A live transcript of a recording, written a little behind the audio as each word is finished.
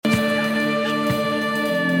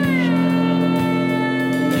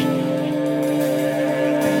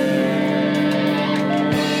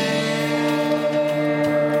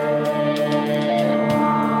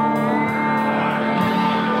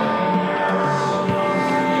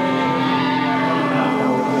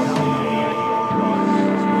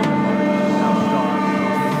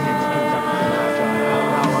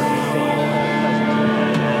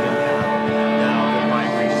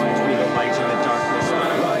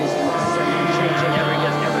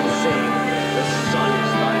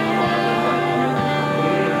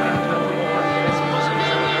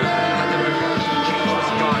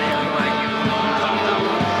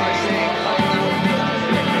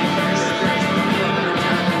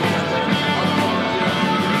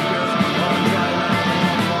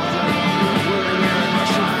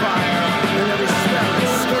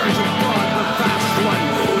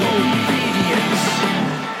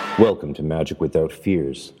Magic Without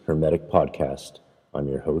Fears Hermetic Podcast. I'm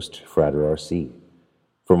your host, Frater RC.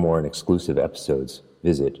 For more and exclusive episodes,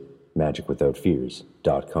 visit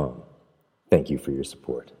magicwithoutfears.com. Thank you for your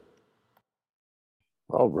support.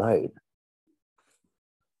 All right.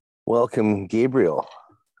 Welcome, Gabriel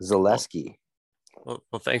Zaleski. Well,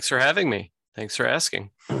 thanks for having me. Thanks for asking.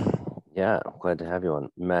 Yeah, I'm glad to have you on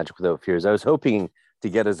Magic Without Fears. I was hoping to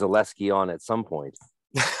get a Zaleski on at some point.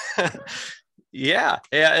 Yeah,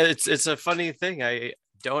 it's a funny thing. I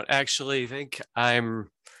don't actually think I'm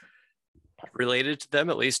related to them,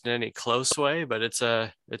 at least in any close way, but it's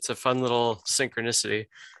a fun little synchronicity.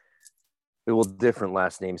 Well, different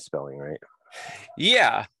last name spelling, right?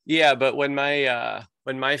 Yeah, but when my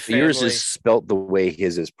family, yours is spelt the way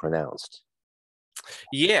his is pronounced.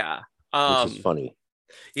 Yeah, which is funny.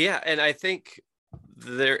 Yeah, and I think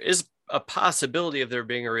there is a possibility of there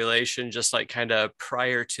being a relation just like kind of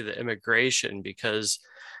prior to the immigration, because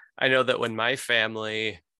I know that when my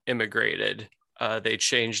family immigrated, they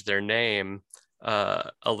changed their name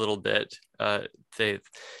a little bit. The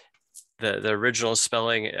original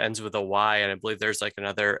spelling ends with a Y, and I believe there's like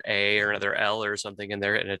another A or another L or something in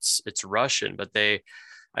there, and it's Russian, but they,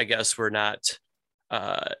 I guess, were not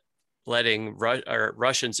letting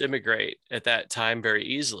Russians immigrate at that time very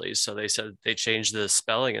easily. So they said they changed the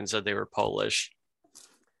spelling and said they were Polish.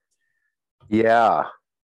 Yeah,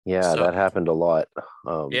 so, that happened a lot.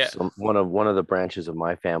 Yeah. One of the branches of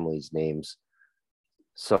my family's names,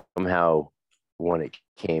 somehow, when it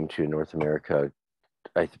came to North America,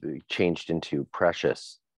 I changed into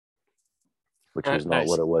Precious, which was not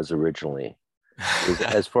what it was originally.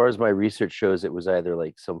 As far as my research shows, it was either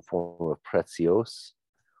like some form of Precios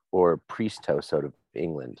or Priest House out of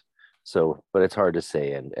England. So, but it's hard to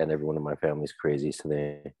say, and everyone in my family's crazy, so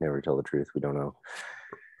they never tell the truth. We don't know.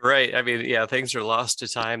 Right. I mean, yeah, things are lost to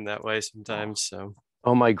time that way sometimes. So.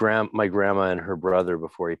 Oh, my grandma and her brother,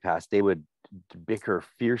 before he passed, they would bicker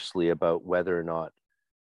fiercely about whether or not,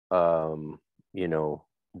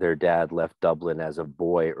 their dad left Dublin as a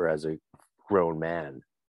boy or as a grown man,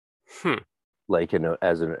 like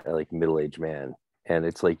as a middle-aged man. And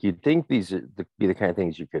it's like, you'd think these be the kind of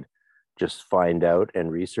things you could just find out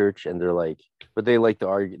and research, and they're like, but they like to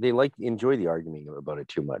argue. They enjoy the arguing about it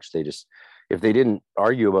too much. They just, if they didn't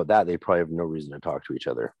argue about that, they probably have no reason to talk to each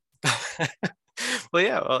other.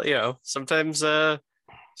 Well, yeah. Sometimes a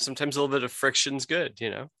little bit of friction's good,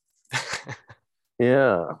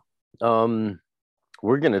 Yeah.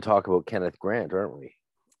 We're going to talk about Kenneth Grant, aren't we?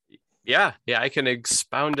 Yeah, I can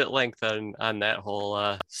expound at length on that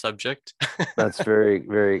whole subject. That's very,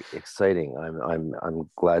 very exciting. I'm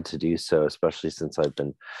glad to do so, especially since I've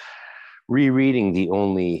been rereading the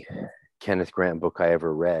only Kenneth Grant book I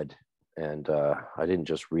ever read, and I didn't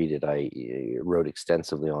just read it. I wrote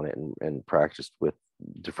extensively on it and practiced with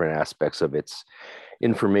different aspects of its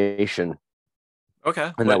information.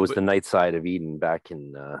 Okay. And that was The Night Side of Eden back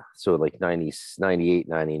in, so like 98,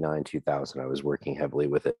 99, 2000. I was working heavily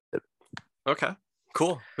with it. Okay,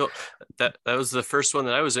 cool. That was the first one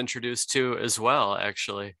that I was introduced to as well,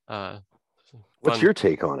 actually. What's your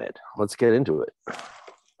take on it? Let's get into it.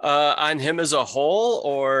 On him as a whole,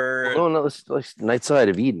 or? No, let's Night Side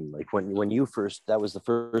of Eden. Like when you first, that was the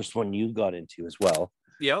first one you got into as well.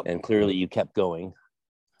 Yep. And clearly you kept going.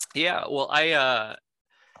 Yeah, well, I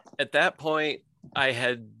at that point, I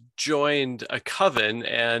had joined a coven,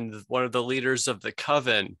 and one of the leaders of the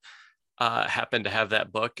coven happened to have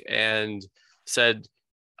that book and said,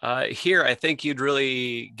 here, I think you'd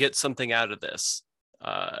really get something out of this.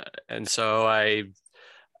 And so I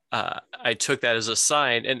took that as a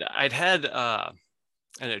sign, and I'd had an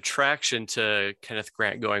attraction to Kenneth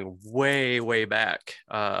Grant going way, way back.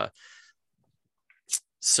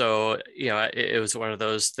 So, it was one of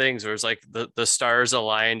those things where it's like the stars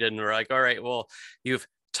aligned, and we're like, all right, well, you've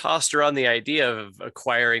tossed around the idea of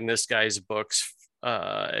acquiring this guy's books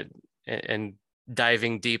and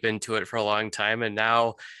diving deep into it for a long time. And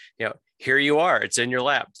now, here you are, it's in your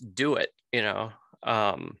lap, do it, and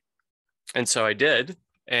so I did.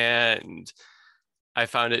 And I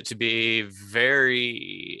found it to be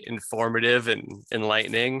very informative and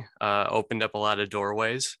enlightening, opened up a lot of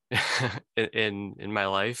doorways in my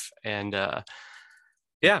life. And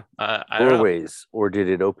doorways, or did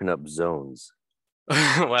it open up zones?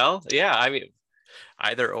 Well, yeah, I mean,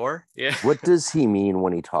 either or. Yeah. What does he mean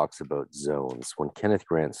when he talks about zones? When Kenneth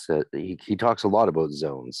Grant said, he talks a lot about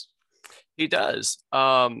zones. He does.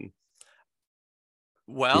 Well,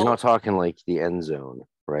 he's not talking like the end zone,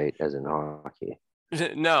 right? As in hockey.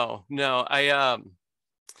 No.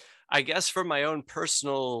 I guess from my own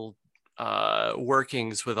personal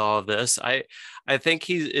workings with all of this, I think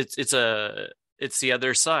it's it's the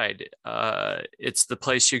other side. It's the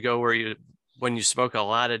place you go when you smoke a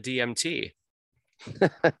lot of DMT.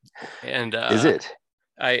 And Is it?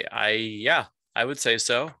 yeah, I would say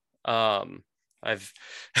so. I've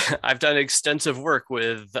I've done extensive work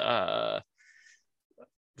with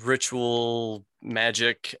ritual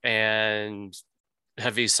magic and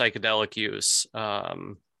heavy psychedelic use.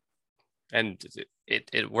 And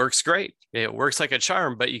it works great. It works like a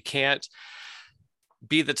charm, but you can't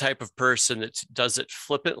be the type of person that does it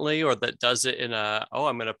flippantly, or that does it in I'm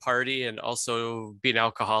going to party and also be an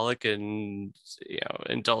alcoholic and,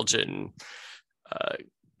 indulge in,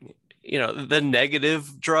 the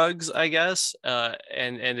negative drugs, I guess,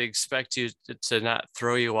 and expect you to not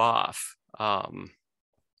throw you off.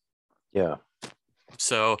 Yeah.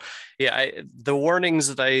 So yeah, the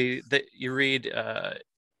warnings that you read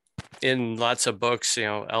in lots of books,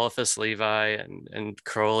 Eliphas Levi and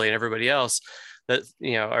Crowley and everybody else, that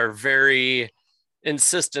are very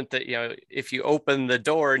insistent that if you open the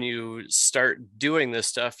door and you start doing this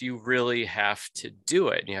stuff, you really have to do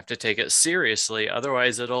it, and you have to take it seriously,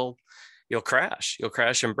 otherwise you'll crash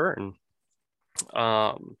and burn,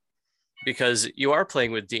 because you are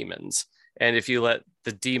playing with demons, and if you let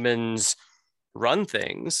the demons run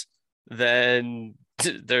things, then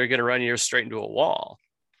they're going to run you straight into a wall.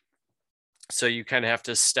 So you kind of have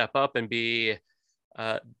to step up and be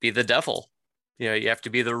the devil. You have to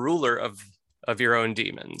be the ruler of your own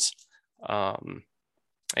demons. And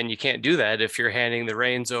you can't do that if you're handing the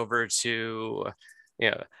reins over to,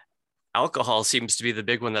 alcohol seems to be the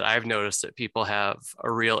big one that I've noticed that people have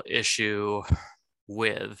a real issue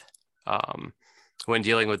with, when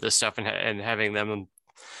dealing with this stuff, and having them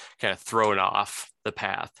kind of thrown off the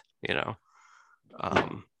path,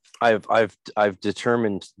 I've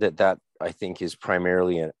determined that I think is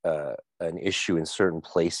primarily an issue in certain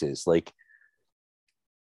places. Like,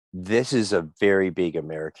 this is a very big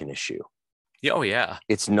American issue. Oh yeah.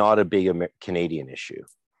 It's not a big Canadian issue.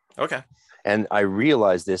 Okay. And I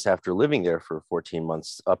realized this after living there for 14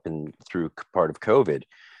 months up and through part of COVID.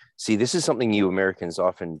 See, this is something you Americans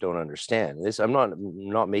often don't understand. I'm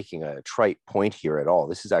not making a trite point here at all.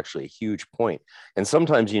 This is actually a huge point. And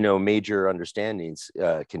sometimes, major understandings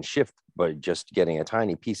can shift by just getting a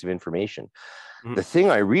tiny piece of information. Mm-hmm. The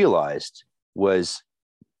thing I realized was,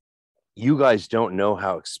 you guys don't know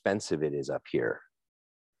how expensive it is up here.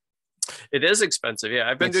 It is expensive. Yeah.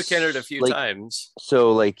 I've been to Canada a few times.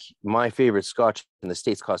 So like, my favorite scotch in the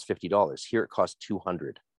States costs $50. Here it costs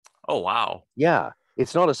 $200. Oh, wow. Yeah.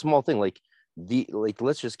 It's not a small thing.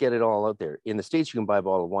 Let's just get it all out there. In the States, you can buy a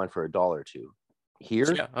bottle of wine for $1 or $2.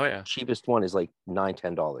 Here, cheapest one is like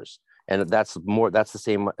 $9-10. And that's the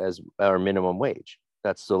same as our minimum wage.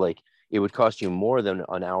 It would cost you more than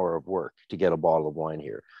an hour of work to get a bottle of wine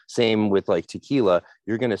here. Same with like tequila.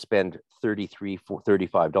 You're going to spend $33,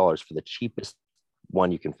 $35 for the cheapest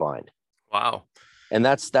one you can find. Wow. And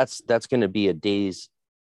that's going to be a day's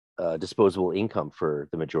disposable income for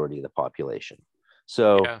the majority of the population.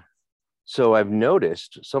 So I've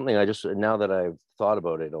noticed something. Now that I've thought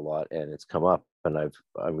about it a lot and it's come up, and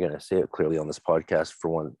I'm going to say it clearly on this podcast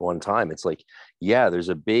for one time. It's like, yeah, there's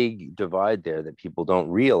a big divide there that people don't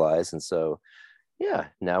realize. And so, yeah,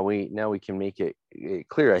 now we can make it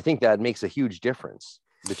clear. I think that makes a huge difference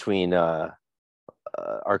between our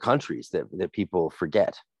countries that people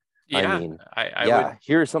forget. Yeah, I mean, I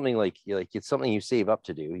here's something like it's something you save up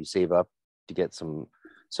to do. You save up to get some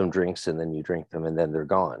drinks, and then you drink them, and then they're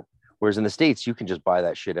gone. Whereas in the States, you can just buy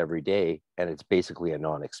that shit every day, and it's basically a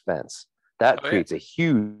non-expense. That creates a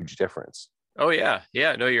huge difference. Oh yeah.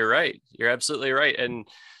 Yeah. No, you're right. You're absolutely right. And,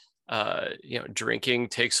 drinking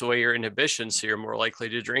takes away your inhibition. So you're more likely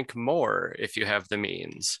to drink more if you have the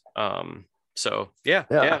means. So yeah.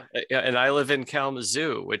 And I live in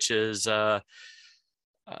Kalamazoo, which is,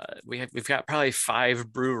 we've got probably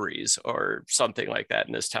 5 breweries or something like that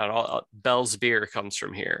in this town. Bell's beer comes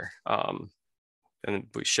from here. And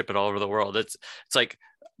we ship it all over the world. It's like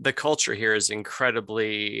the culture here is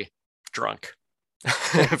incredibly drunk.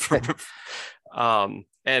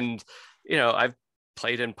 And I've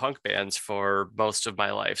played in punk bands for most of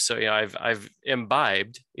my life, so I've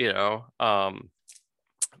imbibed,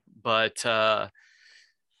 but yeah.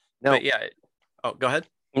 Oh, go ahead.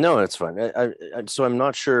 No, that's fine. So I'm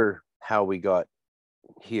not sure how we got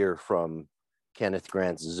here from Kenneth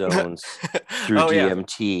Grant's zones through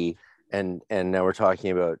DMT, and now we're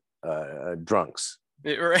talking about drunks.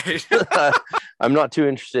 Right. I'm not too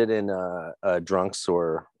interested in drunks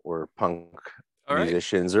or punk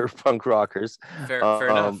musicians or punk rockers. Fair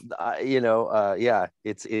enough. Yeah,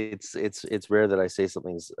 it's rare that I say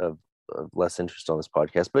something's of of less interest on this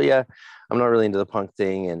podcast. But yeah, I'm not really into the punk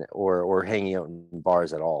thing and or hanging out in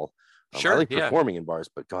bars at all. I Sure. like Yeah. performing in bars,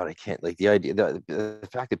 but God, I can't, like the idea, the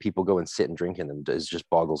fact that people go and sit and drink in them is just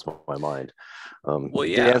boggles my mind. Well,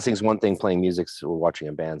 yeah. Dancing's one thing, playing music's or watching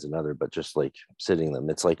a band's another, but just like sitting in them,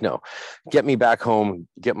 it's like, no, get me back home,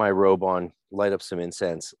 get my robe on, light up some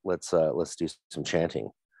incense. Let's do some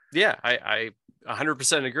chanting. Yeah, I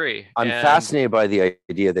 100% agree. I'm fascinated by the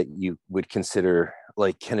idea that you would consider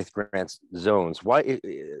like Kenneth Grant's zones, why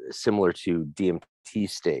similar to DMT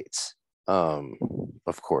states,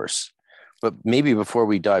 of course. But maybe before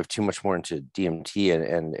we dive too much more into DMT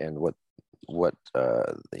and what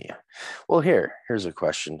well, here's a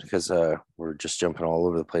question, because we're just jumping all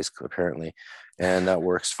over the place apparently, and that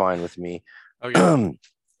works fine with me. Okay.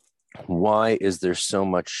 Why is there so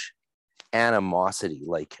much animosity,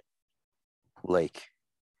 like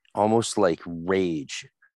almost like rage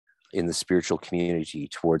in the spiritual community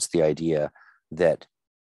towards the idea that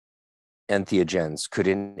entheogens could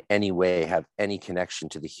in any way have any connection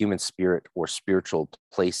to the human spirit or spiritual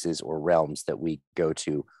places or realms that we go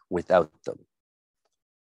to without them?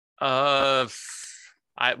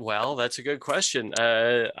 Well, that's a good question.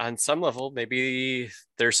 On some level, maybe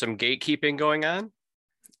there's some gatekeeping going on.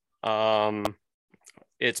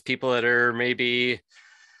 It's people that are maybe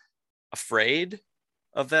afraid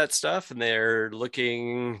of that stuff, and they're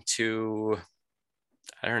looking to,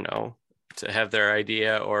 I don't know, to have their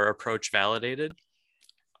idea or approach validated.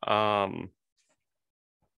 Yeah,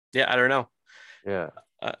 I don't know. Yeah.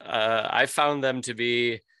 I found them to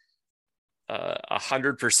be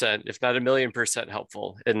 100%, if not 1,000,000%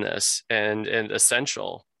 helpful in this and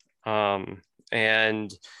essential.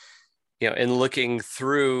 And in looking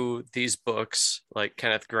through these books like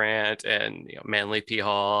Kenneth Grant and Manly P.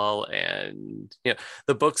 Hall, and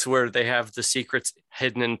the books where they have the secrets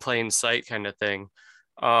hidden in plain sight kind of thing,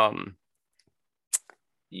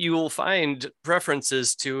 you will find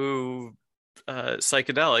references to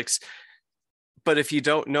psychedelics. But if you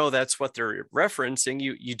don't know that's what they're referencing,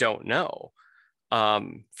 you don't know.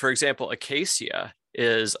 For example, acacia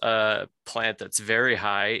is a plant that's very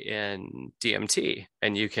high in DMT,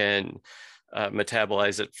 and you can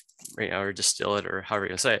metabolize it, or distill it, or however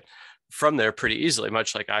you say it, from there pretty easily,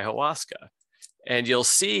 much like ayahuasca. And you'll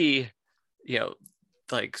see,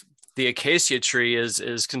 like the acacia tree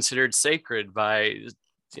is considered sacred by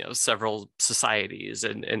several societies,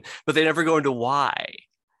 but they never go into why,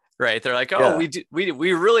 right? They're like, oh, yeah, we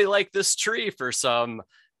really like this tree for some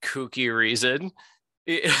kooky reason.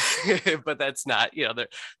 But that's not,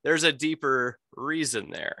 there's a deeper reason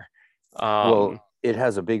there. Well, it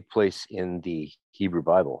has a big place in the Hebrew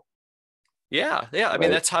Bible. Yeah. I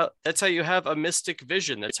mean, that's how you have a mystic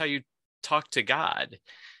vision. That's how you talk to God,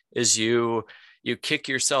 is you kick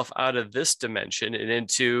yourself out of this dimension and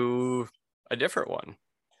into a different one.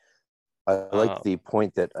 I like the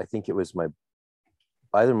point that I think it was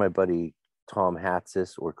either my buddy Tom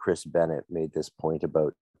Hatsis or Chris Bennett made this point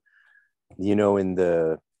about, in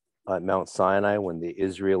the Mount Sinai, when the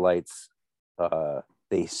Israelites,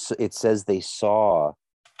 it says they saw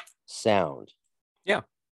sound. Yeah.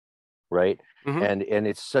 Right. Mm-hmm. And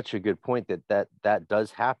it's such a good point that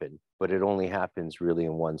does happen, but it only happens really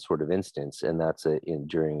in one sort of instance, and that's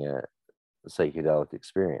during a psychedelic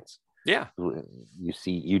experience. Yeah.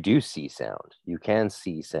 You do see sound. You can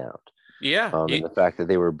see sound. Yeah. And the fact that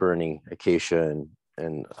they were burning acacia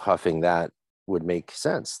and huffing that would make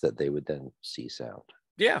sense that they would then see sound.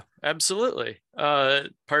 Yeah, absolutely.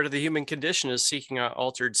 Part of the human condition is seeking out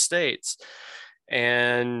altered states.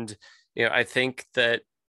 And, I think that,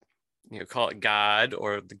 call it God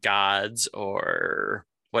or the gods or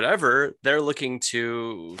whatever, they're looking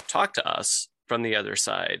to talk to us from the other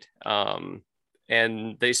side. And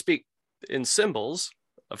they speak in symbols,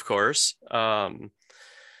 of course.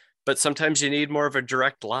 But sometimes you need more of a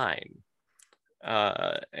direct line.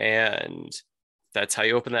 And that's how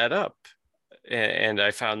you open that up. And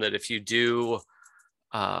I found that if you do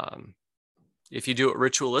it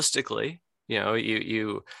ritualistically,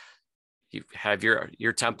 you have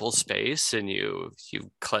your temple space, and you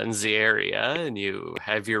cleanse the area, and you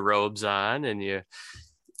have your robes on, and you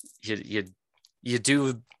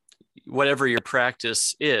do whatever your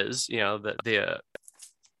practice is, the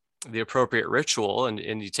appropriate ritual,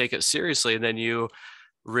 and you take it seriously, and then you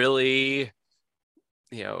really,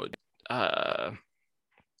 I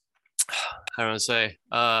don't want to say,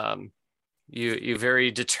 you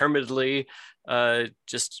very determinedly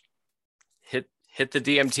just hit the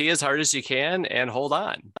DMT as hard as you can and hold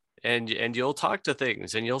on, and you'll talk to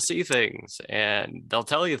things, and you'll see things, and they'll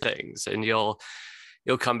tell you things, and you'll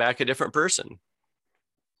come back a different person.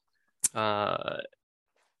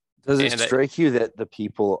 Does it And strike you that the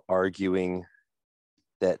people arguing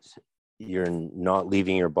that you're not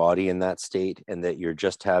leaving your body in that state and that you're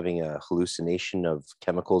just having a hallucination of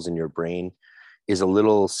chemicals in your brain is a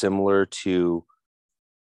little similar to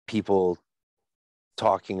people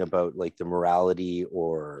talking about like the morality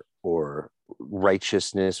or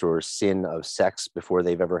righteousness or sin of sex before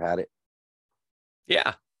they've ever had it?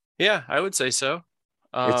 yeah, yeah, I would say so.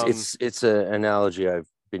 It's Um, it's it's an analogy I've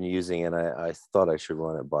been using, and I thought I should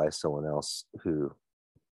run it by someone else who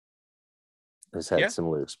has had yeah,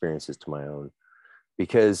 similar experiences to my own,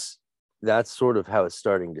 because that's sort of how it's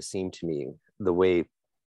starting to seem to me, the way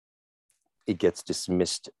it gets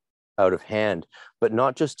dismissed out of hand, but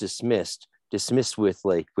not just dismissed with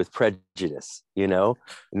like with prejudice, you know.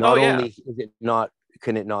 oh Not yeah, only is it not,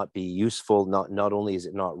 can it not be useful, not only is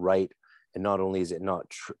it not right, and not only is it not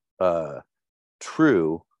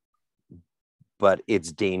true, but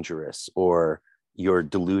it's dangerous, or you're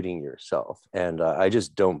deluding yourself. And I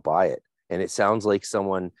just don't buy it. And it sounds like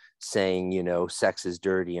someone saying, you know, sex is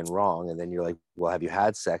dirty and wrong, and then you're like, well, have you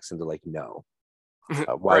had sex? And they're like, no.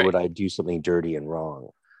 Why right, would I do something dirty and wrong?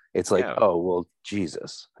 It's like, yeah, oh, well,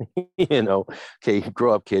 Jesus. You know, okay,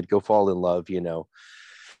 grow up, kid, go fall in love, you know,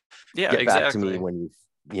 yeah, get back to me exactly. when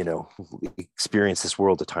you know, experience this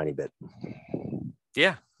world a tiny bit.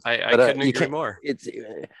 Yeah, I But couldn't you agree can't, more. it's,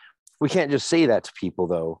 we can't just say that to people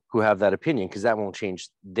though who have that opinion, because that won't change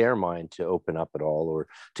their mind to open up at all, or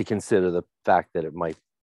to consider the fact that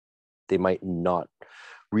they might not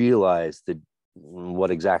realize the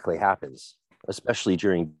what exactly happens, especially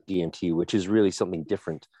during DMT, which is really something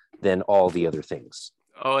different than all the other things.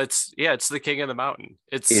 Oh, it's yeah, it's the king of the mountain.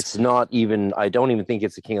 It's It's not even, I don't even think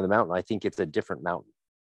it's the king of the mountain. I think it's a different mountain.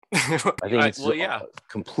 I think it's well, a yeah,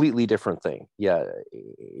 completely different thing. Yeah,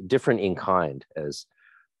 different in kind, as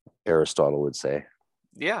Aristotle would say.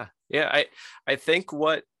 yeah, yeah. I think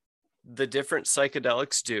what the different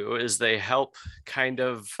psychedelics do is they help kind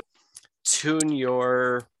of tune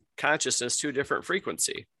your consciousness to a different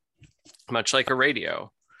frequency, much like a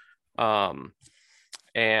radio. Um,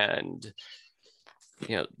 and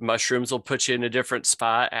mushrooms will put you in a different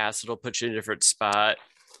spot, acid will put you in a different spot,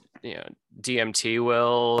 you know, DMT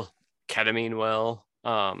will, ketamine will,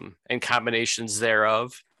 and combinations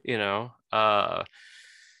thereof, at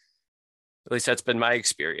least that's been my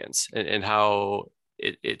experience, and how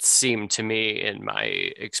it seemed to me in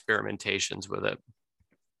my experimentations with it.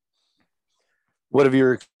 What have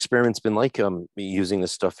your experiments been like, using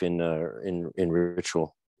this stuff in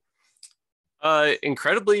ritual?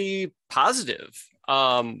 Incredibly positive.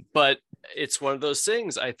 But it's one of those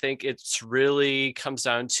things. I think it's really comes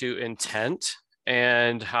down to intent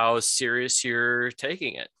and how serious you're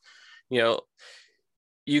taking it. You know,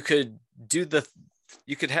 you could do the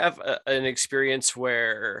you could have an experience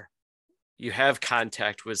where you have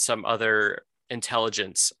contact with some other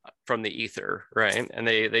intelligence from the ether, right? And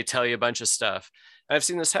they tell you a bunch of stuff. And I've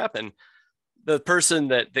seen this happen. The person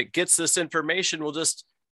that gets this information will just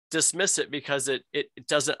dismiss it because it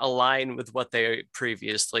doesn't align with what they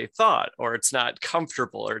previously thought, or it's not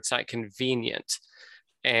comfortable, or it's not convenient.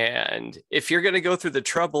 And if you're going to go through the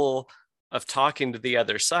trouble of talking to the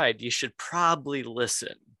other side, you should probably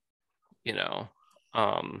listen, you know.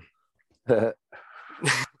 Um,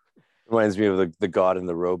 Reminds me of the God in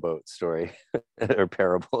the rowboat story or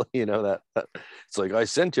parable. You know, that it's like, I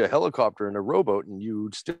sent you a helicopter and a rowboat and you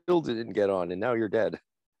still didn't get on, and now you're dead.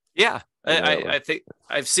 yeah, You know that I one. think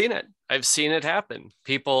I've seen it. I've seen it happen.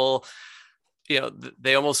 People,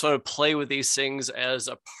 they almost want to play with these things as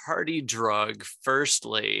a party drug,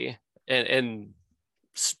 firstly, and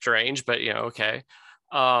strange, but okay.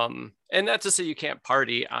 And not to say you can't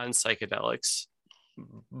party on psychedelics,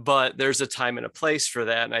 but there's a time and a place for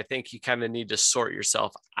that. And I think you kind of need to sort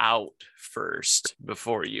yourself out first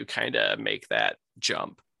before you kind of make that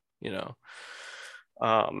jump, you know.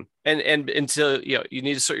 And until you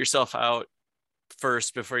need to sort yourself out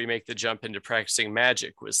first before you make the jump into practicing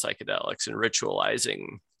magic with psychedelics and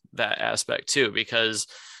ritualizing that aspect too. Because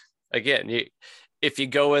again, if you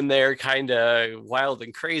go in there kind of wild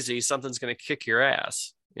and crazy, something's going to kick your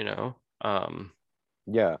ass, you know?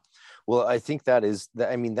 Yeah. Well, I think that is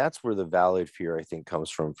that. I mean, that's where the valid fear, I think, comes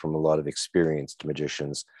from a lot of experienced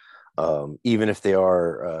magicians. Even if they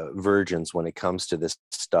are virgins when it comes to this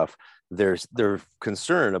stuff, their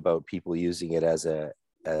concern about people using it as a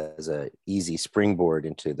easy springboard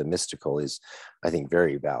into the mystical is, I think,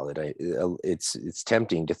 very valid. It's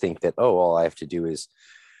tempting to think that, oh, all I have to do is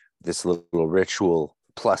this little ritual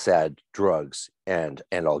plus add drugs, and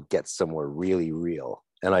I'll get somewhere really real.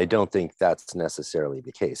 And I don't think that's necessarily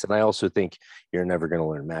the case. And I also think you're never going to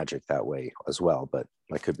learn magic that way as well, but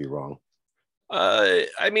I could be wrong.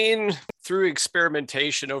 I mean, through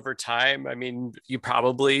experimentation over time, I mean, you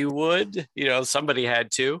probably would, somebody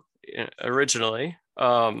had to originally.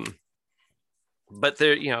 But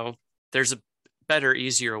there's a better,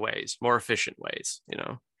 easier ways, more efficient ways.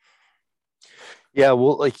 Yeah,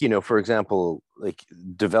 well, like, for example, like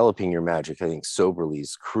developing your magic, I think soberly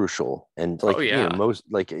is crucial. And Oh like, yeah. most,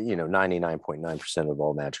 like, 99.9% of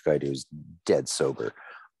all magic I do is dead sober.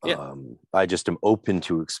 Yeah. I just am open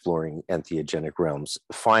to exploring entheogenic realms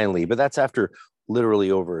finally, but that's after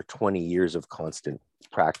literally over 20 years of constant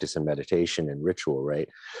practice and meditation and ritual, right?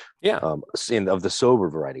 Yeah. Of the sober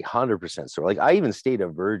variety, 100% sober. Like, I even stayed a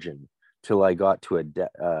virgin till I got to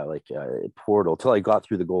a portal, till I got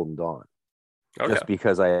through the Golden Dawn, Okay. just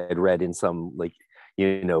because I had read in some, like,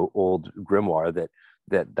 old grimoire that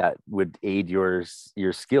would aid your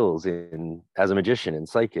skills in as a magician and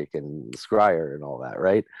psychic and scryer and all that,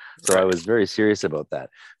 right? So I Right. was very serious about that.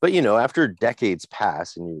 But after decades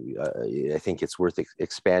pass, and I think it's worth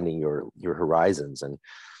expanding your horizons. And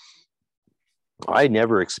I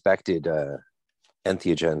never expected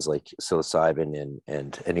entheogens like psilocybin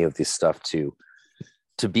and any of this stuff to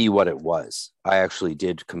be what it was. I actually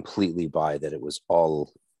did completely buy that it was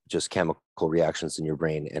all just chemical reactions in your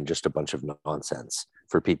brain and just a bunch of nonsense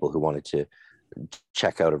for people who wanted to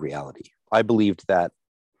check out a reality. I believed that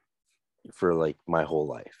for like my whole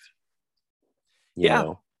life, you Yeah.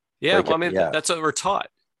 know, Yeah. like, Well, I mean, yeah, that's what we're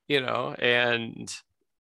taught, and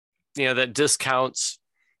that discounts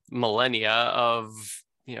millennia of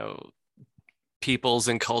you know peoples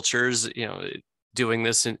and cultures, doing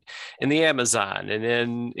this in the Amazon and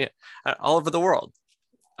in all over the world.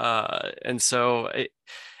 And so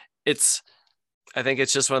it's, I think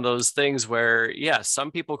it's just one of those things where, yeah,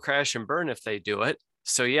 some people crash and burn if they do it.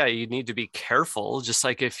 So yeah, you need to be careful. Just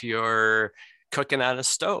like if you're cooking on a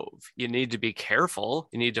stove, you need to be careful.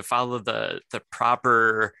 You need to follow the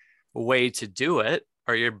proper way to do it,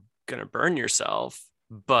 or you're gonna burn yourself.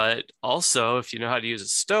 But also, if you know how to use a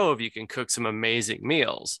stove, you can cook some amazing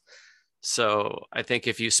meals. So I think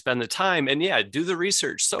if you spend the time and yeah, do the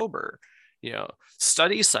research sober, you know,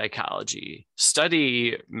 study psychology,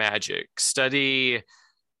 study magic, study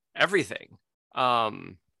everything,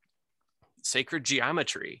 um, sacred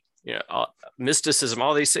geometry, mysticism,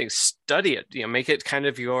 all these things, study it, make it kind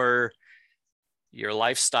of your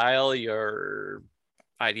lifestyle, your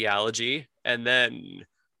ideology. And then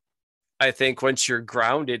I think once you're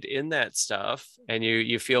grounded in that stuff and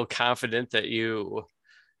you feel confident that you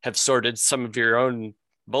have sorted some of your own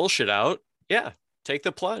bullshit out, yeah, take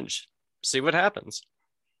the plunge, see what happens.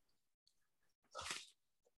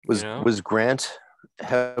 You know, was Grant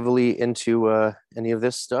heavily into any of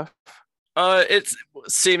this stuff? it's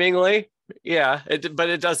seemingly, yeah, but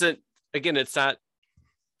it doesn't. Again, it's not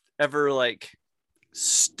ever like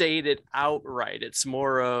stated outright. It's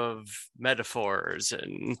more of metaphors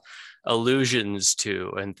and allusions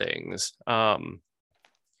to and things.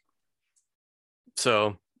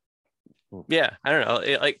 So yeah, I don't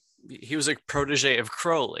know. Like he was a protege of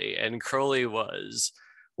Crowley, and Crowley was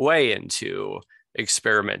way into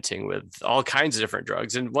experimenting with all kinds of different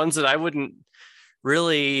drugs and ones that I wouldn't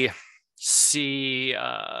really see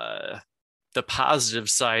the positive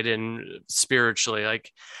side in spiritually.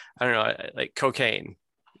 Like I don't know, like cocaine.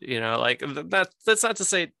 Like that's not to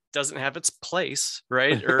say it doesn't have its place,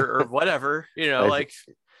 right? Or whatever. I Like,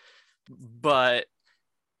 but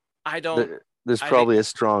I don't. there's I think probably a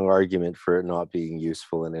strong argument for it not being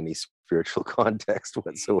useful in any spiritual context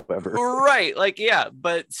whatsoever. right, like yeah,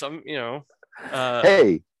 but some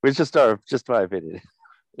Hey, it's just my opinion.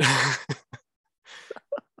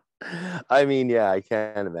 I mean, yeah, I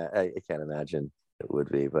can't imagine it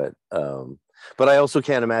would be, but I also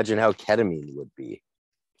can't imagine how ketamine would be.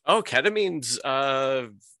 oh, ketamine's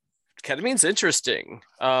interesting.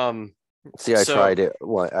 See, I So tried it.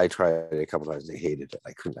 Well, I tried it a couple times. I hated it.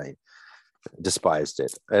 I couldn't. I despised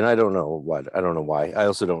it, and I don't know what. I don't know why. I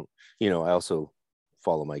also don't. I also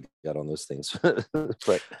follow my gut on those things.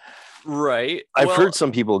 But right, I've well, heard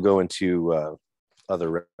some people go into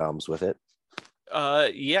other realms with it.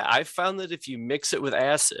 yeah, I found that if you mix it with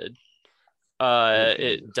acid, Mm.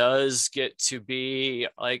 it does get to be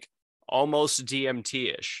like almost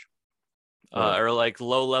DMT-ish, Oh. or like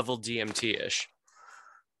low level DMT-ish.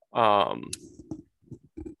 Um,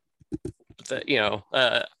 that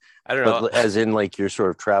I don't know. But as in, like, you're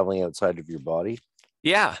sort of traveling outside of your body.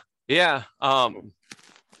 Yeah, yeah.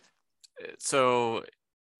 So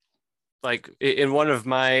like in one of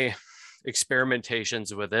my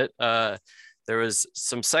experimentations with it, there was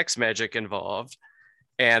some sex magic involved,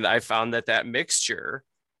 and I found that mixture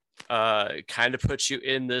kind of puts you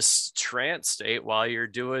in this trance state while you're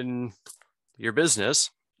doing your business.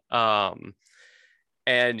 Um,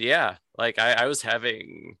 and yeah, like I was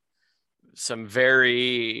having some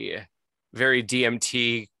very, very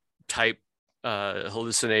DMT type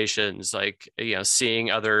hallucinations, like,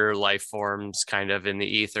 seeing other life forms kind of in the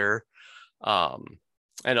ether. Um,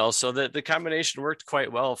 and also the combination worked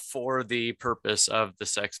quite well for the purpose of the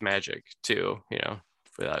sex magic too,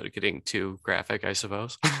 without getting too graphic, I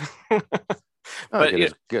suppose. Oh, But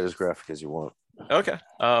get as graphic as you want. okay.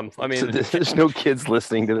 I So mean, there's no kids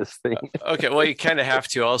listening to this thing. okay. Well, you kind of have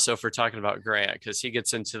to also for talking about Grant, because he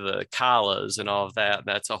gets into the kalas and all of that. And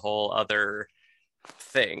that's a whole other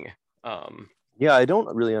thing. Um, Yeah, I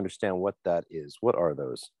don't really understand what that is. What are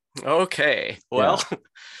those? okay. Well,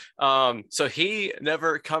 so he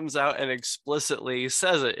never comes out and explicitly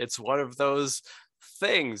says it. It's one of those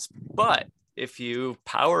things. But if you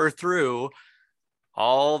power through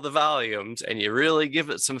all the volumes and you really give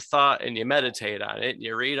it some thought and you meditate on it and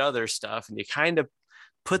you read other stuff and you kind of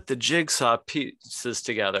put the jigsaw pieces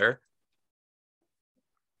together,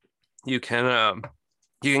 you can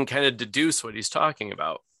kind of deduce what he's talking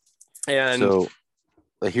about. And so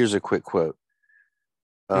here's a quick quote.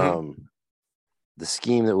 mm-hmm. The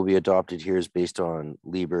scheme that will be adopted here is based on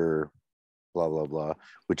Liber, blah, blah, blah,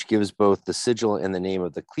 which gives both the sigil and the name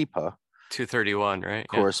of the klipa 231, right?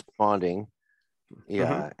 Corresponding,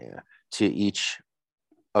 to each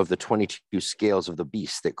of the 22 scales of the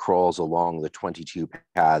beast that crawls along the 22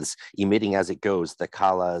 paths, emitting as it goes the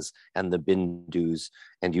kalas and the bindus,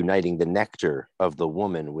 and uniting the nectar of the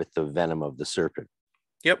woman with the venom of the serpent.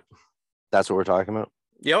 Yep. That's what we're talking about?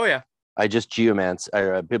 Oh, yeah. I just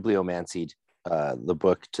bibliomancied the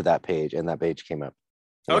book to that page, and that page came up.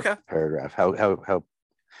 Okay. Paragraph. How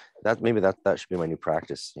that should be my new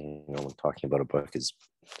practice. When talking about a book is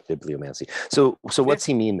bibliomancy. So what's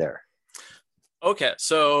he mean there? Okay,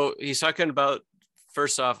 so he's talking about,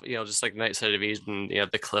 first off, just like Night Side of Eden,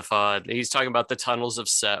 the Qliphoth. He's talking about the tunnels of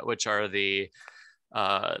Set, which are the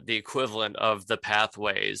equivalent of the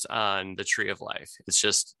pathways on the Tree of Life. It's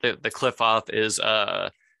just the Qliphoth is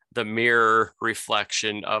the mirror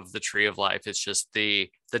reflection of the Tree of Life. It's just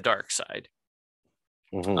the dark side.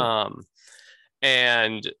 Mm-hmm.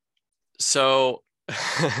 And so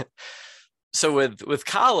so with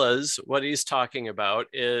Kalas, what he's talking about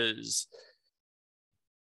is,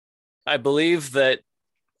 I believe that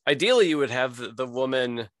ideally you would have the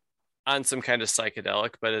woman on some kind of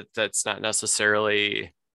psychedelic, but that's not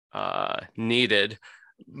necessarily needed.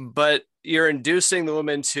 But you're inducing the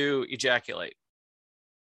woman to ejaculate.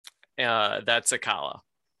 That's a kala.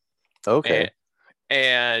 Okay.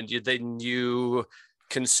 And then you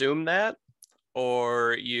consume that,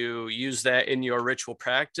 or you use that in your ritual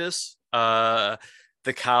practice. The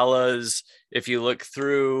kalas, if you look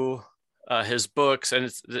through his books,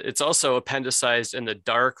 and it's also appendicized in the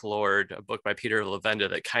Dark Lord, a book by Peter Levenda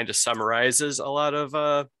that kind of summarizes a lot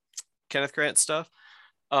of Kenneth Grant stuff.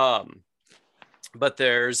 But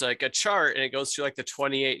there's like a chart, and it goes through like the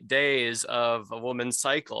 28 days of a woman's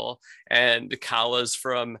cycle, and the kalas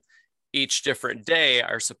from each different day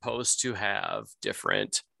are supposed to have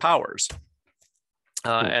different powers.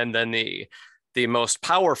 And then the most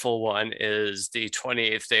powerful one is the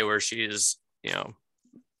 28th day, where she's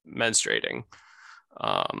menstruating.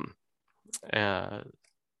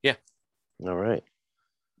 Yeah. All right.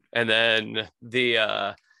 And then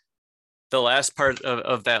the last part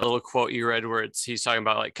of that little quote you read, where he's talking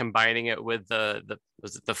about like combining it with the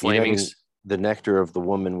flaming, the nectar of the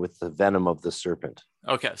woman with the venom of the serpent.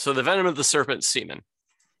 Okay, so the venom of the serpent, semen.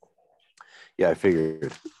 Yeah, I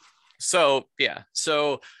figured. So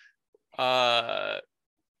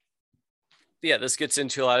this gets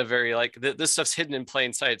into a lot of very this stuff's hidden in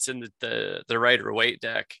plain sight. It's in the Rider-Waite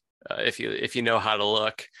deck, if you know how to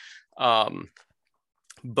look. So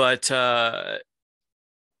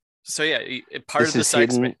yeah, part this of the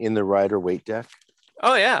sex hidden in the Rider-Waite deck.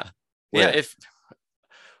 Oh yeah. Where? Yeah.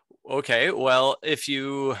 If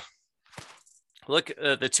you look,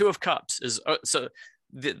 the Two of Cups is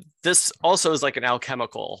this also is like an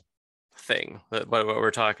alchemical thing. What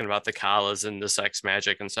we're talking about, the kalas and the sex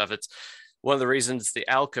magic and stuff. It's one of the reasons the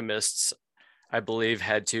alchemists, I believe,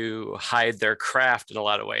 had to hide their craft in a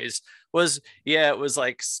lot of ways. It was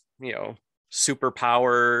like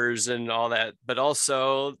superpowers and all that, but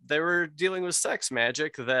also they were dealing with sex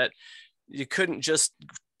magic that you couldn't just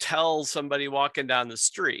tell somebody walking down the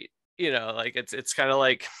street. It's kind of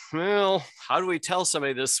like, well, how do we tell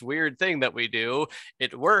somebody this weird thing that we do?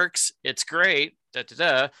 It works. It's great.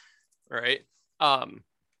 Right.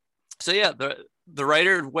 So yeah, the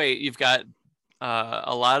Rider-Waite, you've got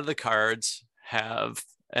a lot of the cards have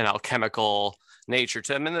an alchemical nature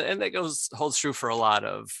to them, and that holds true for a lot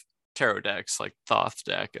of tarot decks like Thoth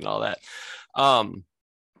deck and all that.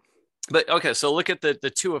 But okay, so look at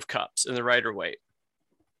the Two of Cups in the Rider-Waite.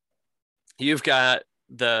 You've got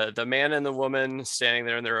the man and the woman standing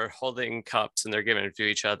there, and they're holding cups and they're giving it to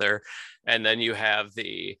each other, and then you have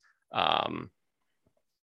the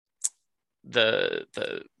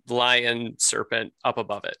lion serpent up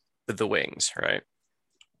above it with the wings, right?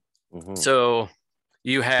 Mm-hmm. So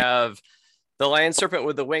you have the lion serpent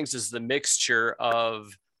with the wings is the mixture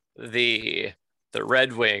of the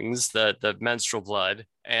red wings, the menstrual blood,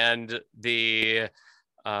 and the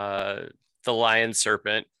lion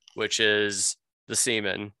serpent, which is the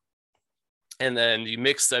semen. And then you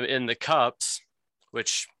mix them in the cups,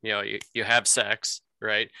 which, you have sex,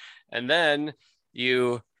 right? And then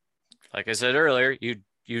you, like I said earlier,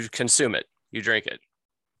 you consume it, you drink it.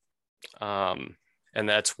 And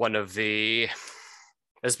that's one of the,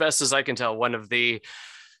 as best as I can tell, one of the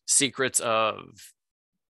secrets of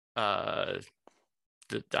I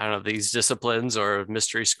don't know, these disciplines or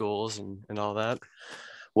mystery schools and all that.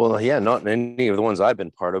 Well, yeah, not any of the ones I've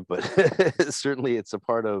been part of, but certainly it's a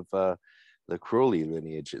part of the Crowley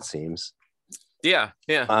lineage, it seems. Yeah.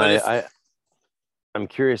 But I'm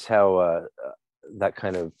curious how that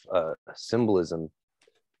kind of symbolism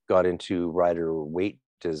got into Rider-Waite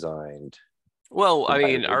designed. Well, I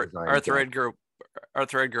mean, Arthur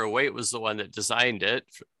Edgar Waite was the one that designed it,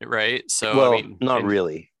 right? So, well, I mean, not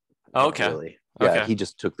really. Okay. Not really. Yeah, okay.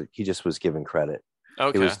 he just was given credit.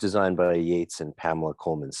 Okay. It was designed by Yeats and Pamela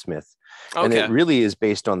Coleman Smith. Okay. And it really is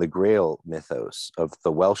based on the Grail mythos, of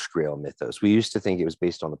the Welsh Grail mythos. We used to think it was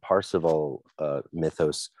based on the Parzival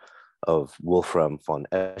mythos of Wolfram von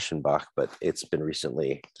Eschenbach, but it's been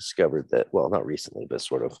recently discovered that, well, not recently, but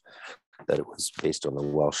sort of, that it was based on the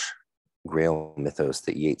Welsh Grail mythos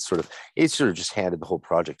that Yeats sort of just handed the whole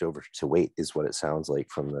project over to Waite, is what it sounds like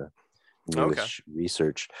from the newish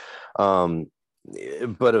research.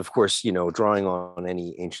 But of course, drawing on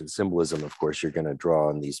any ancient symbolism, of course, you're going to draw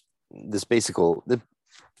on the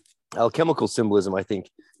alchemical symbolism, I think,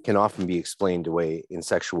 can often be explained away in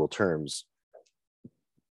sexual terms.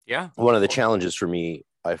 Yeah. One of the challenges for me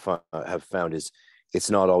I have found is it's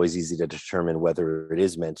not always easy to determine whether it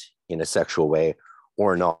is meant in a sexual way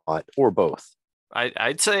or not, or both.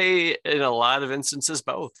 I'd say in a lot of instances,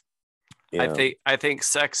 both. Yeah. I think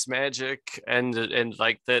sex magic and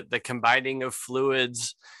like the combining of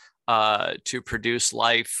fluids to produce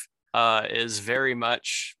life is very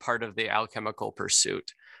much part of the alchemical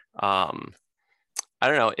pursuit. I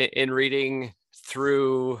don't know, in reading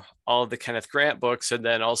through all of the Kenneth Grant books, and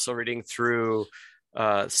then also reading through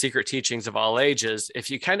Secret Teachings of All Ages, if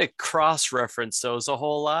you kind of cross-reference those a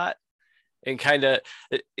whole lot, and kind of,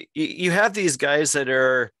 you have these guys that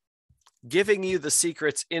are giving you the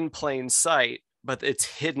secrets in plain sight, but it's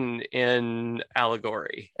hidden in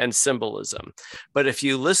allegory and symbolism. But if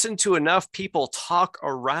you listen to enough people talk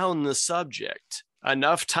around the subject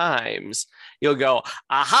enough times, you'll go,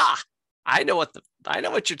 aha, I know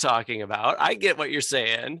what you're talking about. I get what you're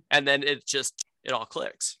saying. And then it all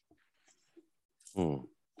clicks.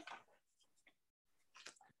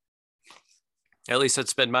 At least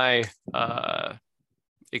that's been my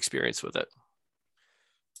experience with it.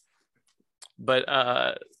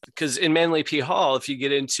 But because in Manly P. Hall, if you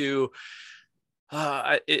get into,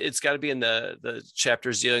 it's got to be in the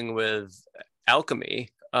chapters dealing with alchemy,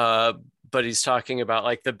 but he's talking about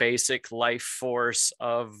like the basic life force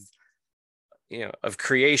of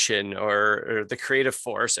creation, or the creative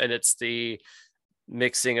force, and it's the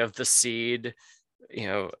mixing of the seed,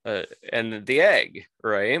 and the egg,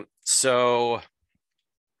 right? So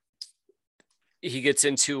he gets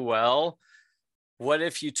into, well, what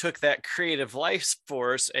if you took that creative life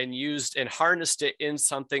force and used and harnessed it in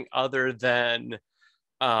something other than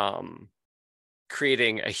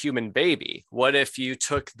creating a human baby? What if you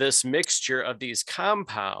took this mixture of these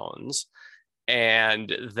compounds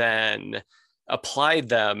and then applied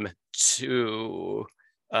them to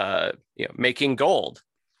making gold,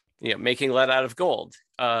 making lead out of gold?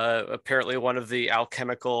 Apparently one of the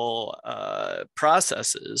alchemical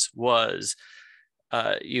processes was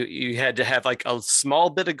you had to have like a small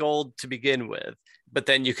bit of gold to begin with, but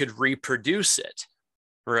then you could reproduce it,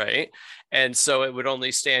 right? And so it would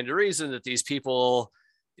only stand to reason that these people,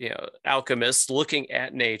 alchemists, looking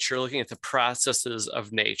at nature, looking at the processes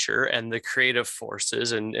of nature and the creative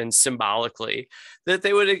forces, and symbolically, that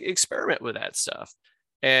they would experiment with that stuff.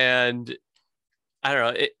 And I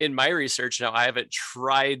don't know, in my research now, I haven't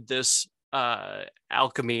tried this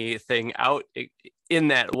alchemy thing out in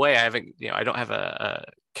that way. I don't have a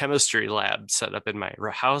chemistry lab set up in my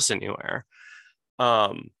house anywhere.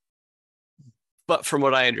 But from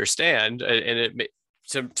what I understand, and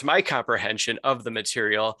to my comprehension of the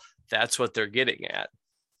material, that's what they're getting at.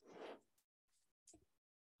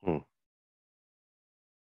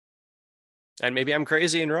 And maybe I'm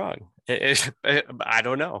crazy and wrong. I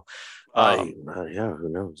don't know. Yeah, who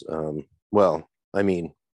knows? Well, I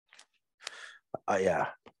mean, yeah,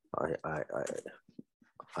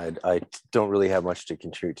 I don't really have much to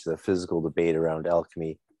contribute to the physical debate around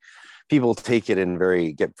alchemy. People take it and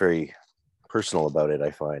get very personal about it,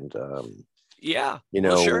 I find. Yeah, you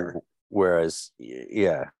know, sure. Whereas,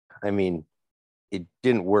 yeah, I mean, it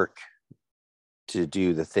didn't work to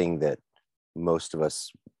do the thing that most of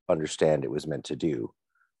us understand it was meant to do,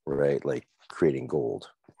 right? Like creating gold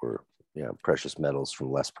or, you know, precious metals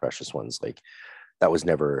from less precious ones. Like that was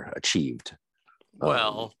never achieved.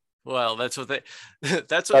 Well, that's what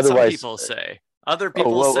some people say. Other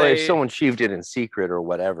people say, if someone achieved it in secret or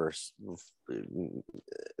whatever,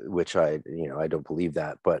 which I don't believe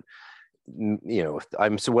that, but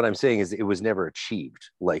what I'm saying is it was never achieved.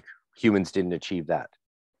 Like humans didn't achieve that.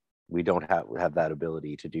 We don't have that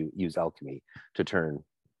ability to use alchemy to turn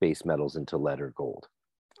base metals into lead or gold.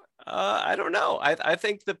 I don't know. I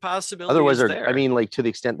think the possibility otherwise is there. I mean, like to the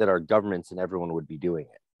extent that our governments and everyone would be doing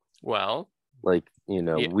it. Well, like,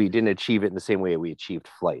 we didn't achieve it in the same way we achieved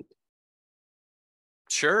flight.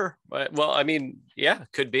 Sure. Well, I mean, yeah,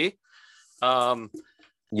 could be. You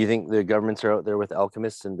think the governments are out there with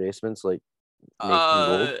alchemists in basements, like making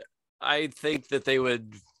gold? I think that they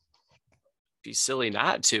would be silly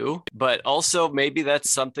not to, but also maybe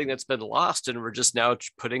that's something that's been lost and we're just now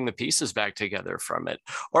putting the pieces back together from it.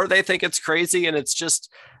 Or they think it's crazy and it's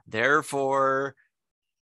just there for,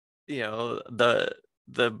 the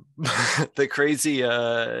the crazy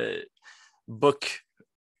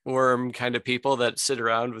bookworm kind of people that sit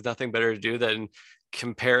around with nothing better to do than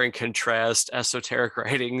compare and contrast esoteric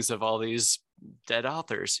writings of all these dead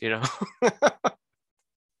authors, I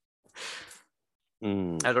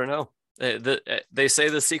don't know. They say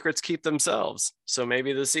the secrets keep themselves, so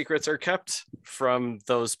maybe the secrets are kept from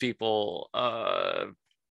those people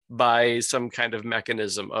by some kind of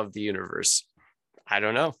mechanism of the universe. I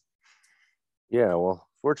don't know. Yeah, well,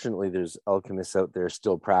 fortunately there's alchemists out there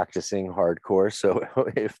still practicing hardcore, so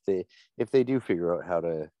if they do figure out how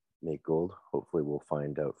to make gold, hopefully we'll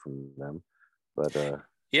find out from them. But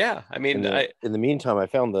yeah, I mean, in the meantime, I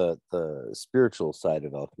found the spiritual side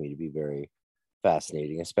of alchemy to be very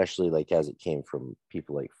fascinating, especially like as it came from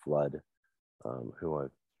people like Flood, who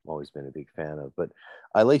I've always been a big fan of. But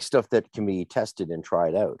I like stuff that can be tested and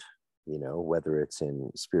tried out, whether it's in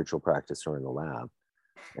spiritual practice or in the lab.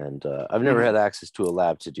 And I've never had access to a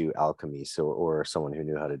lab to do alchemy, or someone who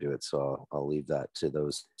knew how to do it. So I'll leave that to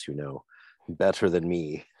those who know better than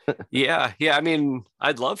me. yeah. I mean,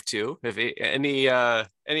 I'd love to. If any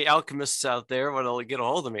alchemists out there want to get a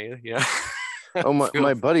hold of me, yeah. Oh,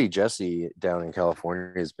 my buddy Jesse down in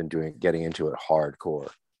California has been getting into it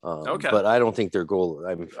hardcore. Okay. But I don't think their goal.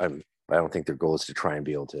 I don't think their goal is to try and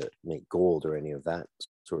be able to make gold or any of that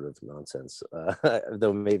sort of nonsense.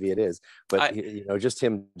 Though maybe it is. But just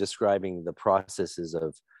him describing the processes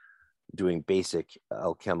of doing basic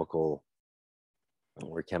alchemical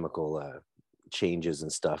or chemical changes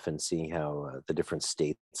and stuff, and seeing how the different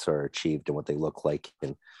states are achieved and what they look like,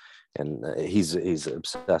 and he's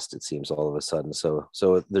obsessed, it seems, all of a sudden. So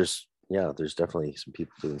there's definitely some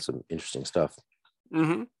people doing some interesting stuff.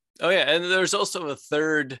 Mm-hmm. Oh yeah, and there's also a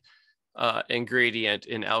third ingredient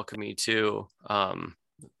in alchemy too,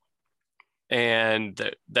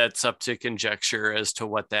 and that's up to conjecture as to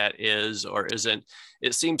what that is or isn't.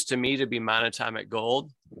 It seems to me to be monatomic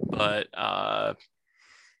gold, but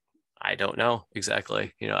I don't know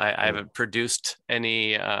exactly. I haven't produced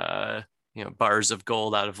any bars of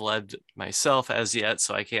gold out of lead myself as yet,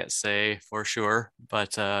 so I can't say for sure.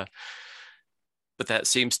 But that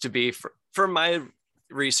seems to be, from my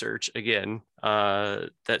research again,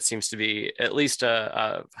 that seems to be at least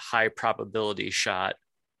a high probability shot,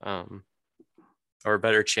 or a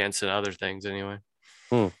better chance than other things anyway.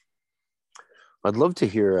 I'd love to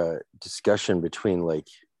hear a discussion between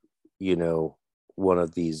one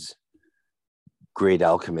of these great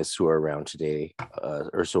alchemists who are around today,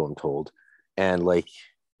 or so I'm told, and like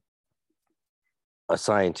a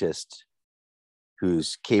scientist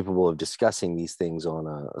who's capable of discussing these things on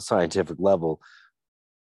a scientific level,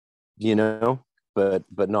 but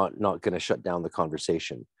not going to shut down the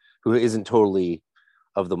conversation, who isn't totally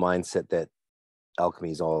of the mindset that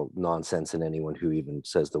alchemy is all nonsense and anyone who even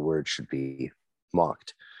says the word should be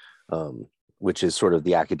mocked, which is sort of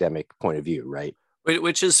the academic point of view, right?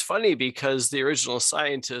 Which is funny because the original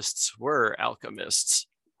scientists were alchemists.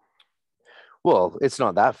 Well, it's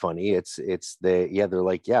not that funny. They're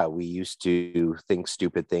like, yeah, we used to think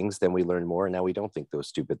stupid things, then we learn more, and now we don't think those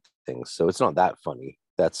stupid things. So it's not that funny.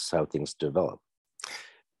 That's how things develop.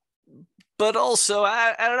 But also,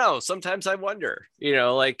 I don't know. Sometimes I wonder,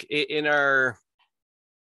 like in our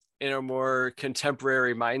more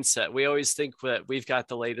contemporary mindset, we always think that we've got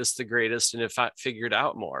the latest, the greatest, and if I figured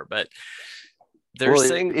out more. But Well, there's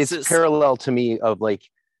things it's parallel to me of like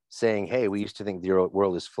saying, hey, we used to think the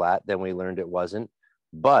world is flat, then we learned it wasn't.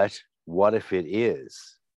 But what if it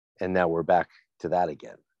is? And now we're back to that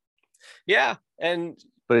again. Yeah. And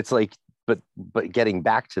but it's like, but getting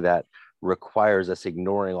back to that requires us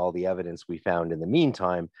ignoring all the evidence we found in the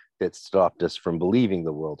meantime that stopped us from believing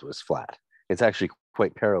the world was flat. It's actually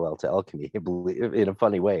quite parallel to alchemy in a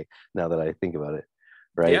funny way, now that I think about it,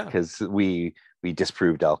 right? Because we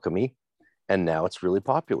disproved alchemy, and now it's really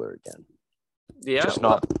popular again. Yeah, just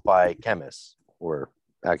not by chemists or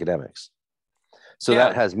academics. So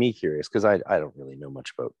that has me curious, because I don't really know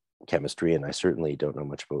much about chemistry, and I certainly don't know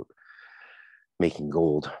much about making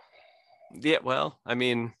gold. Yeah, well, I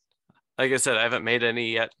mean, like I said, I haven't made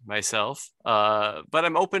any yet myself, but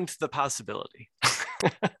I'm open to the possibility.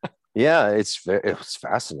 Yeah, it's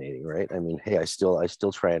fascinating, right? I mean, hey, I still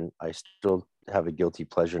have a guilty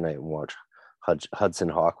pleasure night and watch Hudson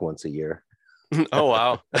Hawk once a year. Oh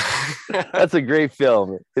wow. That's a great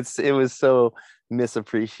film. It was so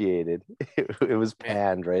misappreciated. It was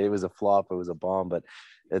panned, right? It was a flop, it was a bomb, but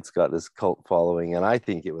it's got this cult following, and I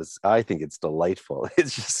think it's delightful.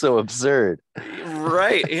 It's just so absurd.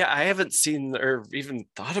 Right. Yeah, I haven't seen or even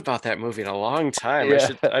thought about that movie in a long time. Yeah.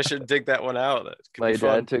 I should dig that one out. That could My be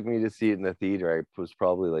fun. dad took me to see it in the theater. I was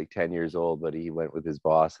probably like 10 years old, but he went with his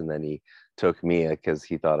boss, and then he took me because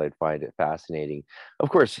he thought I'd find it fascinating.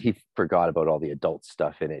 Of course, he forgot about all the adult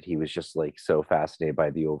stuff in it. He was just like so fascinated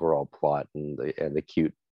by the overall plot and the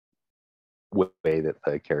cute way that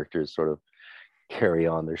the characters sort of carry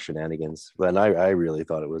on their shenanigans. But I really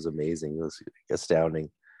thought it was amazing. It was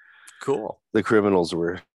astounding. Cool. The criminals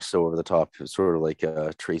were so over the top, sort of like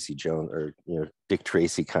Tracy Jones or Dick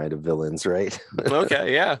Tracy kind of villains, right?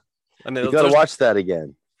 Okay, yeah. I mean, you got to watch that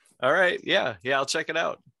again. All right, yeah, I'll check it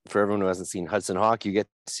out. For everyone who hasn't seen Hudson Hawk, you get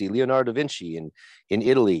to see Leonardo da Vinci in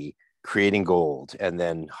Italy creating gold and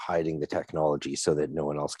then hiding the technology so that no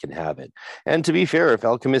one else can have it. And to be fair, if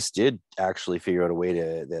alchemists did actually figure out a way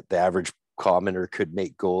that the average commoner could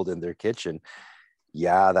make gold in their kitchen,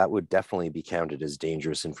 yeah, that would definitely be counted as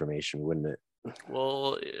dangerous information, wouldn't it?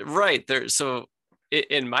 Well, right there. So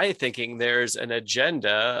in my thinking, there's an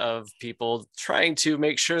agenda of people trying to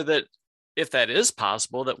make sure that if that is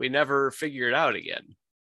possible, that we never figure it out again.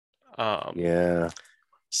 Yeah.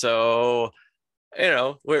 So,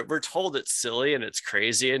 we're told it's silly and it's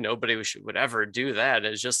crazy and nobody would ever do that.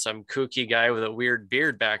 It's just some kooky guy with a weird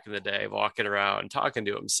beard back in the day walking around talking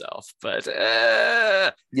to himself. But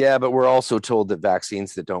yeah, but we're also told that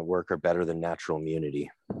vaccines that don't work are better than natural immunity.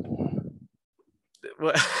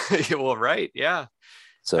 Well, right. Yeah.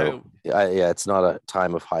 So yeah, it's not a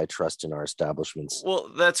time of high trust in our establishments.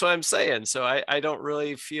 Well, that's what I'm saying. So I don't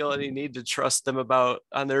really feel any need to trust them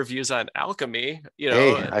on their views on alchemy.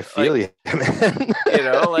 Hey, I feel like, you, man.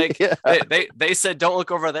 Yeah. they said don't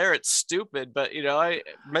look over there. It's stupid. But I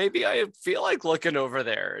feel like looking over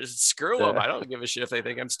there. Screw them. I don't give a shit if they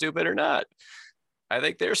think I'm stupid or not. I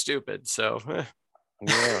think they're stupid. So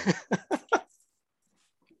yeah.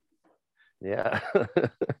 Yeah.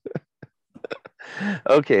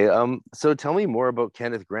 Okay, so tell me more about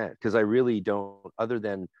Kenneth Grant, because I really don't, other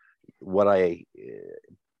than what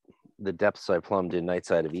the depths I plumbed in Night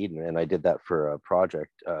Side of Eden, and I did that for a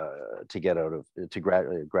project to get out of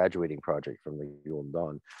graduating project from the Golden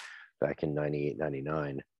Dawn back in 98,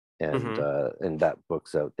 99. And that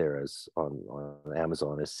book's out there as on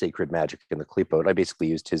Amazon as Sacred Magic in the Qliphoth. I basically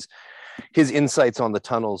used his insights on the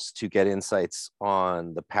tunnels to get insights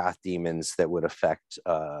on the path demons that would affect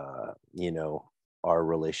our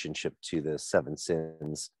relationship to the seven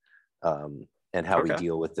sins, and how we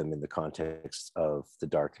deal with them in the context of the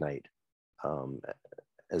Dark Night,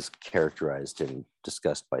 as characterized and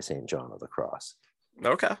discussed by St. John of the Cross.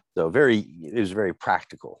 Okay. So it was very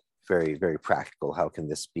practical, very, very practical. How can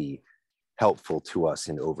this be helpful to us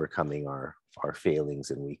in overcoming our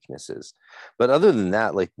failings and weaknesses? But other than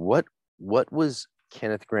that, like what was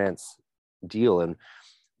Kenneth Grant's deal, and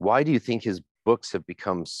why do you think his books have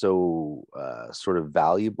become so sort of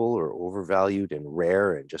valuable or overvalued and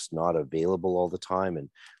rare and just not available all the time?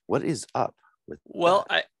 And what is up with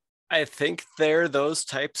that? I think they're those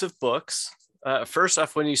types of books. First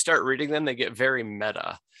off, when you start reading them, they get very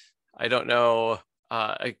meta. I don't know.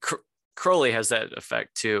 Crowley has that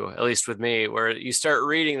effect too, at least with me, where you start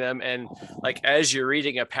reading them and like as you're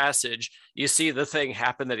reading a passage, you see the thing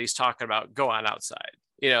happen that he's talking about go on outside.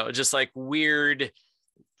 Just like weird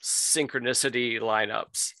synchronicity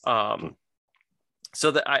lineups.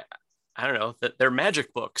 So that I don't know, that they're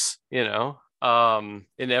magic books, in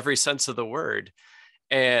every sense of the word.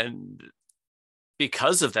 And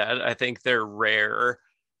because of that, I think they're rare,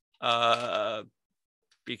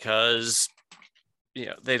 because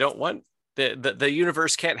they don't want the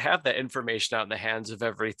universe can't have that information out in the hands of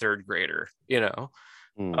every third grader. And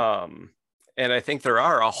I think there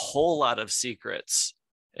are a whole lot of secrets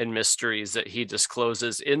and mysteries that he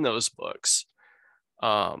discloses in those books.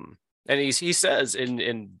 And he says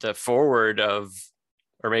in the foreword of,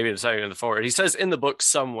 or maybe it's not even in the foreword, he says in the book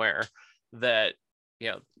somewhere that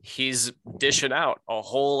he's dishing out a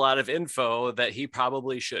whole lot of info that he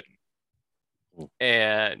probably shouldn't.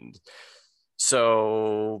 And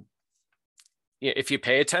so if you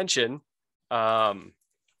pay attention,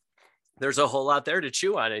 there's a whole lot there to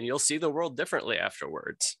chew on, and you'll see the world differently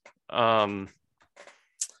afterwards.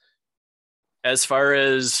 As far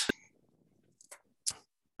as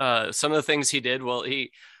some of the things he did, well, he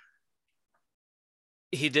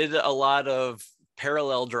did a lot of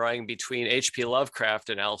parallel drawing between H.P. Lovecraft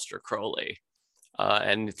and Aleister Crowley,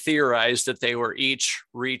 and theorized that they were each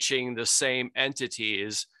reaching the same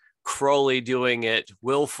entities, Crowley doing it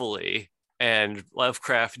willfully and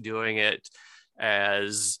Lovecraft doing it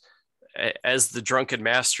as the drunken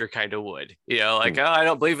master kind of would, oh, I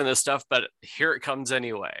don't believe in this stuff, but here it comes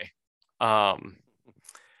anyway. And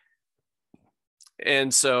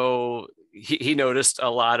so he noticed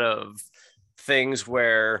a lot of things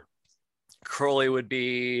where Crowley would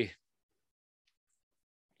be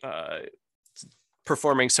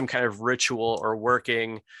performing some kind of ritual or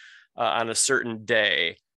working on a certain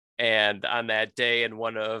day. And on that day, in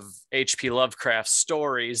one of H.P. Lovecraft's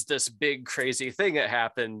stories, this big crazy thing that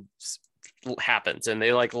happens, and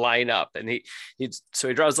they line up. And he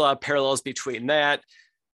draws a lot of parallels between that,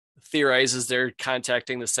 theorizes they're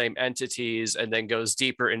contacting the same entities, and then goes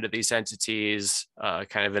deeper into these entities,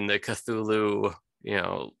 kind of in the Cthulhu,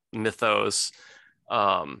 mythos.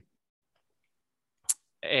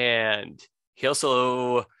 And he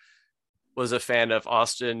also was a fan of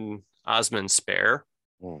Austin Osman Spare.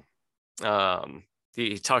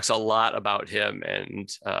 He talks a lot about him, and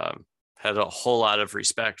had a whole lot of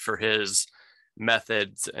respect for his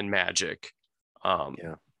methods and magic.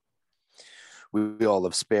 We all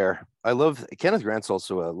love Spare. I love Kenneth Grant's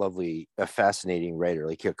also a fascinating writer,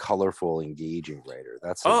 like a colorful, engaging writer.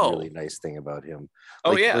 That's a really nice thing about him.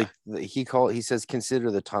 He says,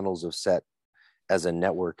 consider the tunnels of Set as a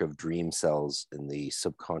network of dream cells in the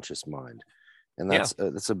subconscious mind. And that's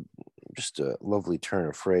just a lovely turn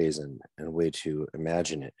of phrase and way to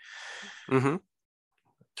imagine it. Mm-hmm.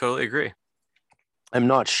 Totally agree. I'm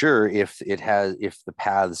not sure if the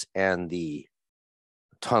paths and the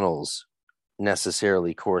tunnels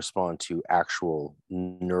necessarily correspond to actual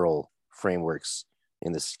neural frameworks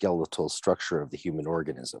in the skeletal structure of the human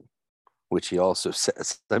organism, which he also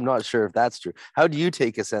says. I'm not sure if that's true. How do you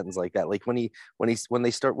take a sentence like that? Like when these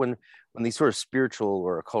sort of spiritual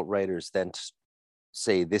or occult writers then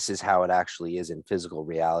say this is how it actually is in physical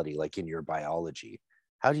reality, like in your biology,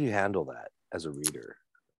 how do you handle that as a reader?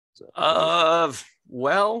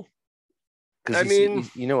 Well,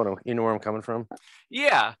 because you know where I'm coming from.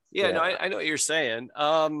 Yeah. No, I know what you're saying.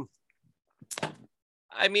 I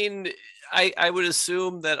would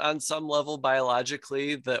assume that on some level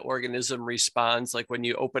biologically the organism responds like when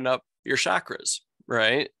you open up your chakras,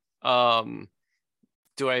 right? Do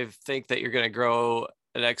I think that you're going to grow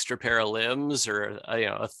an extra pair of limbs or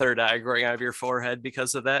a third eye growing out of your forehead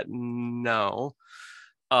because of that? No.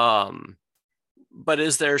 But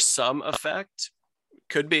is there some effect?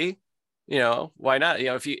 Could be. Why not?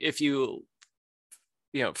 If you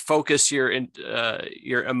focus your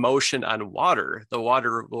emotion on water, the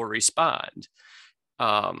water will respond.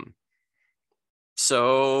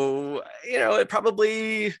 So it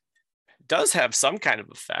probably does have some kind of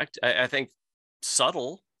effect. I think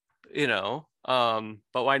subtle, but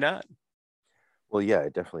why not? Well, yeah, I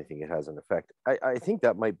definitely think it has an effect. I think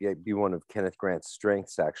that might be one of Kenneth Grant's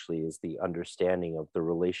strengths, actually, is the understanding of the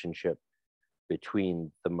relationship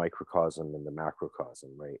between the microcosm and the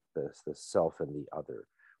macrocosm, right? The self and the other,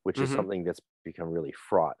 which is something that's become really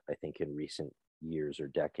fraught, I think, in recent years or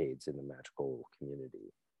decades in the magical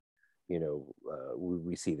community.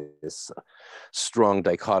 We see this strong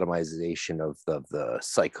dichotomization of the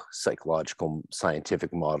psychological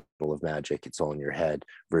scientific model of magic. It's all in your head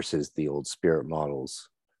versus the old spirit models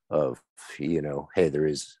of, hey, there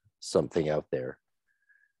is something out there.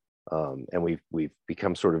 And we've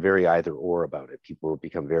become sort of very either or about it. People have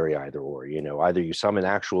become very either or. You know, either you summon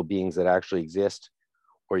actual beings that actually exist,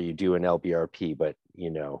 or you do an LBRP, but you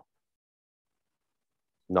know,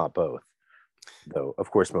 not both. Though of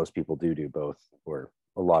course most people do both, or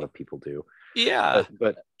a lot of people do. Yeah.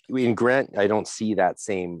 But in Grant, I don't see that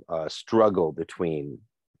same struggle between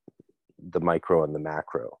the micro and the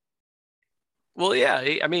macro. Well, yeah.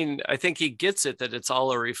 I mean, I think he gets it that it's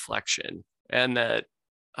all a reflection, and that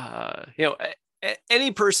you know,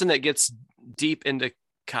 any person that gets deep into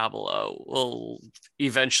Kabbalah will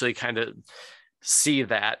eventually kind of see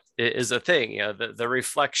that is a thing, you know, the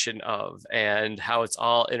reflection of, and how it's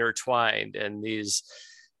all intertwined, and these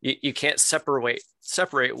you can't separate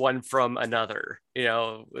one from another. You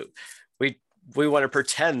know, we want to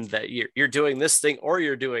pretend that you're doing this thing or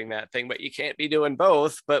you're doing that thing, but you can't be doing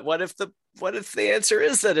both. But what if the answer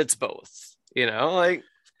is that it's both? You know, like,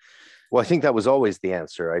 well, I think that was always the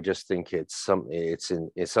answer. I just think it's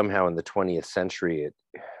somehow in the 20th century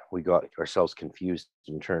we got ourselves confused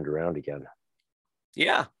and turned around again.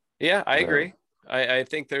 yeah, I agree. I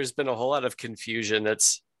think there's been a whole lot of confusion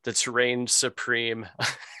that's reigned supreme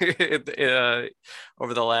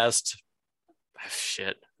over the last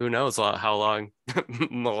who knows how long,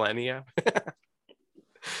 millennia.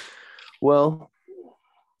 Well,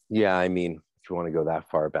 yeah, I mean, if you want to go that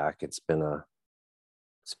far back, it's been an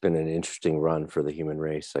interesting run for the human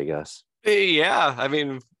race, I guess. Yeah, I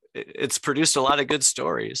mean, it's produced a lot of good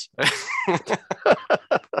stories.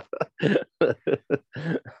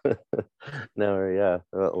 No, yeah,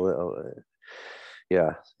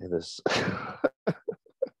 yeah, it is.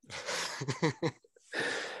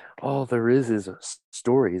 All there is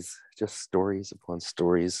stories, just stories upon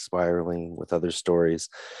stories, spiraling with other stories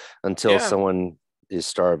until someone is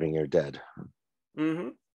starving or dead. Mm-hmm.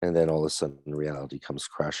 And then all of a sudden reality comes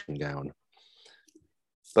crashing down.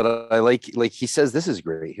 But I like he says, this is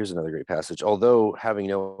great. Here's another great passage. Although having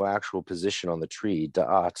no actual position on the tree,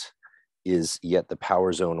 Da'at is yet the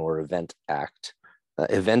power zone or event act.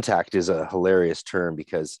 Event act is a hilarious term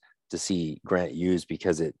because to see Grant used,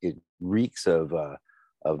 because it reeks of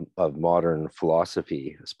modern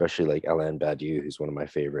philosophy, especially like Alain Badiou, who's one of my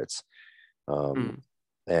favorites, and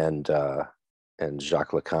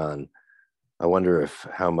Jacques Lacan. I wonder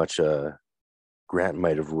how much Grant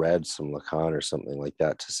might have read some Lacan or something like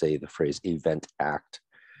that to say the phrase event act.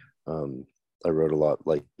 I wrote a lot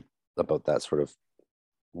about that sort of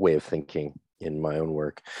way of thinking in my own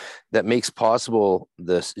work that makes possible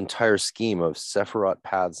this entire scheme of Sephirot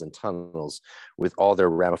paths and tunnels with all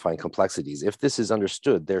their ramifying complexities. If this is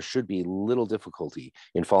understood, there should be little difficulty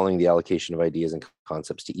in following the allocation of ideas and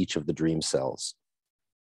concepts to each of the dream cells.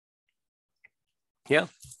 Yeah.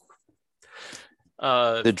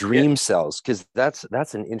 The dream cells, because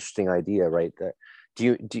that's an interesting idea, right? That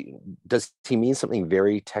does he mean something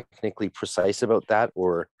very technically precise about that,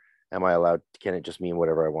 or am I allowed? Can it just mean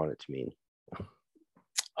whatever I want it to mean?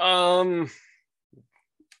 Well,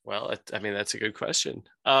 I mean, that's a good question.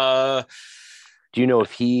 Do you know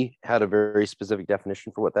if he had a very specific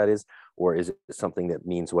definition for what that is, or is it something that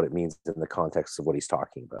means what it means in the context of what he's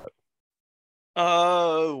talking about?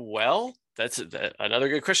 Well, that's another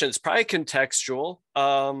good question. It's probably contextual,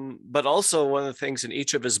 but also one of the things in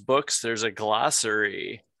each of his books, there's a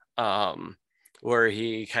glossary where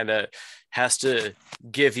he kind of has to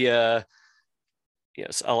give you,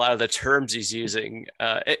 a lot of the terms he's using.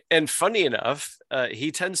 And funny enough,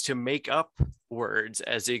 he tends to make up words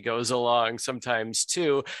as he goes along sometimes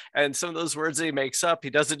too. And some of those words that he makes up, he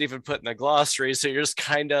doesn't even put in the glossary. So you're just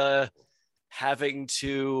kind of having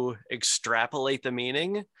to extrapolate the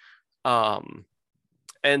meaning. And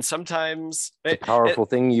sometimes it's a powerful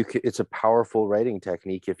thing. It's a powerful writing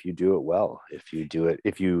technique if you do it well. But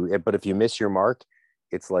if you miss your mark,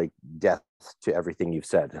 it's like death to everything you've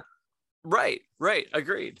said. Right.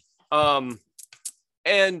 Agreed.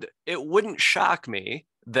 And it wouldn't shock me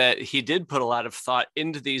that he did put a lot of thought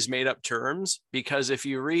into these made up terms, because if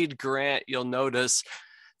you read Grant, you'll notice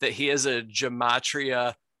that he is a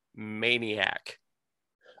gematria maniac.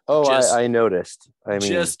 Oh, I noticed. I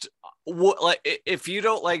mean, just like, if you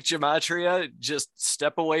don't like gematria, just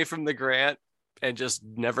step away from the Grant and just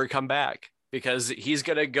never come back, because he's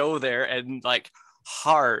gonna go there and like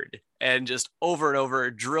hard and just over and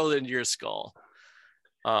over drilled into your skull.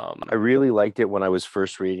 I really liked it when I was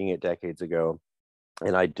first reading it decades ago,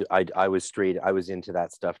 and I was into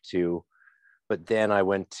that stuff too. But then I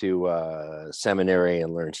went to seminary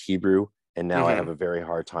and learned Hebrew, and now I have a very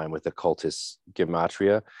hard time with occultist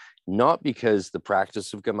gematria. Not because the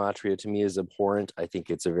practice of gematria to me is abhorrent. I think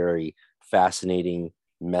it's a very fascinating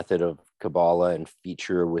method of Kabbalah and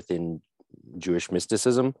feature within Jewish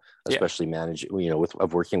mysticism, Yeah. especially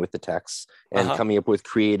of working with the texts and Uh-huh. coming up with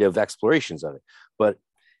creative explorations of it. But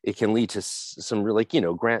it can lead to some real,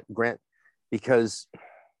 Grant, because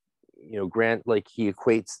Grant, like, he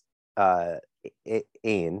equates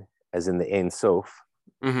Ain, as in the Ein Sof,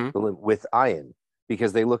 Mm-hmm. with Ayin,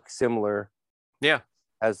 because they look similar Yeah.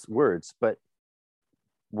 as words, but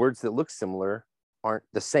words that look similar aren't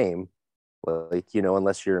the same. Like,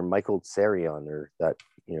 unless you're Michael Tsarion, or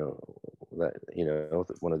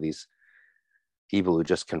one of these people who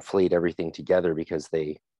just conflate everything together because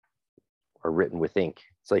they are written with ink.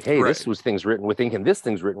 It's like, hey, this Right. was things written with ink and this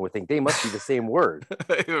thing's written with ink. They must be the same word.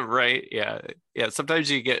 Right. Yeah. Yeah. Sometimes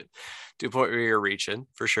you get to a point where you're reaching,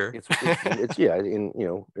 for sure. It's yeah.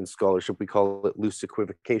 In scholarship we call it loose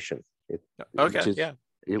equivocation. Which Okay. is Yeah.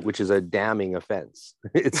 which is a damning offense.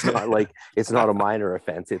 It's not like it's not a minor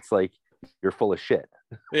offense. It's like you're full of shit.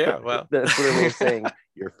 Yeah. Well. That's their way of saying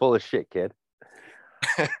you're full of shit, kid.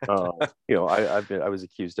 I was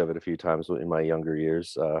accused of it a few times in my younger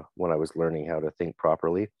years, when I was learning how to think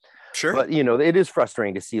properly. Sure. But it is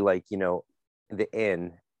frustrating to see, like, the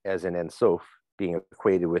N as in Ein Sof being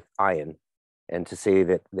equated with Ayin, and to say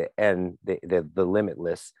that the N, the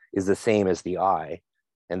limitless, is the same as the I,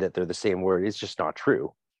 and that they're the same word is just not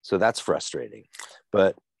true. So that's frustrating.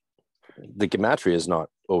 But the gematria is not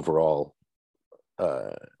overall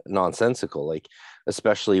nonsensical, like,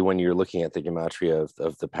 especially when you're looking at the gematria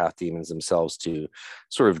of the path demons themselves, to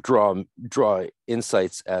sort of draw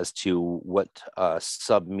insights as to what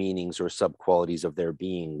sub meanings or sub qualities of their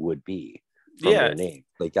being would be from Yeah. their name.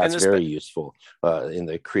 Like, And that's this, very useful in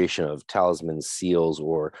the creation of talismans, seals,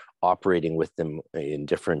 or operating with them in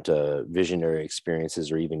different visionary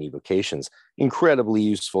experiences or even evocations. Incredibly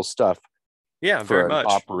useful stuff yeah, very for an much.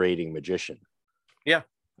 operating magician. Yeah.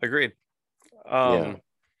 Agreed. Yeah.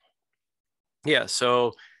 Yeah.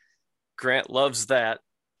 So Grant loves that.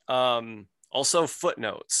 Also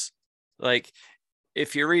footnotes. Like,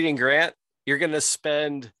 if you're reading Grant, you're going to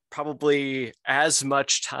spend probably as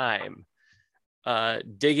much time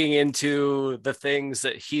digging into the things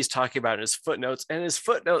that he's talking about in his footnotes, and his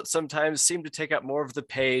footnotes sometimes seem to take up more of the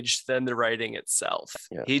page than the writing itself.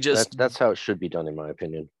 Yeah, He just, that's how it should be done, in my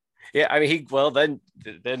opinion. yeah, I mean,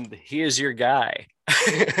 then he is your guy.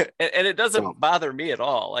 And it Well, doesn't bother me at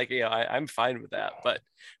all. Like, I'm fine with that,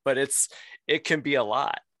 but it can be a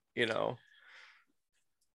lot, you know.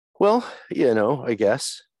 well, I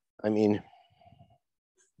guess. I mean,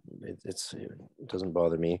 it doesn't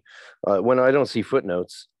bother me when I don't see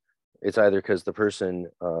footnotes. It's either because the person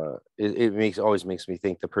it always makes me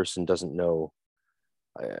think the person doesn't know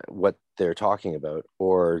what they're talking about,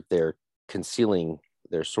 or they're concealing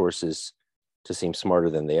their sources to seem smarter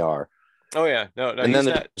than they are. Oh yeah, no, And then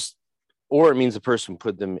he's not. or it means the person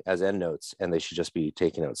put them as endnotes and they should just be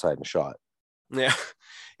taken outside and shot. Yeah,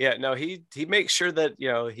 yeah, no, he makes sure that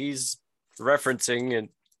he's referencing and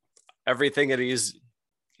everything that he's,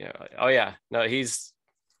 oh yeah, no, he's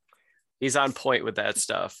on point with that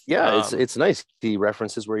stuff. Yeah, it's nice. The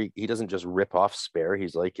references where he doesn't just rip off Spare.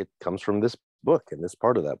 He's like, it comes from this book and this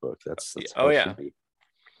part of that book. That's how Oh it yeah, should be.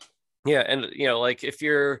 yeah, and like, if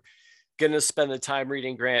you're gonna spend the time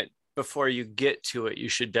reading Grant before you get to it, you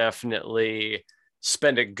should definitely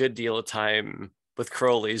spend a good deal of time with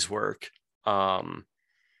Crowley's work, um,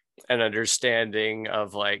 and understanding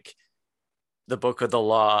of, like, the Book of the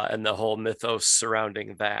Law and the whole mythos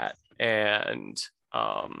surrounding that. And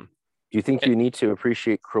Do you think you need to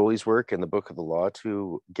appreciate Crowley's work and the Book of the Law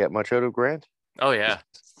to get much out of Grant? oh yeah,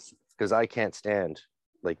 Because I can't stand,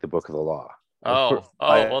 like, the Book of the Law. oh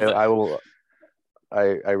well,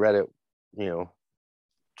 I read it,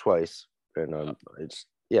 twice, and it's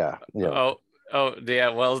yeah, oh yeah,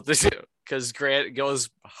 well, because Grant goes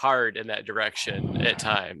hard in that direction at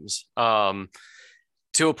times,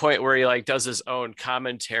 to a point where he, like, does his own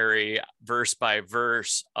commentary verse by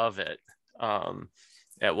verse of it,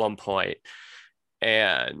 at one point.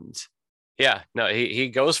 And yeah, no, he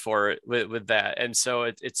goes for it with that. And so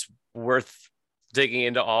it's worth digging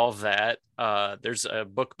into all of that. There's a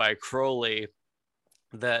book by Crowley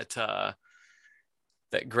that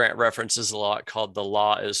that Grant references a lot, called The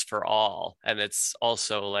Law is for All. And it's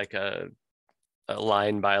also like a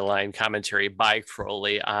line by line commentary by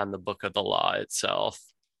Crowley on the Book of the Law itself.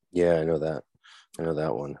 yeah. I know that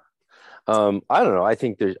one. I don't know. I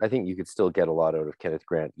think you could still get a lot out of Kenneth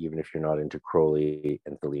Grant, even if you're not into Crowley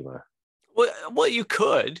and Thelema. Well, you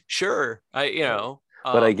could, sure.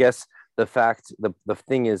 But I guess the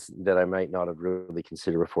thing is that I might not have really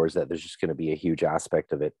considered before is that there's just going to be a huge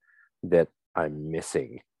aspect of it that I'm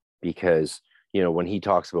missing, because when he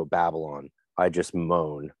talks about Babylon, I just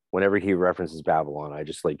moan. Whenever he references Babylon, I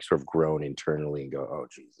just like sort of groan internally and go, "Oh,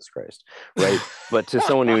 Jesus Christ!" Right? But to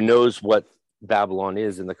someone who knows what Babylon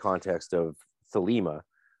is in the context of Thelema,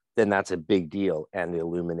 then that's a big deal, and it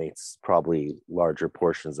illuminates probably larger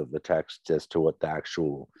portions of the text as to what the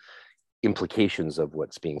actual implications of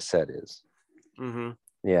what's being said is. Mm-hmm.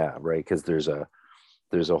 Yeah, right. Because there's a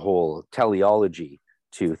whole teleology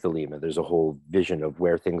to Thelema. There's a whole vision of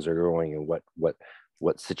where things are going and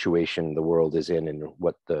what situation the world is in and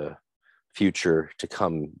what the future to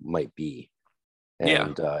come might be.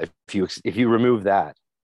 And if you remove that,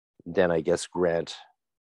 then I guess Grant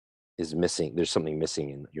is missing. There's something missing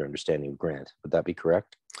in your understanding of Grant. Would that be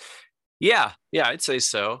correct? Yeah, I'd say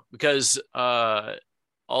so, because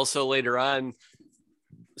also later on,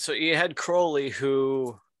 so you had Crowley,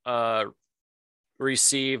 who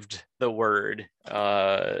received the word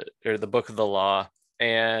or the book of the law,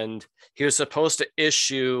 and he was supposed to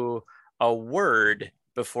issue a word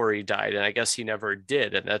before he died, and I guess he never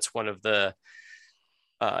did, and that's one of the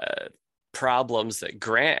problems that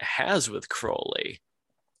Grant has with Crowley.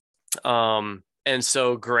 And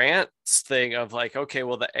so Grant's thing of like, okay,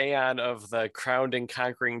 well, the aeon of the crowned and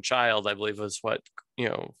conquering child, I believe, was what,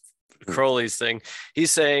 Crowley's thing. He's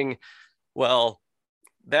saying, well,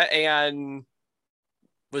 that aeon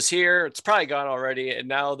was here, it's probably gone already, and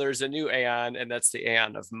now there's a new aeon, and that's the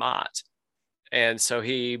aeon of Mott. And so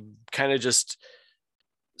he kind of just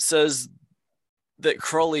says that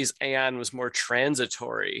Crowley's aeon was more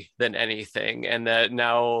transitory than anything, and that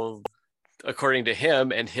now, according to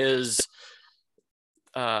him and his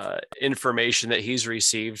information that he's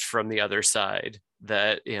received from the other side,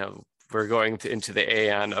 that we're going into the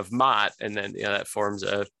aeon of Mott, and then that forms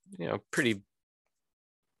a pretty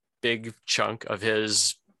big chunk of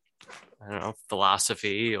his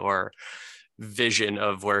philosophy or vision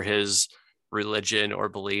of where his religion or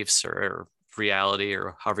beliefs or reality,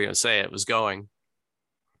 or however you want to say it, was going.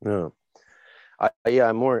 No, I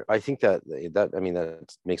think that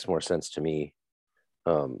makes more sense to me.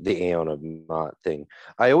 The Aeon of Mott thing.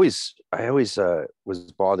 I always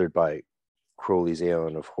was bothered by Crowley's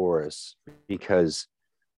Aeon of Horus, because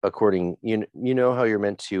according, you know how you're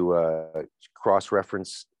meant to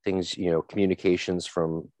cross-reference things, communications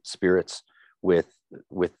from spirits with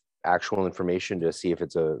actual information to see if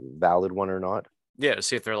it's a valid one or not. Yeah, to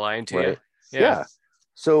see if they're lying to you. Yeah.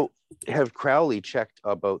 So have Crowley checked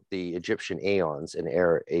about the Egyptian aeons and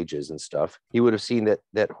ages and stuff, he would have seen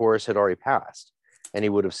that Horus had already passed, and he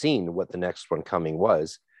would have seen what the next one coming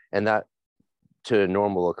was. And that, to a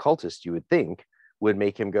normal occultist, you would think, would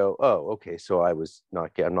make him go, oh, okay, so I'm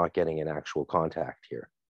not getting an actual contact here.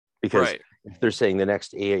 Because if they're saying the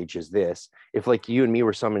next age is this, if like you and me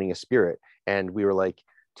were summoning a spirit and we were like,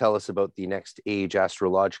 tell us about the next age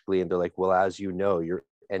astrologically, and they're like, well, as you know, you're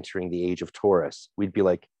entering the age of Taurus, we'd be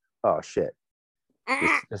like, oh shit,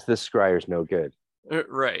 this scryer's no good.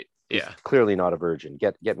 Right. Yeah. He's clearly not a virgin.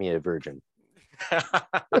 Get me a virgin.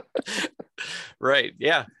 Right.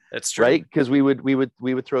 Yeah, that's true. Right, because we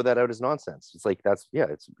would throw that out as nonsense. It's like,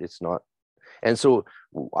 it's not. And so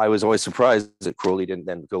I was always surprised that Crowley didn't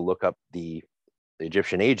then go look up the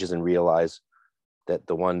Egyptian ages and realize that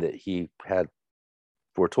the one that he had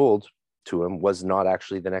foretold to him was not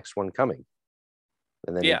actually the next one coming.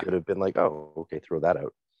 And then he could have been like, oh, okay, throw that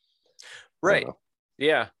out. Right.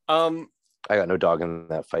 Yeah. I got no dog in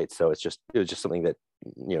that fight, so it was just something that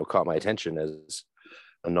caught my attention as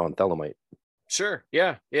a non-Thelemite. Sure.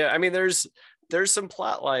 Yeah. I mean, there's some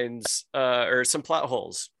plot lines or some plot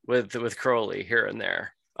holes with Crowley here and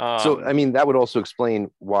there. So I mean, that would also explain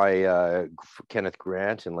why Kenneth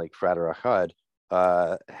Grant and like Frater Ahad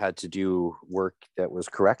had to do work that was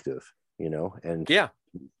corrective,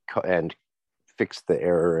 and fix the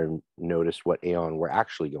error and notice what aeon we're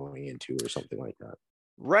actually going into or something like that.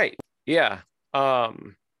 Right. Yeah.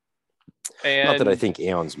 And not that I think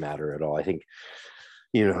aeons matter at all. I think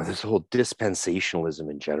this whole dispensationalism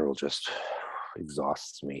in general just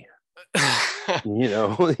exhausts me. You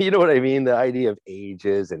know what I mean? The idea of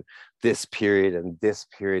ages and this period,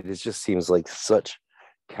 it just seems like such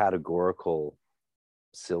categorical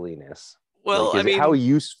silliness. Well, like, how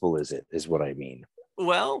useful is it, is what I mean.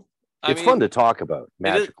 Well, it's fun to talk about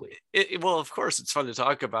magically. Well, of course it's fun to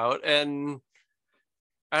talk about, and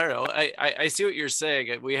I don't know. I see what you're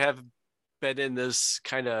saying. We have been in this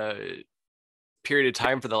kind of period of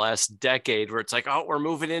time for the last decade where it's like, oh, we're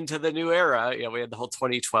moving into the new era. We had the whole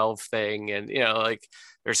 2012 thing, and like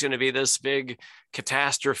there's going to be this big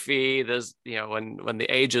catastrophe. This, when the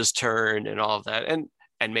ages turn and all of that,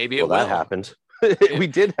 and maybe it will. That happened. We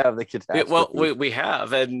did have the catastrophe. We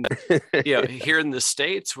have, and here in the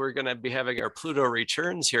States, we're going to be having our Pluto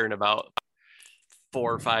returns here in about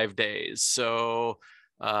 4 or 5 days. So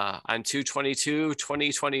on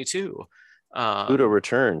 2/22/2022. Pluto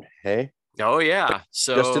returned. Hey, Oh yeah. just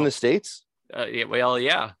in So the States? yeah, well,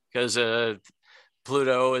 yeah, because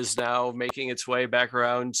Pluto is now making its way back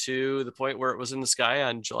around to the point where it was in the sky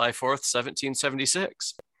on July 4th,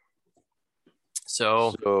 1776.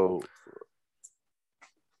 So,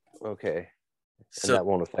 Okay. And so that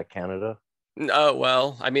won't affect Canada?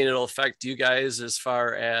 well, I mean, it'll affect you guys as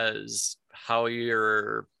far as how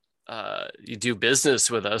you do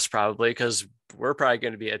business with us, probably, because we're probably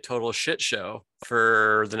going to be a total shit show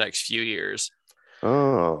for the next few years.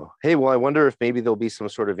 Oh, hey, well, I wonder if maybe there'll be some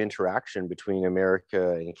sort of interaction between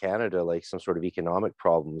America and Canada, like some sort of economic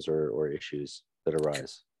problems or issues that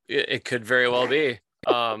arise. It could very well be.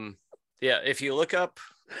 Yeah, if you look up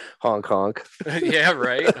Honk honk. yeah,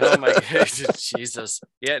 right. Oh my god, Jesus.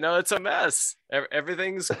 Yeah, no, it's a mess.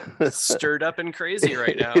 Everything's stirred up and crazy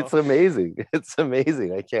right now. It's amazing. It's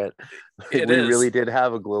amazing. I can't. It We is. really did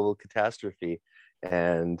have a global catastrophe,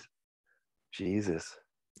 and Jesus,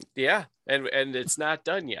 Yeah, and it's not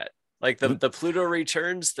done yet. Like the Pluto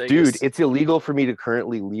returns thing. dude, it's illegal for me to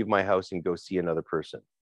currently leave my house and go see another person,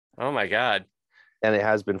 Oh my god. and it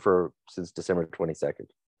has been since December 22nd.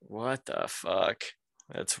 What the fuck?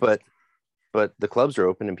 That's But the clubs are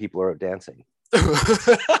open and people are out dancing.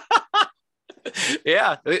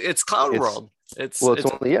 yeah, it's Cloud World. It's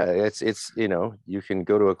only it's you can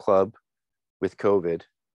go to a club with COVID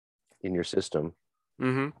in your system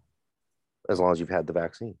as long as you've had the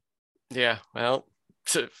vaccine. Yeah, well,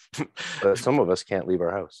 but some of us can't leave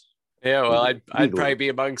our house. Yeah, well, I'd probably be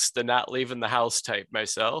amongst the not leaving the house type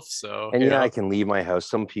myself. So, and I can leave my house.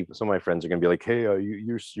 Some of my friends are going to be like, "Hey,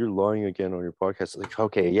 you're lying again on your podcast." Like,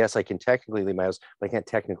 okay, yes, I can technically leave my house, but I can't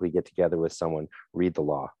technically get together with someone, read the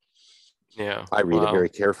law. Yeah, I read it very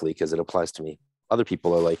carefully because it applies to me. Other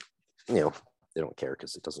people are like, they don't care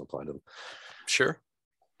because it doesn't apply to them. Sure.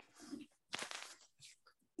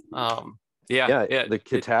 Yeah. The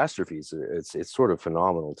catastrophes, it's sort of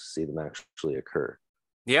phenomenal to see them actually occur.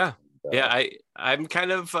 Yeah. Yeah, I'm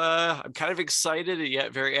kind of excited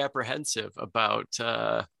yet very apprehensive about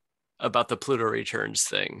the Pluto returns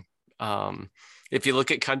thing. If you look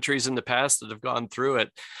at countries in the past that have gone through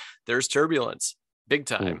it, there's turbulence, big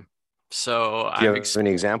time. So do you have any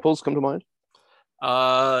examples come to mind?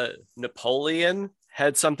 Napoleon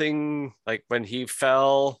had something like when he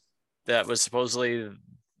fell that was supposedly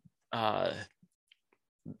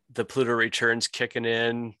the Pluto returns kicking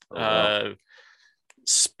in. Wow.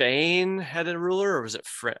 Spain had a ruler, or was it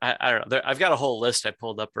France? I don't know. I've got a whole list I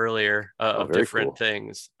pulled up earlier of different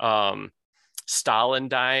things. Stalin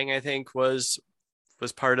dying, I think, was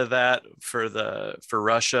part of that for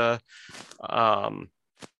Russia. I don't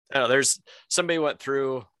know. There's somebody went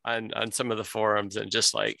through on some of the forums and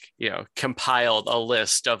just compiled a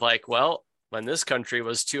list of well, when this country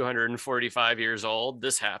was 245 years old,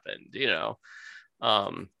 this happened.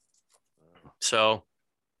 So.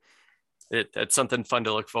 It's something fun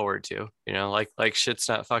to look forward to, like shit's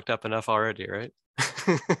not fucked up enough already, right?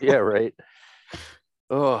 Yeah, right.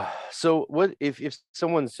 Oh, so what if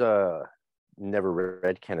someone's never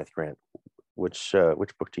read Kenneth Grant, which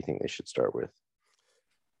book do you think they should start with?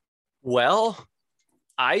 Well,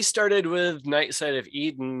 I started with Night Side of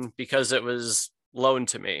Eden because it was loaned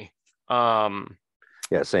to me.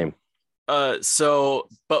 Yeah, same. So,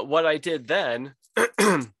 but what I did then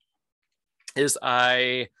is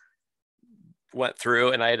I went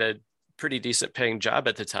through, and I had a pretty decent paying job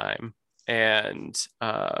at the time, and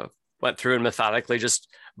went through and methodically just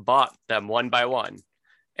bought them one by one.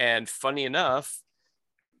 And funny enough,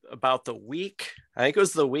 about the week, I think it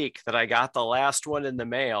was the week that I got the last one in the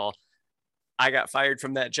mail, I got fired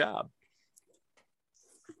from that job.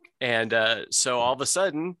 And so all of a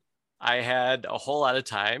sudden, I had a whole lot of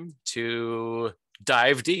time to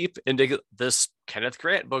dive deep into this Kenneth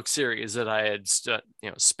Grant book series that I had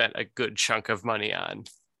spent a good chunk of money on.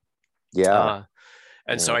 Yeah.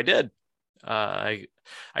 So I did. I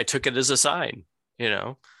took it as a sign,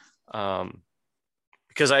 because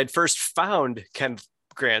I had first found Kenneth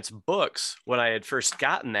Grant's books when I had first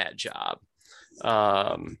gotten that job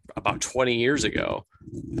about 20 years ago.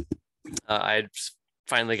 I had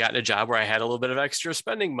finally gotten a job where I had a little bit of extra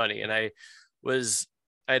spending money, and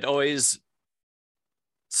I'd always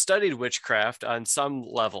studied witchcraft on some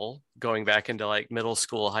level going back into middle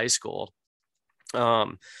school, high school.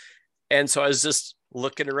 And so I was just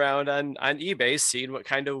looking around on eBay, seeing what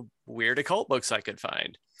kind of weird occult books I could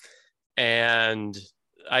find. And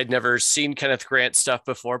I'd never seen Kenneth Grant stuff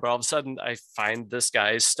before, but all of a sudden I find this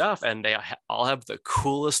guy's stuff, and they all have the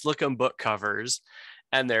coolest looking book covers,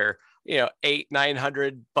 and they're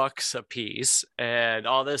 $800-900 a piece and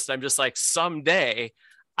all this. I'm just like, someday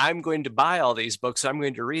I'm going to buy all these books. I'm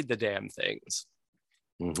going to read the damn things.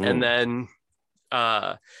 Mm-hmm. And then,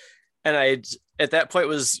 and I, at that point,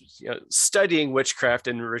 was studying witchcraft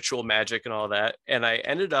and ritual magic and all that. And I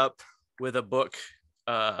ended up with a book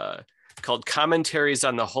called Commentaries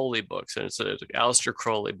on the Holy Books. And it's an Aleister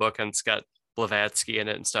Crowley book, and it's got Blavatsky in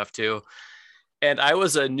it and stuff too. And I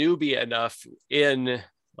was a newbie enough in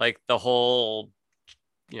like the whole,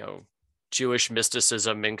 Jewish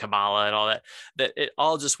mysticism and Kabbalah and all that, that it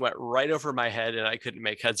all just went right over my head and I couldn't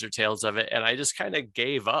make heads or tails of it. And I just kind of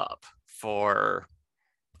gave up for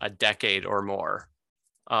a decade or more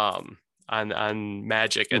on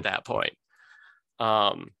magic at that point.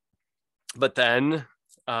 But then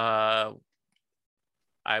I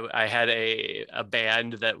had a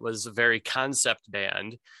band that was a very concept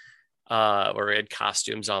band where we had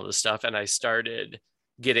costumes, all this stuff. And I started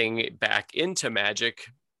getting back into magic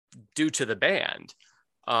due to the band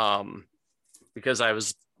because I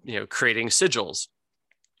was, creating sigils.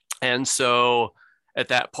 And so at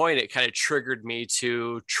that point, it kind of triggered me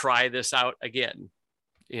to try this out again.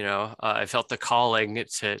 I felt the calling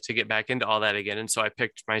to get back into all that again. And so I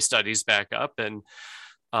picked my studies back up and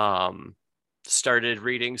started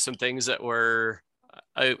reading some things that were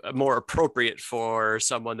more appropriate for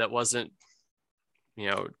someone that wasn't,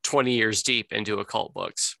 20 years deep into occult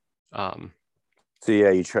books. So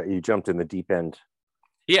yeah, you jumped in the deep end.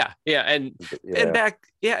 Yeah. And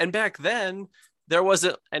back then there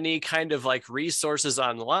wasn't any kind of like resources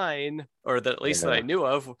online, or that at least that I knew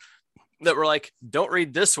of, that were like, don't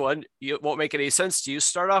read this one, it won't make any sense to you.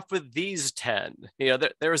 Start off with these 10.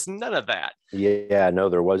 There was none of that. Yeah, no,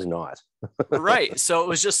 there was not. Right. So it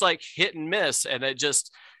was just like hit and miss. And it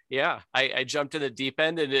just, I jumped in the deep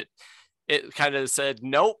end, and it kind of said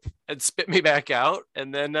nope and spit me back out.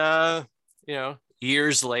 And then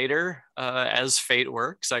years later, as fate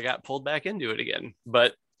works, I got pulled back into it again,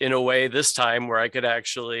 but in a way this time where I could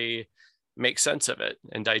actually make sense of it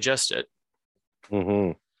and digest it.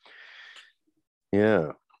 Mm-hmm.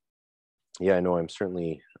 Yeah. I know I'm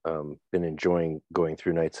certainly been enjoying going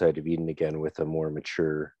through Night Side of Eden again with a more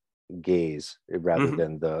mature gaze rather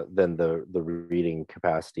than the reading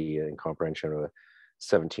capacity and comprehension of a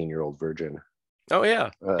 17-year-old virgin. Oh yeah.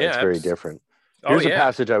 It's very different. Here's a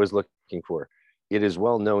passage I was looking for. It is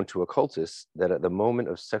well known to occultists that at the moment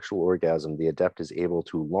of sexual orgasm, the adept is able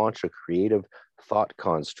to launch a creative thought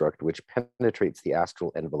construct which penetrates the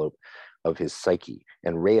astral envelope of his psyche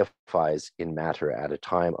and reifies in matter at a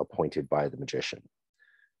time appointed by the magician.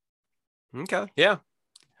 Okay. Yeah.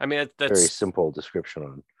 I mean, that's very simple description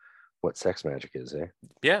on what sex magic is, eh?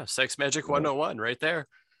 Yeah. Sex magic 101 right there.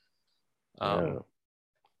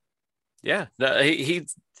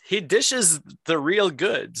 He dishes the real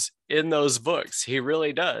goods in those books. He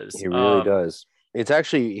really does. He really does. It's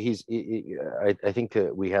actually, I think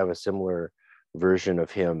that we have a similar version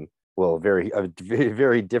of him. Well,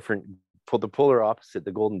 very different. The polar opposite,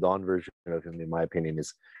 the Golden Dawn version of him, in my opinion,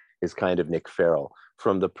 is kind of Nick Farrell,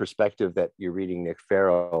 from the perspective that you're reading Nick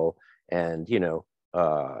Farrell, and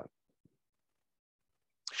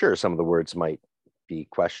sure, some of the words might be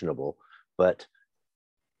questionable, but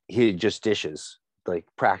he just dishes like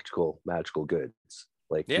practical magical goods.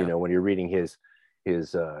 Like, when you're reading his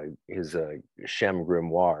Shem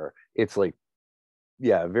Grimoire, it's like,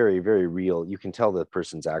 very, very real. You can tell the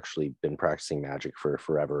person's actually been practicing magic for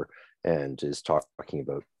forever and is talking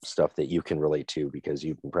about stuff that you can relate to because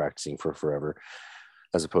you've been practicing for forever,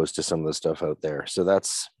 as opposed to some of the stuff out there. So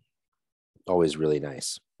that's always really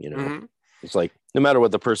nice. Mm-hmm. It's like, no matter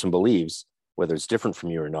what the person believes, whether it's different from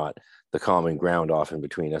you or not, the common ground often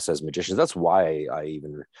between us as magicians. That's why I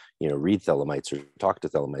even, read Thelemites or talk to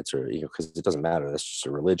Thelemites, or, because it doesn't matter. That's just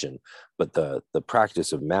a religion. But the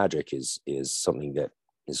practice of magic is something that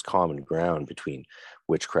is common ground between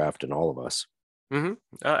witchcraft and all of us. Mm-hmm.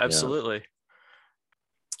 Absolutely.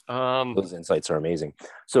 Those insights are amazing.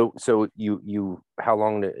 So how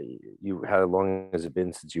long has it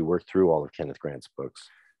been since you worked through all of Kenneth Grant's books?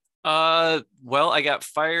 Well, I got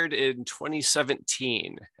fired in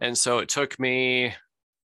 2017, and so it took me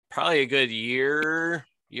probably a good year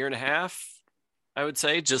and a half, I would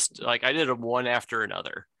say. Just like I did them one after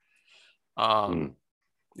another.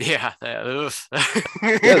 Yeah. This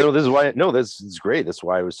is why. No, this is great. That's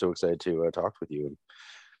why I was so excited to talk with you.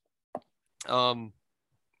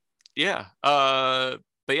 Yeah. But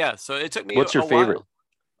yeah. So it took me. What's your favorite?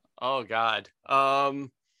 Oh God.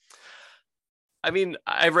 I mean,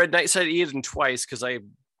 I read Night Side of Eden twice because I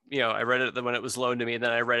read it when it was loaned to me, and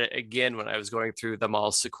then I read it again when I was going through them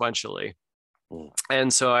all sequentially. Mm.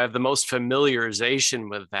 And so I have the most familiarization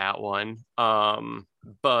with that one.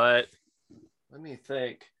 But let me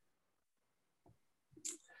think.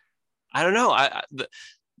 I don't know.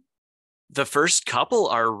 The first couple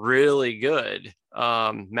are really good.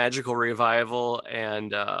 Magical Revival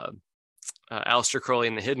and Aleister Crowley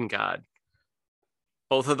and the Hidden God.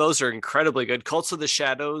 Both of those are incredibly good. Cults of the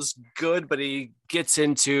Shadows, good, but he gets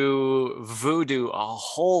into voodoo a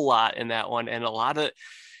whole lot in that one, and a lot of,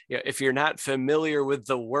 if you're not familiar with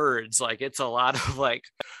the words, like it's a lot of like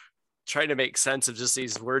trying to make sense of just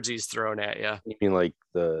these words he's thrown at you. You mean like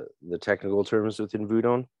the technical terms within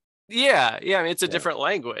voodoo? Yeah. I mean, it's a different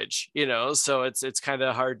language, so it's kind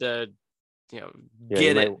of hard to,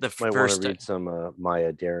 get it the might first want to read some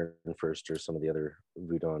Maya Deren first, or some of the other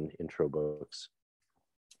voodoo intro books.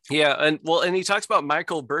 Yeah, and he talks about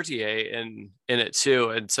Michael Bertier in it too,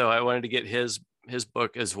 and so I wanted to get his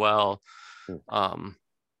book as well.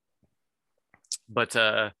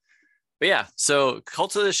 But yeah, so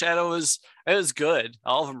Cult of the Shadow was good.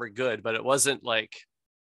 All of them were good, but it wasn't like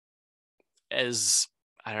as,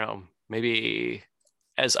 I don't know, maybe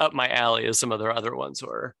as up my alley as some of their other ones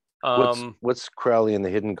were. What's Crowley and the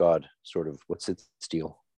Hidden God sort of? What's its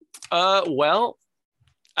deal? Well,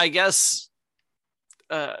 I guess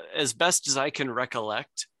as best as I can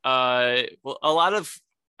recollect, well, a lot of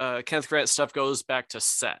Kenneth Grant stuff goes back to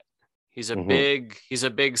Set. He's a big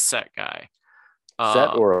Set guy.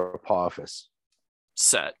 Set or Apophis?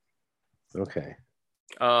 Set. Okay.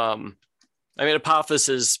 I mean, Apophis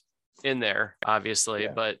is in there, obviously,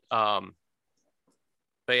 but yeah,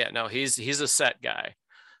 no, he's a Set guy.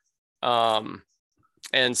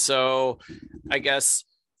 And so I guess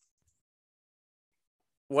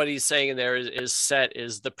what he's saying in there is Set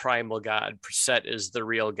is the primal god, Set is the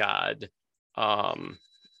real god,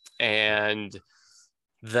 and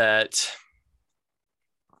that,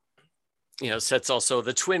 Set's also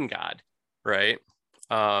the twin god, right?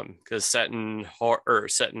 Because Set and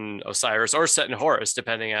Osiris, or Set and Horus,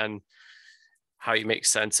 depending on how you make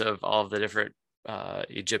sense of all of the different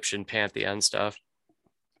Egyptian pantheon stuff.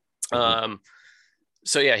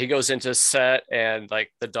 So yeah, he goes into Set and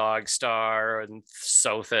like the Dog Star and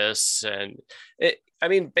Sothis, and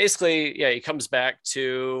basically, yeah, he comes back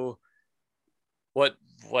to what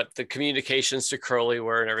the communications to Crowley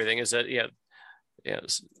were and everything. Is that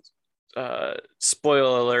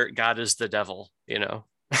spoiler alert, God is the devil,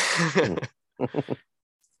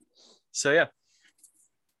 So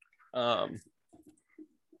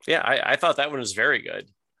yeah, I thought that one was very good.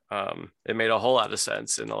 It made a whole lot of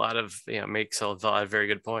sense, and makes a lot of very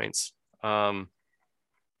good points.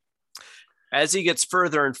 As he gets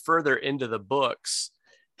further and further into the books,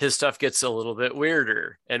 his stuff gets a little bit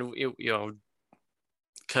weirder, and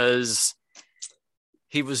because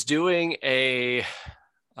he was doing a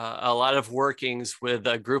lot of workings with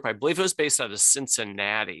a group, I believe it was based out of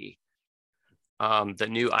Cincinnati, the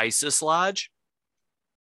New Isis Lodge.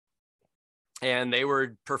 And they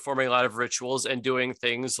were performing a lot of rituals and doing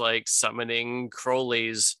things like summoning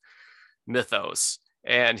Crowley's mythos.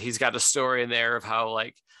 And he's got a story in there of how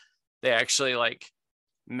like they actually like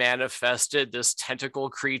manifested this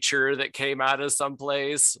tentacle creature that came out of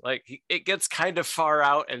someplace. Like it gets kind of far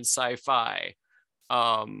out in sci-fi.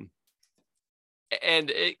 And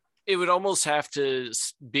it would almost have to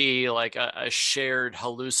be like a shared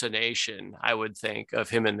hallucination, I would think, of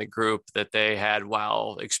him and the group that they had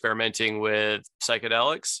while experimenting with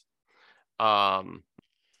psychedelics. But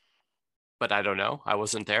I don't know. I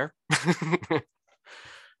wasn't there.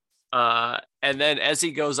 And then as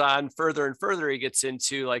he goes on further and further, he gets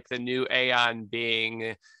into like the new Aeon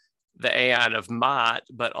being the Aeon of Mot,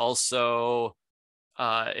 but also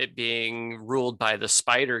it being ruled by the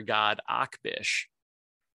spider god Akbish.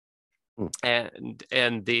 And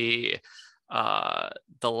the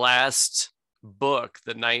last book,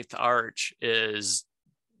 the Ninth Arch, is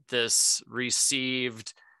this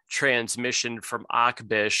received transmission from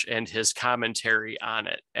Akbish and his commentary on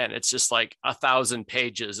it, and it's just like 1,000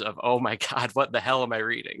 pages of, oh my god, what the hell am I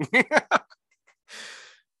reading?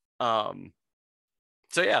 So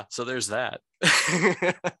yeah, so there's that.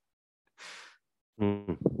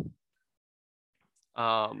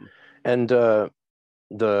 And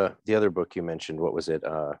the other book you mentioned, what was it?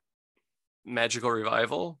 Magical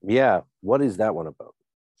Revival. Yeah, what is that one about?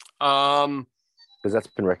 Because that's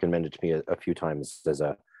been recommended to me a few times as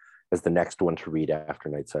the next one to read after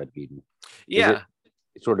Nightside of Eden. Yeah. Is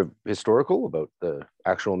it sort of historical about the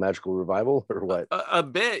actual magical revival, or what? A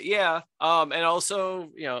bit, yeah. And also,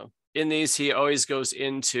 in these, he always goes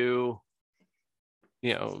into,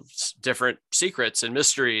 different secrets and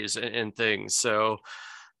mysteries and things. So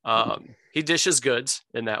He dishes goods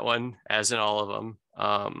in that one, as in all of them.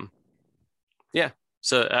 Yeah,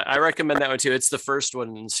 so I recommend that one too. It's the first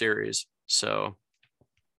one in the series, so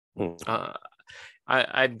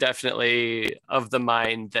I'm definitely of the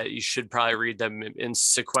mind that you should probably read them in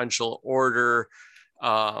sequential order.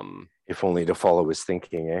 If only to follow his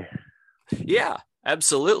thinking, eh? Yeah,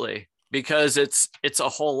 absolutely, because it's a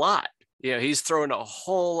whole lot. He's throwing a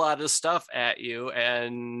whole lot of stuff at you,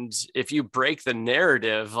 and if you break the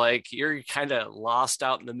narrative, like, you're kind of lost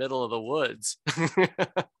out in the middle of the woods.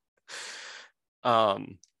 So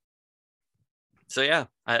yeah,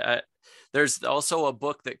 there's also a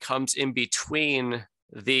book that comes in between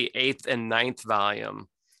the 8th and 9th volume,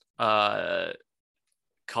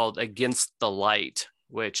 called Against the Light,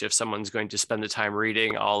 which, if someone's going to spend the time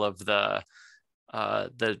reading all of the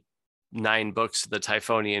 9 books of the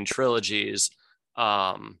Typhonian trilogies,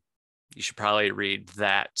 you should probably read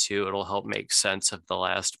that too. It'll help make sense of the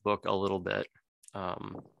last book a little bit.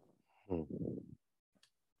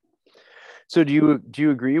 So do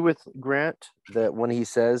you agree with Grant that when he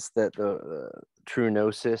says that the true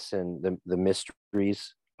gnosis and the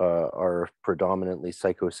mysteries are predominantly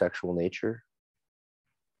psychosexual nature?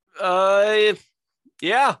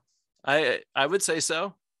 Yeah, I would say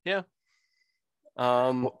so. Yeah.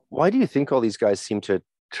 Why do you think all these guys seem to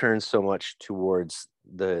turn so much towards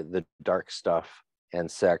the dark stuff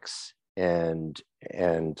and sex and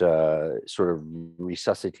sort of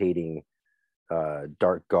resuscitating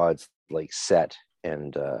dark gods like Set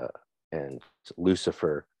and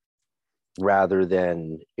Lucifer, rather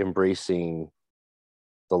than embracing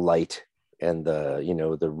the light and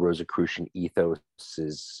the Rosicrucian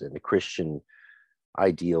ethoses and the Christian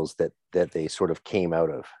ideals that they sort of came out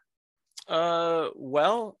of?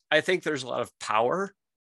 Well, I think there's a lot of power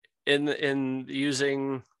in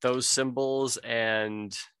using those symbols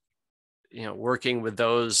and working with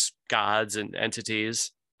those gods and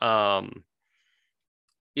entities.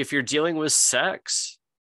 If you're dealing with sex,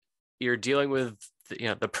 you're dealing with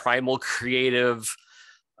the primal creative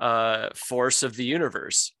force of the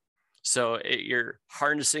universe. So you're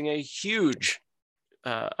harnessing a huge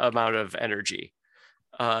amount of energy.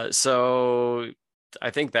 So I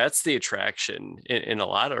think that's the attraction in a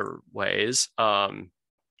lot of ways.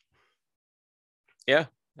 Yeah.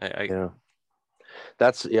 Yeah.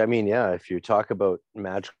 That's, I mean, yeah, if you talk about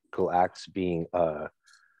magical acts being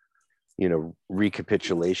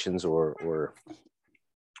recapitulations or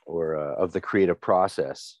of the creative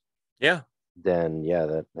process, yeah, then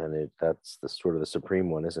yeah, that's the sort of the supreme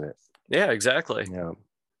one, isn't it? Yeah, exactly. Yeah,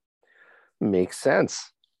 makes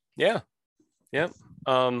sense. Yeah. Yeah.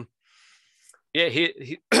 Yeah,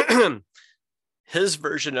 he his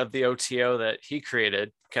version of the OTO that he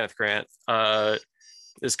created, Kenneth Grant,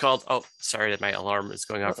 is called, oh, sorry, my alarm is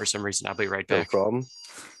going off for some reason. I'll be right back. No problem.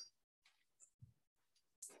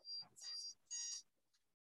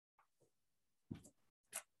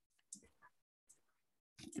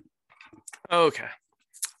 Okay.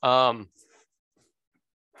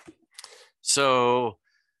 So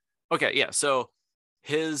okay, yeah. So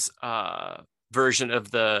his version of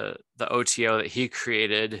the OTO that he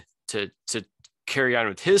created to carry on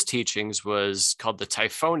with his teachings was called the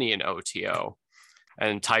Typhonian OTO,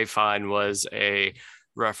 and Typhon was a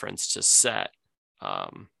reference to Set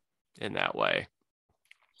in that way,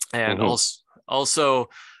 and also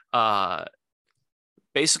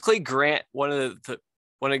basically Grant, one of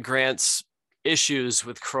Grant's issues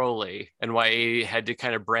with Crowley and why he had to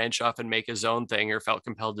kind of branch off and make his own thing, or felt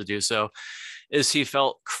compelled to do so, is he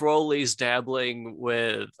felt Crowley's dabbling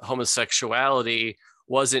with homosexuality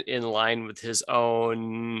wasn't in line with his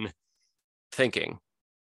own thinking,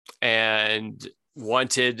 and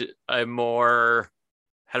wanted a more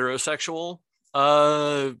heterosexual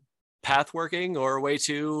path working, or a way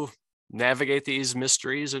to navigate these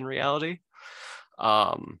mysteries in reality.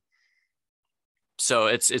 So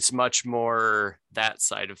it's much more that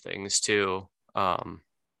side of things too,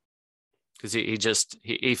 because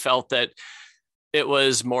he felt that it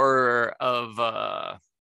was more of I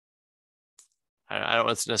don't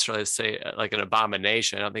want to necessarily say like an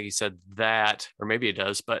abomination. I don't think he said that, or maybe he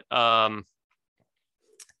does, but I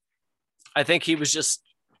think he was just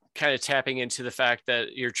kind of tapping into the fact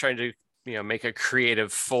that you're trying to make a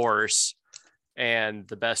creative force, and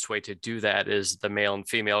the best way to do that is the male and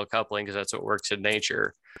female coupling, because that's what works in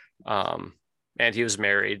nature. And he was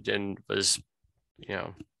married and was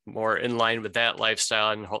more in line with that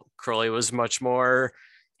lifestyle, and Crowley was much more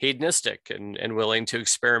hedonistic and willing to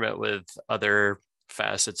experiment with other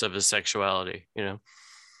facets of his sexuality. Yeah.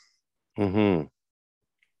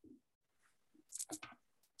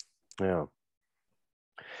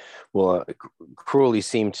 Well, Crowley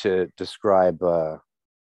seemed to describe,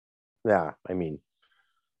 yeah, I mean,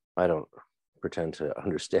 I don't pretend to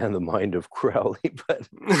understand the mind of Crowley, but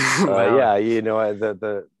Wow. yeah, you know,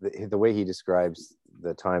 the way he describes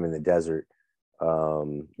the time in the desert,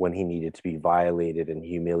 when he needed to be violated and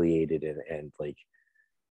humiliated and like,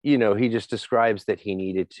 you know, he just describes that he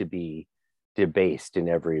needed to be debased in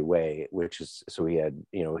every way, which is, so he had,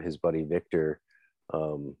 you know, his buddy Victor,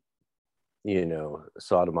 um, you know,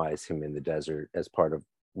 sodomize him in the desert as part of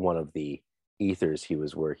one of the ethers he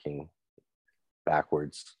was working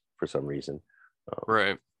backwards for some reason. Um,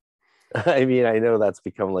 Right. I mean, I know that's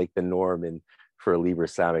become like the norm in for Liber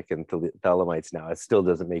Samic and Thelemites now. It still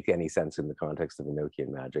doesn't make any sense in the context of Enochian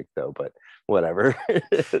magic, though. But whatever.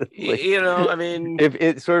 Like, You know, I mean, if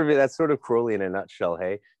it sort of, that's sort of Crowley in a nutshell.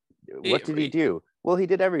 Hey, what did he y- do? Well, he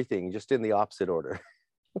did everything just in the opposite order,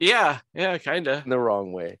 yeah, yeah, kind of. in the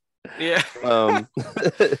wrong way. Yeah. Um,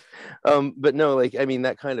 but no, like, I mean,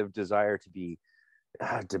 that kind of desire to be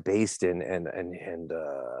debased and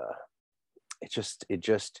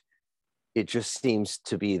it just seems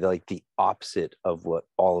to be like the opposite of what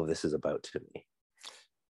all of this is about to me.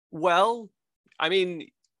 Well, I mean,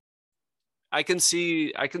 I can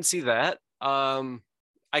see that.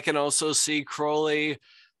 I can also see Crowley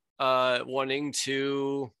wanting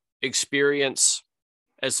to experience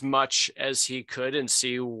as much as he could and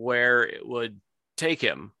see where it would take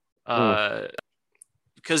him. Mm,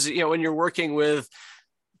 Because you know, when you're working with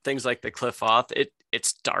things like the Qliphoth,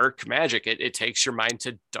 it's dark magic. It takes your mind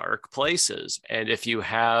to dark places, and if you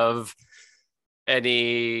have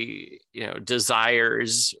any, you know,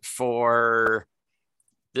 desires for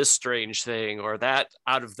this strange thing or that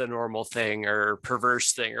out of the normal thing or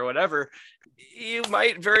perverse thing or whatever, you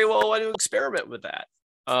might very well want to experiment with that.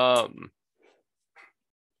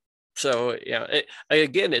 So yeah,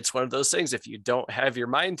 again, it's one of those things. If you don't have your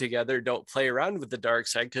mind together, don't play around with the dark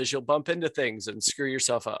side because you'll bump into things and screw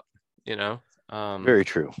yourself up. You know. very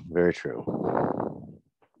true. Very true.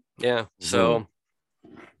 Yeah. Mhm. So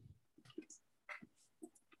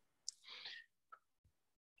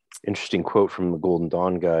Interesting quote from the Golden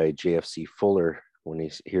Dawn guy, JFC Fuller, when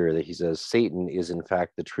he's here, that he says, Satan is in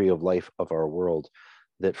fact the tree of life of our world,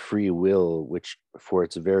 that free will, which for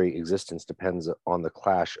its very existence depends on the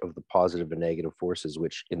clash of the positive and negative forces,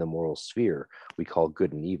 which in the moral sphere we call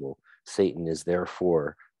good and evil. Satan is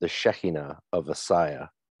therefore the Shekinah of Asaya,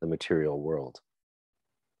 the material world.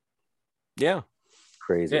 yeah,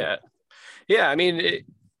 Crazy. yeah, yeah. I mean,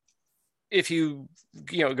 if you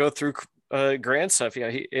go through Grant stuff, you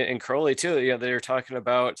know, and Crowley too, you know, they're talking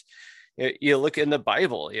about, you look in the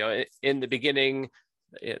Bible, you know, in the beginning,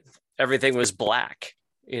 it, everything was black,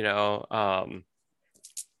 you know,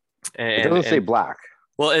 It doesn't say and black.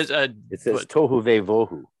 well, it It says but, tohu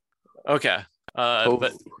vevohu. okay,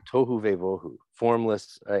 but Tohu vevohu.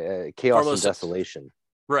 Formless, chaos and formless, desolation.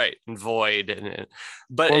 right, and void, and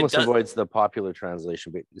but it Formless does. avoids the popular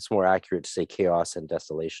translation, but it's more accurate to say chaos and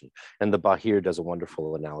desolation. And the Bahir does a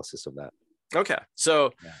wonderful analysis of that. Okay,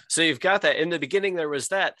 so Yeah. so you've got that. In the beginning, there was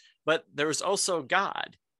that, but there was also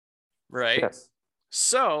God, right? Yes.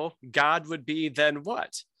 So God would be then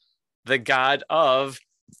what? The God of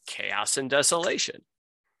chaos and desolation.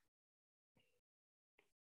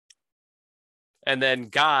 And then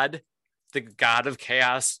God, the God of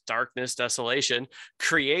chaos, darkness, desolation,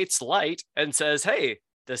 creates light and says, "Hey,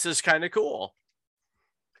 this is kind of cool."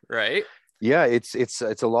 Right? Yeah, it's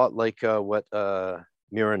a lot like what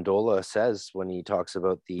Mirandola says when he talks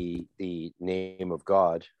about the name of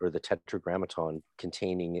God, or the tetragrammaton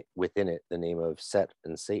containing within it the name of Set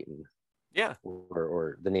and Satan, Yeah.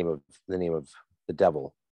 or the name of the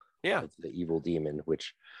devil, Yeah. the evil demon,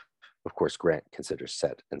 which of course Grant considers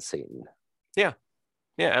Set and Satan. Yeah.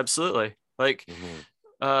 Yeah, absolutely. Like Mhm.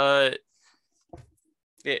 uh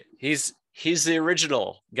he's the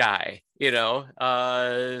original guy, you know.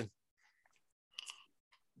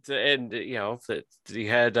 And you know that he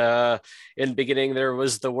had in the beginning there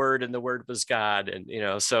was the word and the word was God, and you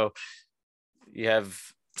know, so you have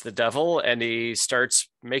the devil and he starts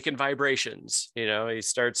making vibrations, you know, he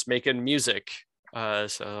starts making music.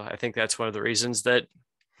 So I think that's one of the reasons that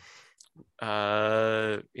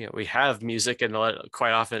you know, we have music, and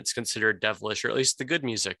quite often it's considered devilish, or at least the good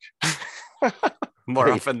music. More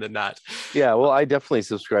Right. often than not. Yeah, well, I definitely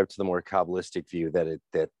subscribe to the more Kabbalistic view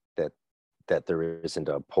that there isn't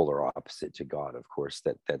a polar opposite to God. Of course,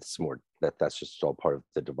 that's just all part of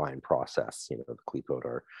the divine process. You know, the Qliphoth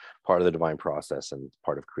are part of the divine process and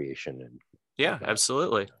part of creation, and Yeah, all that.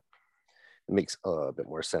 absolutely. It makes a bit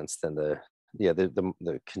more sense than the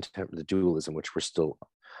dualism, which we're still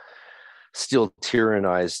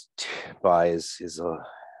tyrannized by, is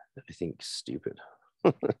I think, stupid.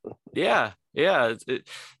 Yeah, yeah.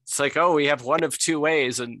 It's like, oh, we have one of two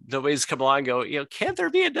ways, and nobody's come along and go, can't there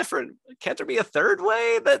be a third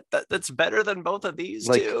way that's better than both of these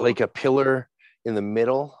two? Like a pillar in the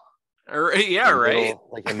middle. Or, yeah, right.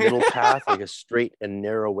 Like a middle path, like a straight and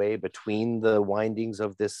narrow way between the windings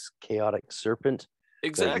of this chaotic serpent.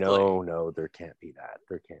 Exactly. Like, no, there can't be that.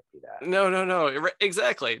 There can't be that. No.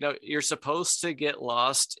 Exactly. No, you're supposed to get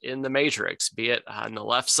lost in the matrix, be it on the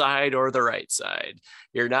left side or the right side.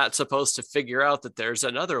 You're not supposed to figure out that there's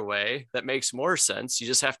another way that makes more sense. You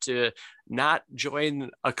just have to not join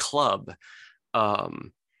a club.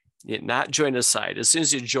 Not join a side. As soon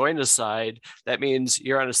as you join a side, that means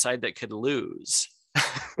you're on a side that could lose.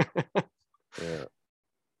 Yeah.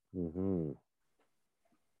 I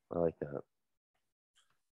like that.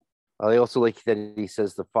 I also like that he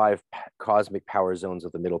says the 5 cosmic power zones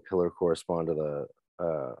of the middle pillar correspond to the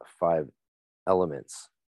 5 elements.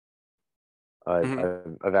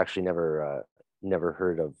 I've actually never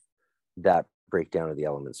heard of that breakdown of the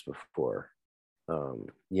elements before.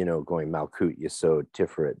 Going Malkut, Yesod,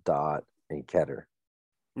 Tiferet, Da'at, and Keter.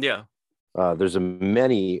 Yeah. There's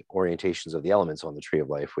many orientations of the elements on the Tree of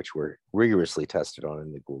Life, which were rigorously tested on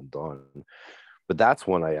in the Golden Dawn. But that's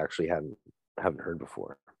one I actually haven't heard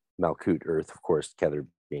before. Malkut, earth, of course, Keter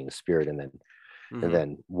being spirit, and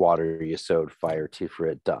then water, Yesod, fire,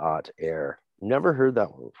 Tiferet, Da'at, air. Never heard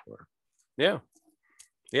that one before. Yeah.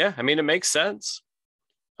 I mean, it makes sense.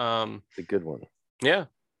 It's a good one. Yeah.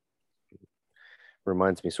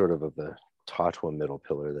 Reminds me sort of the Tatwa middle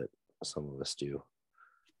pillar that some of us do.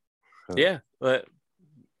 Yeah, but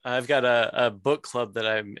I've got a book club that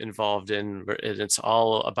I'm involved in, and it's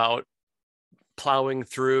all about plowing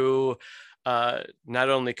through not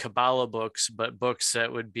only Kabbalah books, but books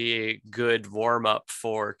that would be a good warm-up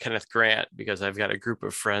for Kenneth Grant, because I've got a group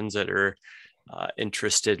of friends that are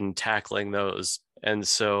interested in tackling those. And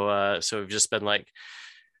so we've just been like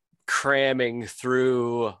cramming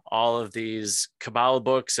through all of these Kabbalah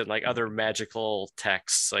books and like other magical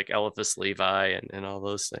texts like Eliphas Levi and all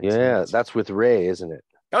those things. Yeah, that's with Ray, isn't it?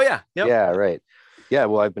 Oh yeah. Yep. Yeah, right. Yeah,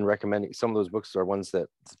 well, I've been recommending some of those books are ones that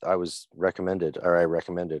I recommended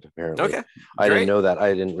apparently. Okay. I didn't know that.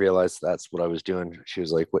 I didn't realize that's what I was doing. She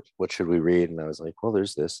was like, what should we read? And I was like, well,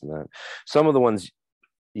 there's this and that. Some of the ones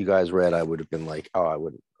you guys read, I would have been like, oh, I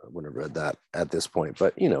wouldn't have read that at this point,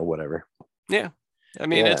 but whatever. Yeah. I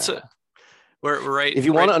mean, it's we're right. If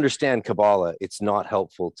you want to understand Kabbalah, it's not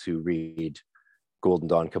helpful to read Golden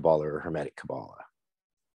Dawn Kabbalah or Hermetic Kabbalah.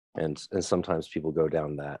 And sometimes people go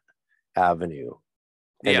down that avenue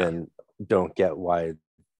and then don't get why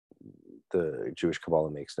the Jewish Kabbalah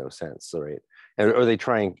makes no sense, right? Or they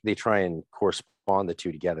try and correspond the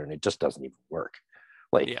two together, and it just doesn't even work.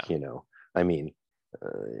 I mean,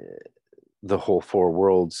 the whole 4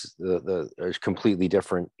 worlds are completely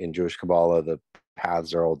different in Jewish Kabbalah. The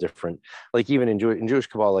paths are all different. Like even in Jewish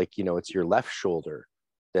Kabbalah, like it's your left shoulder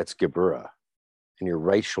that's Geburah, and your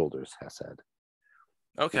right shoulder is Hesed.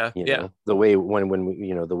 Okay. The way when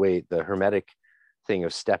we, the way the Hermetic thing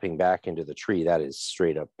of stepping back into the tree, that is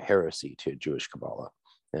straight up heresy to Jewish Kabbalah,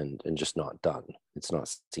 and just not done. It's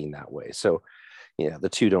not seen that way. So the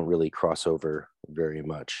two don't really cross over very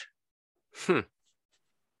much. I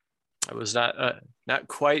was not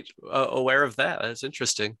quite aware of that. That's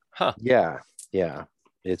interesting. Huh. Yeah.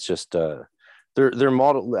 It's just they're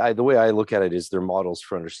model. The way I look at it is they're models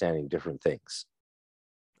for understanding different things.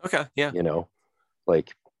 Okay. Yeah.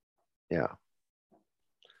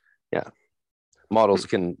 Models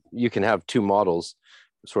you can have 2 models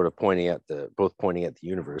sort of both pointing at the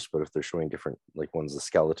universe, but if they're showing different, like one's the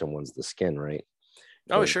skeleton, one's the skin, right?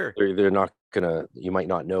 Oh, sure. They're not gonna, you might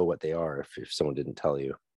not know what they are if someone didn't tell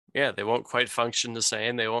you. Yeah, they won't quite function the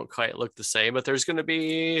same. They won't quite look the same, but there's going to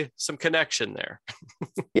be some connection there.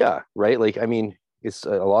 Yeah, right. Like, I mean, it's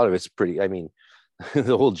a lot of it's pretty. I mean,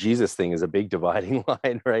 the whole Jesus thing is a big dividing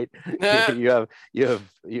line, right? you have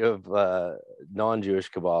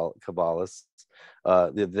non-Jewish Kabbalists.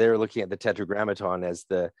 They're looking at the Tetragrammaton as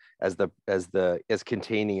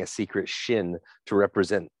containing a secret shin to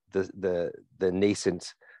represent the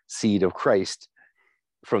nascent seed of Christ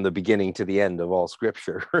from the beginning to the end of all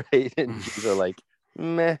scripture, right? And Jews are like,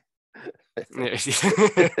 meh.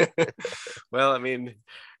 Well, I mean,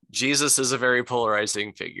 Jesus is a very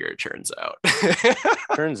polarizing figure, it turns out.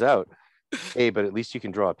 Turns out. Hey, but at least you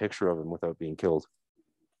can draw a picture of him without being killed.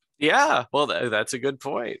 Yeah, well, that's a good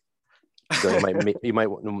point. So you might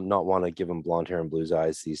not want to give him blonde hair and blue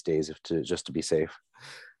eyes these days just to be safe.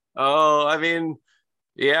 Oh, I mean,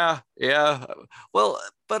 yeah. Well,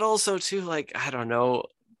 but also too, like, I don't know,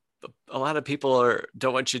 a lot of people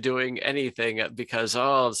don't want you doing anything because,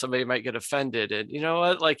 oh, somebody might get offended. And you know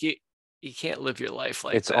what? Like you can't live your life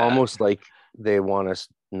like It's that. almost like they want us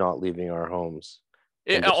not leaving our homes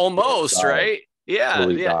and just Almost, right? till Yeah,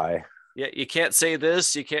 we yeah. die. Yeah, you can't say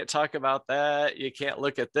this, you can't talk about that, you can't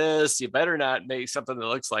look at this, you better not make something that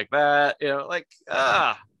looks like that, like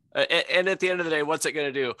and at the end of the day, what's it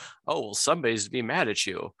going to do? Oh, well, somebody's be mad at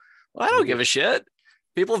you. Well, I don't give a shit.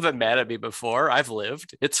 People have been mad at me before. I've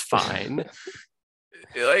lived. It's fine.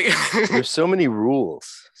 Like There's so many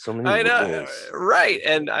rules, so many I know, rules. right?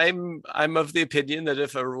 And I'm of the opinion that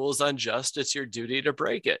if a rule is unjust, it's your duty to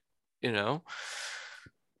break it. You know,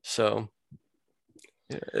 so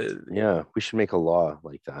Yeah, we should make a law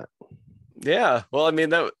like that. yeah. Well, I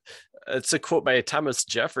mean it's a quote by Thomas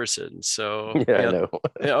Jefferson. So Yeah, I know.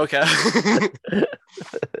 yeah, okay.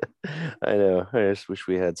 I know. I just wish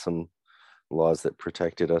we had some laws that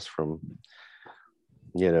protected us from,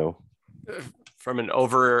 you know. From an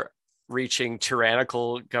overreaching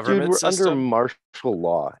tyrannical Dude, government we're under system. martial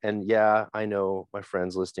law. And yeah, I know my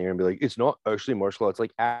friends listening and be like, it's not actually martial law. It's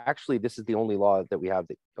like, actually, this is the only law that we have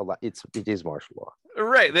that it is martial law.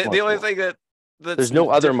 Right. The Martial only law. thing that's There's no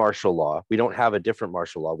other martial law. We don't have a different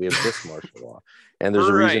martial law. We have this martial law. And there's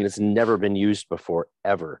a reason it's never been used before,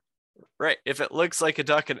 ever. Right. If it looks like a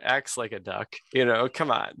duck and acts like a duck,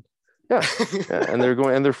 come on. Yeah. And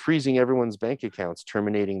they're freezing everyone's bank accounts,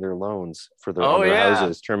 terminating their loans for their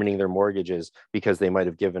houses, terminating their mortgages because they might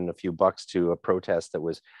have given a few bucks to a protest that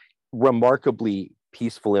was remarkably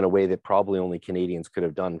peaceful in a way that probably only Canadians could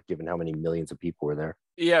have done, given how many millions of people were there.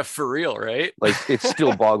 Yeah, for real, right? Like, it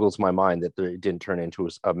still boggles my mind that it didn't turn into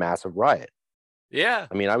a massive riot. Yeah.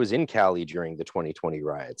 I mean, I was in Cali during the 2020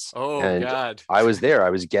 riots. Oh, and God. I was there. I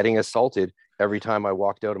was getting assaulted every time I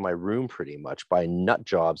walked out of my room, pretty much, by nut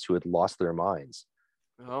jobs who had lost their minds.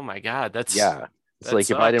 Oh my God. It's like,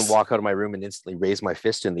 sucks. if I didn't walk out of my room and instantly raise my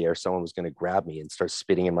fist in the air, someone was going to grab me and start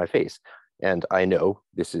spitting in my face. And I know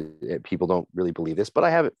people don't really believe this, but I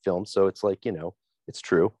have it filmed. So it's like, it's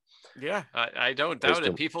true. Yeah, I don't doubt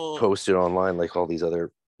it. People post it online like all these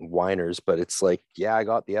other whiners, but it's like, yeah, I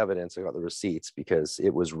got the evidence, I got the receipts, because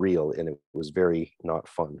it was real and it was very not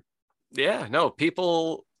fun. Yeah, no,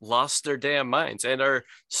 people lost their damn minds and are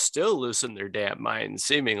still losing their damn minds,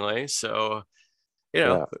 seemingly. So,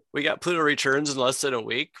 we got Pluto Returns in less than a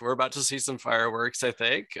week. We're about to see some fireworks, I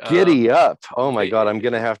think. Giddy up. Oh my God, I'm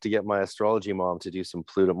going to have to get my astrology mom to do some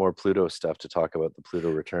more Pluto stuff to talk about the Pluto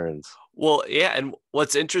returns. Well, yeah, and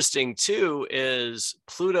what's interesting too is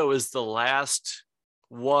Pluto is the last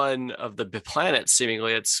one of the planets,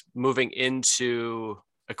 seemingly, it's moving into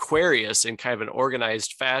Aquarius in kind of an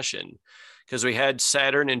organized fashion, because we had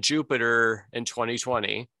Saturn and Jupiter in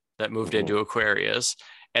 2020 that moved into Aquarius,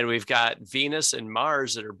 and we've got Venus and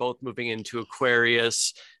Mars that are both moving into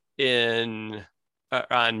Aquarius on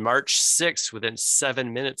March 6th, within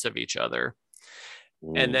 7 minutes of each other.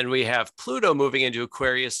 And then we have Pluto moving into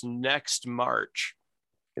Aquarius next March.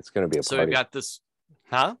 It's going to be a party. So we've got this,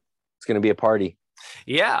 huh? It's going to be a party.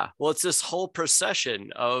 Yeah. Well, it's this whole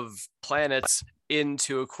procession of planets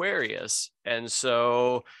into Aquarius. And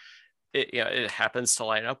so it happens to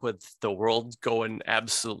line up with the world going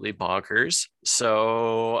absolutely bonkers.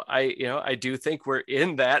 So I do think we're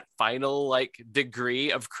in that final like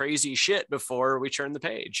degree of crazy shit before we turn the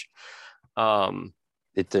page.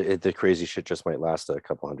 The crazy shit just might last a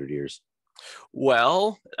couple hundred years.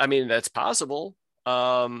 Well, I mean, that's possible.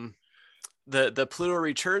 The Pluto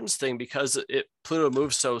returns thing, because Pluto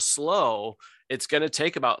moves so slow, it's going to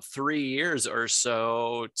take about 3 years or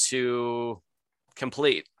so to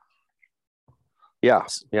complete. Yeah.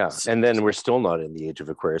 And then we're still not in the age of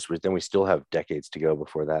Aquarius. Then we still have decades to go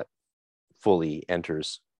before that fully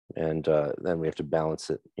enters. And then we have to balance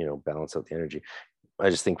it, balance out the energy. I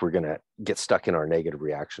just think we're going to get stuck in our negative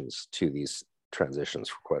reactions to these transitions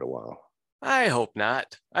for quite a while. I hope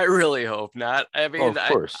not. I really hope not. I mean, of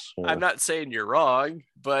course. I'm not saying you're wrong,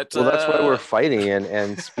 but that's why we're fighting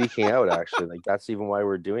and speaking out. Actually, like, that's even why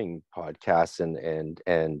we're doing podcasts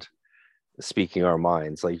and speaking our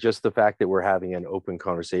minds. Like, just the fact that we're having an open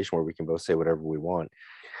conversation where we can both say whatever we want.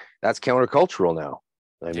 That's countercultural now.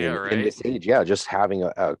 I mean, in this age, just having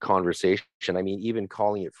a conversation. I mean, even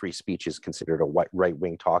calling it free speech is considered a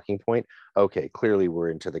right-wing talking point. Okay, clearly we're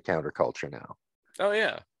into the counterculture now. Oh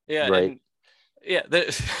yeah, yeah, right. And,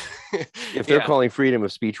 if they're calling freedom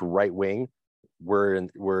of speech right-wing, then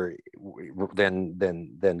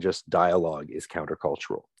just dialogue is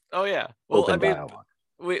countercultural. Oh yeah. Well, open dialogue.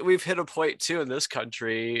 We've hit a point too in this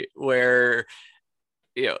country where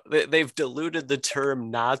they've diluted the term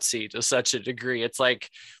Nazi to such a degree. It's like,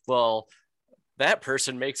 well, that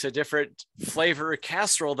person makes a different flavor of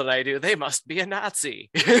casserole than I do. They must be a Nazi.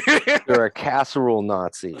 They're a casserole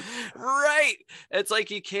Nazi. Right. It's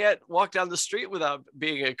like you can't walk down the street without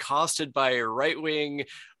being accosted by right-wing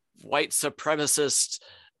white supremacist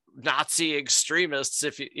Nazi extremists,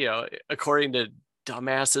 if you know, according to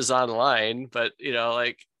dumbasses online. But you know,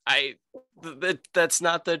 like that's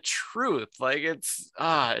not the truth. Like it's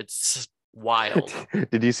wild.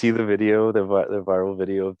 Did you see the video, the viral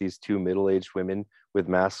video of these two middle-aged women with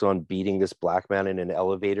masks on beating this black man in an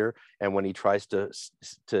elevator? And when he tries to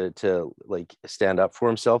like stand up for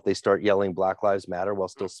himself, they start yelling Black Lives Matter while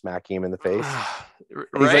still smacking him in the face.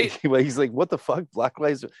 Right? He's like, what the fuck? Black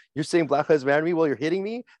Lives? You're saying Black Lives Matter to me while you're hitting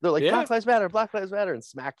me? They're like, Black Lives Matter, Black Lives Matter, and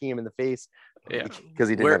smacking him in the face because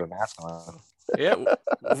he didn't have a mask on. Yeah,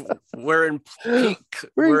 we're in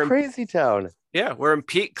Crazy Town. Yeah, we're in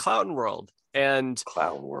peak clown world. And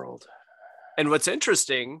what's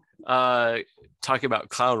interesting, talking about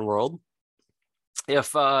clown world,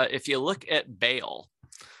 if you look at Baal,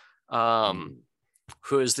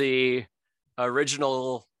 who is the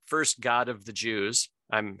original first god of the Jews.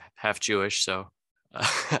 I'm half Jewish, so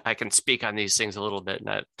I can speak on these things a little bit.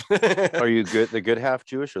 Are you the good half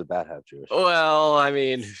Jewish or the bad half Jewish? Well, I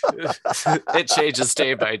mean, it changes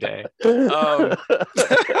day by day.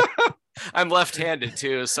 I'm left-handed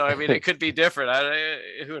too, so I mean, it could be different.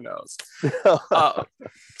 Who knows?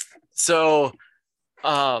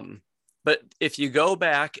 But if you go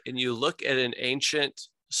back and you look at an ancient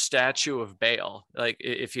statue of Baal, like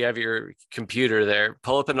if you have your computer there,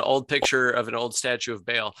 pull up an old picture of an old statue of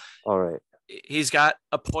Baal. All right. He's got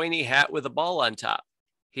a pointy hat with a ball on top.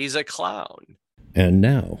 He's a clown. And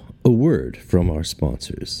now, a word from our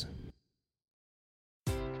sponsors.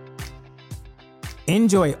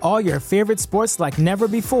 Enjoy all your favorite sports like never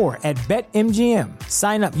before at BetMGM.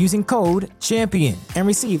 Sign up using code CHAMPION and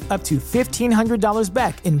receive up to $1,500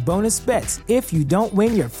 back in bonus bets if you don't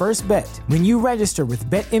win your first bet. When you register with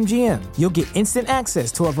BetMGM, you'll get instant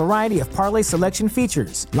access to a variety of parlay selection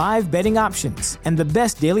features, live betting options, and the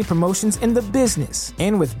best daily promotions in the business.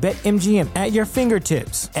 And with BetMGM at your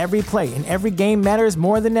fingertips, every play and every game matters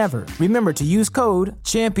more than ever. Remember to use code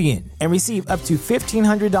CHAMPION and receive up to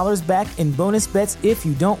 $1,500 back in bonus bets if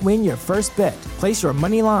you don't win your first bet. Place your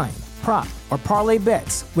money line, prop, or parlay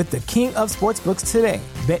bets with the king of sportsbooks today.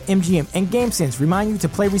 BetMGM and GameSense remind you to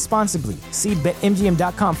play responsibly. See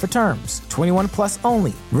BetMGM.com for terms. 21 plus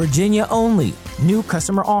only. Virginia only. New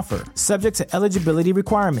customer offer. Subject to eligibility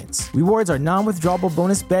requirements. Rewards are non-withdrawable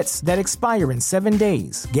bonus bets that expire in 7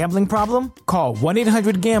 days. Gambling problem? Call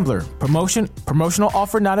 1-800-GAMBLER. Promotional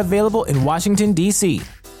offer not available in Washington, D.C.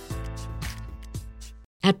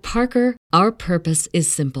 At Parker, our purpose is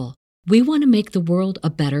simple. We want to make the world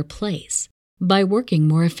a better place by working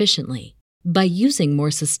more efficiently, by using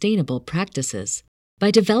more sustainable practices,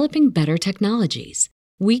 by developing better technologies.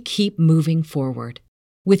 We keep moving forward.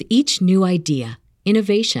 With each new idea,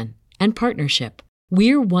 innovation, and partnership,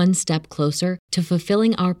 we're one step closer to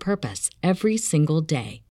fulfilling our purpose every single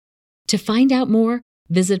day. To find out more,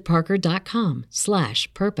 visit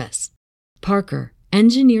parker.com/purpose. Parker,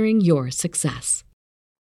 engineering your success.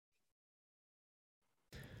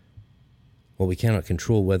 While we cannot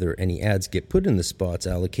control whether any ads get put in the spots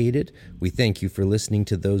allocated, we thank you for listening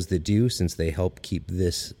to those that do, since they help keep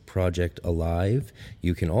this project alive.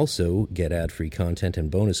 You can also get ad-free content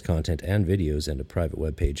and bonus content and videos and a private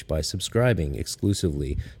webpage by subscribing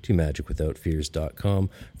exclusively to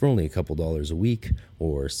magicwithoutfears.com for only a couple dollars a week,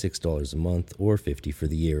 or $6 a month, or $50 for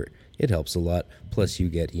the year. It helps a lot, plus you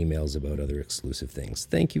get emails about other exclusive things.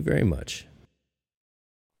 Thank you very much.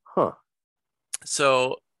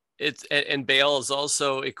 So and Baal is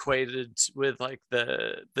also equated with like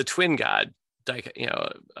the twin god,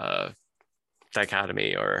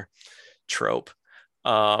 dichotomy or trope.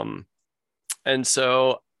 And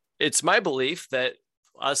so it's my belief that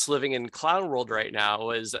us living in clown world right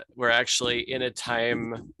now is we're actually in a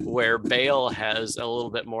time where Baal has a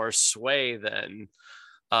little bit more sway than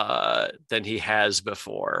he has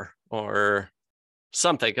before, or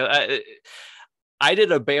something. I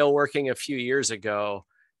did a Baal working a few years ago,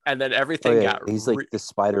 and then everything got... He's like the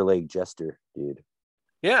spider leg jester, dude.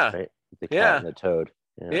 Yeah. Right? The cat and the toad.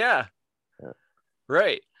 Yeah.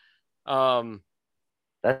 Right.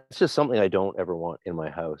 That's just something I don't ever want in my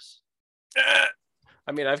house. I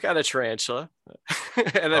mean, I've got a tarantula.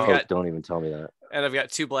 And I've don't even tell me that. And I've got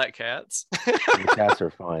 2 black cats. The cats are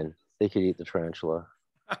fine. They could eat the tarantula.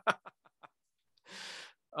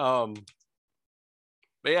 But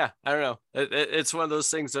yeah, I don't know. It's one of those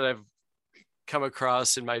things that I've come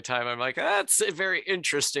across in my time. I'm like, that's very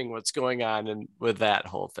interesting what's going on with that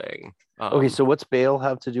whole thing. Okay, so what's Baal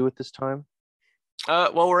have to do with this time?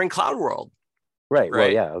 Well, we're in clown world, Right. Well,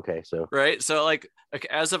 right? yeah. Okay. So Right. So like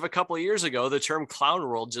as of a couple of years ago, the term clown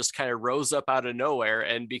world just kind of rose up out of nowhere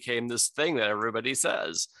and became this thing that everybody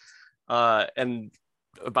says. And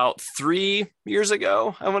about 3 years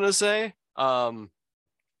ago, I want to say, I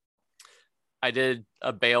did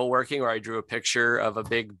a Bale working where I drew a picture of a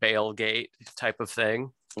big Bale gate type of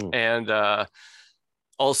thing. And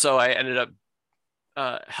also I ended up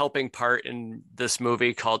helping part in this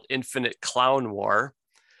movie called Infinite Clown War.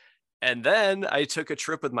 And then I took a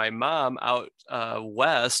trip with my mom out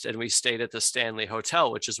west, and we stayed at the Stanley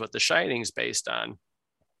Hotel, which is what The Shining's based on.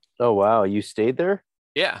 oh wow, you stayed there?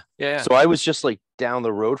 Yeah, yeah. So I was just like down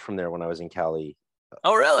the road from there when I was in Cali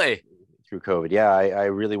Oh, really? through COVID. Yeah, I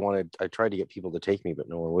really wanted. I tried to get people to take me, but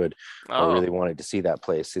no one would. I really wanted to see that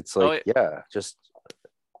place. It's like, yeah, just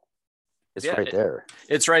it's right there.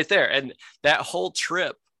 It's right there, and that whole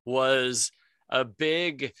trip was a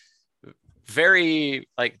big, very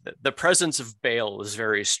like the presence of Bale was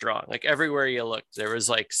very strong. Like everywhere you looked, there was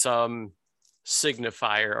like some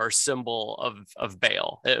signifier or symbol of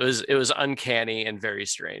Bale. It was uncanny and very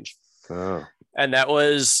strange. Oh. And that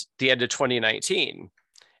was the end of 2019.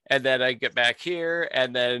 And then I get back here,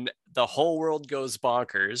 and then the whole world goes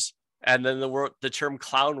bonkers, and then the term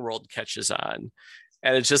clown world catches on,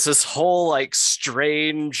 and it's just this whole like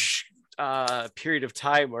strange period of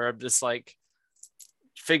time where I'm just like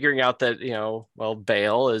figuring out that, well,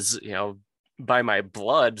 Bale is, by my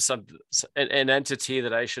blood, an entity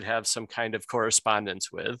that I should have some kind of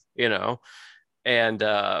correspondence with, and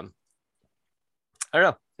I don't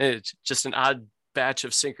know, it's just an odd batch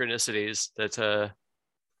of synchronicities that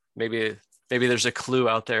maybe there's a clue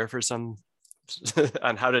out there for some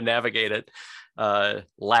on how to navigate it.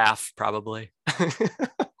 Laugh, probably.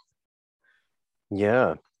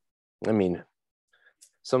 Yeah, I mean,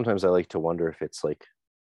 sometimes I like to wonder if it's like,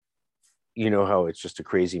 how it's just a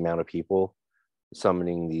crazy amount of people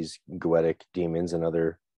summoning these goetic demons and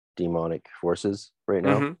other demonic forces right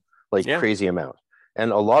now, crazy amount.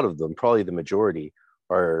 And a lot of them, probably the majority,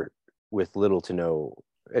 are with little to no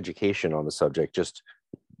education on the subject, just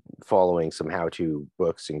following some how-to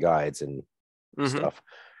books and guides and stuff,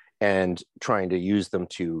 and trying to use them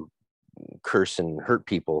to curse and hurt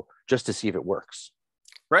people just to see if it works.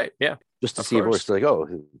 Right. Yeah. Just to see if it works. Like, oh,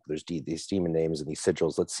 there's these demon names and these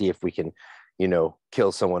sigils. Let's see if we can,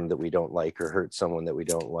 kill someone that we don't like or hurt someone that we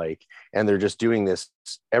don't like. And they're just doing this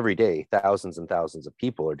every day. Thousands and thousands of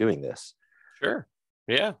people are doing this. Sure.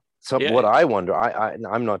 Yeah. So what I wonder,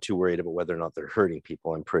 I'm not too worried about whether or not they're hurting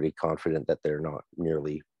people. I'm pretty confident that they're not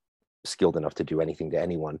nearly skilled enough to do anything to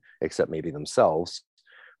anyone except maybe themselves.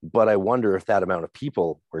 But I wonder if that amount of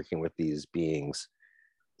people working with these beings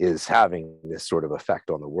is having this sort of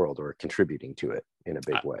effect on the world or contributing to it in a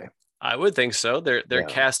big way. I would think so. They're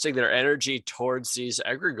casting their energy towards these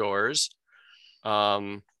egregores.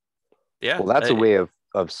 Well, that's a way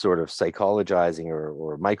of sort of psychologizing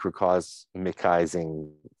or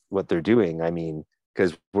microcosmicizing what they're doing. I mean,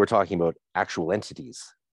 because we're talking about actual entities,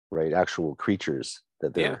 right? Actual creatures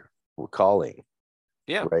that they're calling.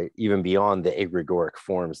 Yeah. Right. Even beyond the egregoric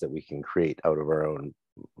forms that we can create out of our own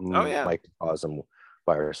microcosm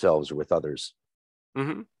by ourselves or with others.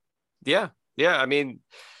 Mm-hmm. Yeah. I mean,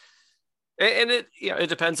 and it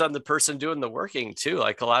depends on the person doing the working too.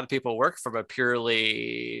 Like a lot of people work from a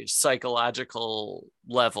purely psychological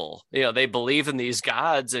level. They believe in these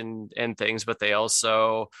gods and things, but they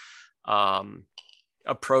also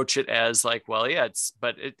approach it as like, well, yeah,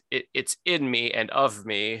 it's in me and of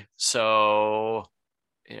me. So,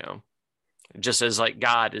 just as like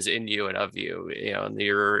God is in you and of you, and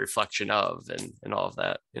you're a reflection of and all of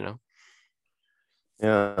that,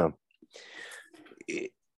 Yeah.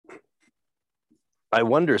 I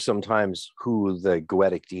wonder sometimes who the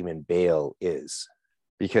goetic demon Bale is,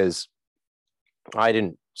 because I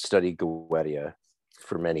didn't study Goetia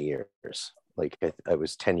for many years. Like I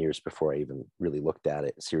was 10 years before I even really looked at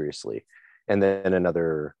it seriously. And then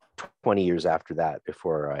another 20 years after that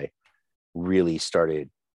before I really started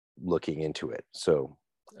looking into it. So,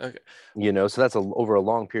 so that's over a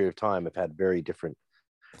long period of time, I've had very different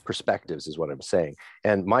perspectives is what I'm saying.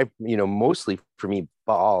 And mostly for me,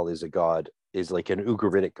 Baal is like an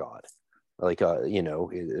Ugaritic god, like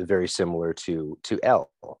very similar to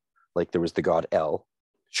El. Like there was the god El,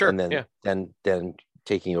 sure, and then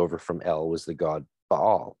taking over from El was the god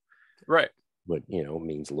Baal, right? What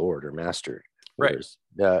means Lord or Master, right?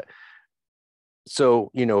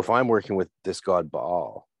 So if I'm working with this god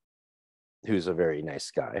Baal, who's a very nice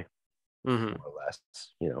guy, more or less,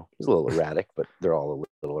 he's a little erratic, but they're all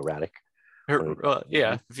a little erratic.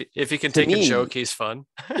 Yeah, if he can To take a me, joke, he's fun.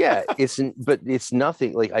 Yeah, but it's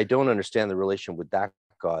nothing like I don't understand the relation with that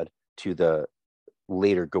god to the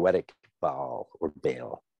later Goetic Baal or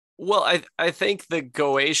Baal. Well, I think the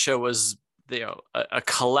Goetia was a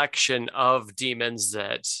collection of demons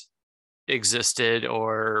that existed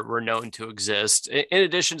or were known to exist. In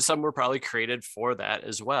addition, some were probably created for that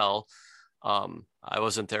as well. I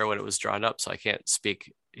wasn't there when it was drawn up, so I can't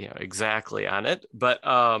speak exactly on it. But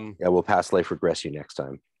yeah, we'll past life regress you next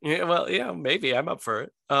time. Yeah, well, yeah, maybe I'm up for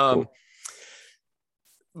it. Cool.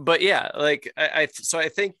 But yeah, like I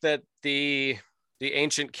think that the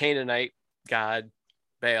ancient Canaanite god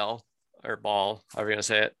Baal or Baal, however you're gonna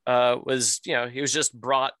say it, was he was just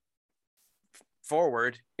brought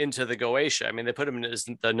forward into the Goetia. I mean, they put him as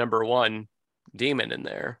the number one demon in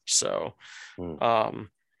there. So, so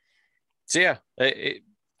yeah, I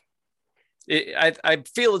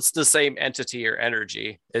feel it's the same entity or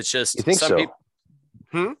energy. It's just you think some so? people.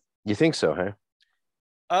 You think so, huh?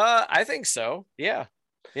 I think so. Yeah.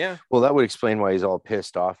 Yeah. Well, that would explain why he's all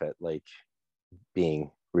pissed off at like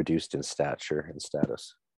being reduced in stature and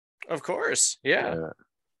status. Of course. Yeah.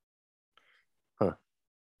 Huh.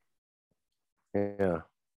 Yeah.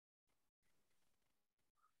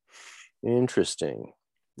 Interesting.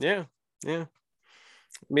 Yeah. Yeah.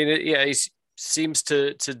 I mean, he seems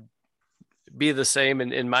to be the same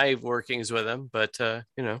in my workings with him, but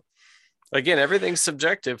again, everything's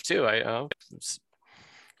subjective too.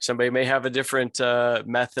 Somebody may have a different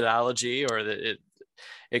methodology, or that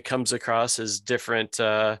it comes across as different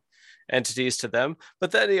entities to them.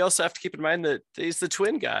 But then you also have to keep in mind that he's the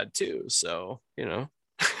twin god too. So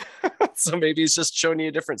so maybe he's just showing you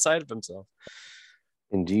a different side of himself.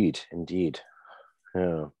 Indeed.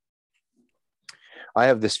 Yeah. I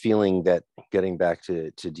have this feeling that, getting back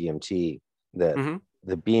to DMT, that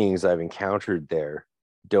the beings I've encountered there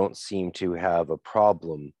don't seem to have a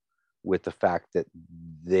problem with the fact that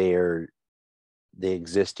they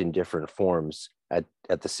exist in different forms at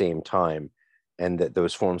the same time, and that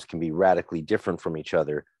those forms can be radically different from each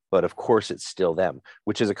other, but of course it's still them,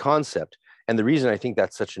 which is a concept. And the reason I think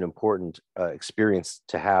that's such an important experience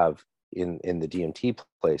to have in the DMT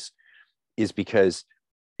place is because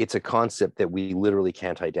it's a concept that we literally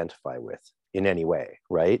can't identify with in any way,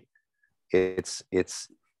 right? It's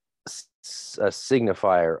a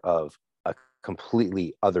signifier of a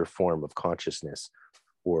completely other form of consciousness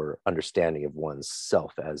or understanding of one's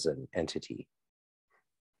self as an entity,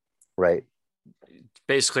 right?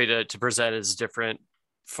 Basically to present as different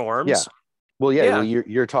forms. Yeah. Well, yeah. Well,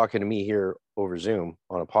 you're talking to me here over Zoom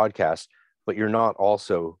on a podcast, but you're not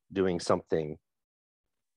also doing something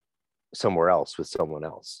somewhere else with someone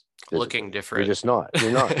else physically. Looking different. You're just not.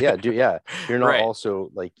 You're not. Yeah. You're not right.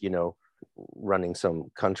 Also like running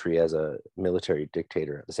some country as a military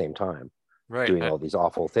dictator at the same time, right? Doing all these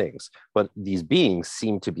awful things. But these beings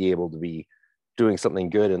seem to be able to be doing something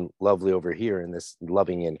good and lovely over here in this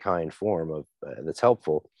loving and kind form of that's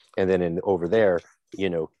helpful, and then over there,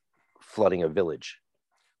 flooding a village.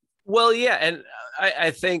 Well, yeah, and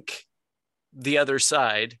I think the other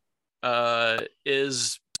side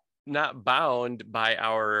is not bound by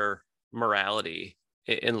our morality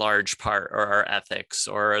in large part, or our ethics,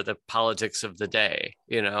 or the politics of the day,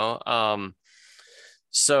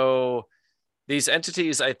 so these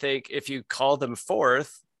entities, I think if you call them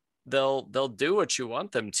forth, they'll do what you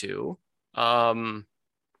want them to, and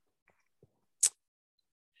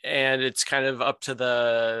it's kind of up to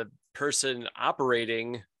the person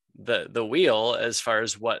operating the wheel as far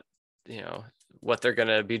as what they're going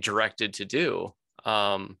to be directed to do.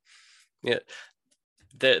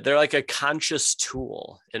 They're like a conscious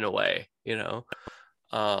tool in a way,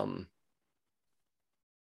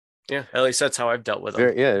 at least that's how I've dealt with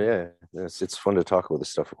them. Yeah. It's fun to talk about this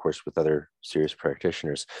stuff, of course, with other serious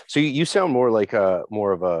practitioners. So you sound more like a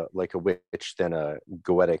witch than a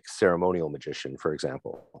Goetic ceremonial magician, for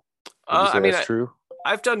example. That's true.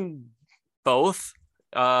 I've done both.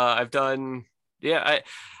 I've done, I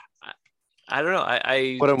don't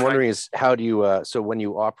know. What I'm wondering is, how do you? So when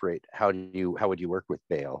you operate, how would you work with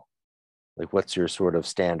Baal? Like, what's your sort of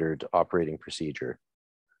standard operating procedure?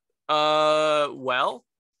 Well,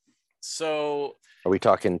 so are we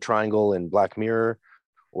talking Triangle and Black Mirror,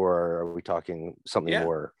 or are we talking something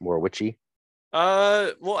more witchy?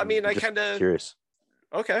 Well, I mean, I kind of curious.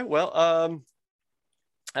 Okay, well,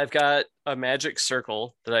 I've got a magic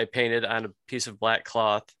circle that I painted on a piece of black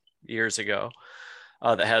cloth years ago.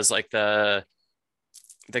 That has like the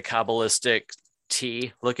Kabbalistic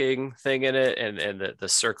T looking thing in it, and the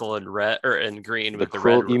circle in red or in green with the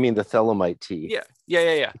red. You mean the Thelemite T?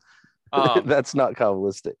 Yeah. That's not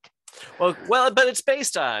Kabbalistic. Well, but it's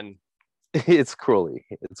based on it's Crowley.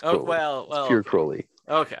 It's Crowley. Oh, well, it's pure Crowley.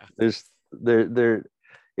 Okay. There's there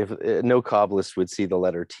if no Kabbalist would see the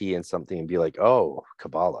letter T in something and be like, oh,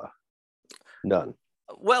 Kabbalah. None.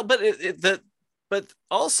 Well, but but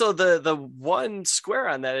also the one square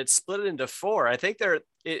on that, it's split into four. I think it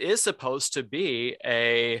is supposed to be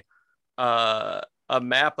a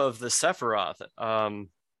map of the Sephiroth.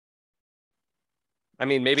 I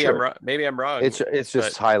mean, maybe Sure. I'm wrong. Maybe I'm wrong. It's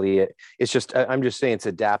just highly. It's just. I'm just saying it's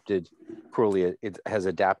adapted. Crowley it has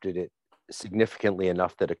adapted it significantly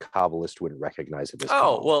enough that a Kabbalist wouldn't recognize it as.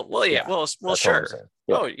 Oh, well, yeah. Well, sure.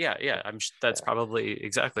 Yeah. Oh, yeah. That's probably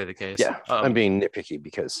exactly the case. Yeah, I'm being nitpicky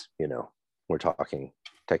because we're talking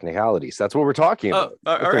technicalities. That's what we're talking about.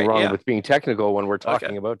 Nothing wrong with being technical when we're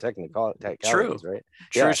talking about technicalities, right?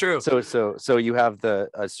 True. So you have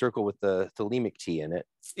a circle with the thelemic T in it.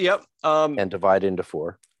 Yep. And divide into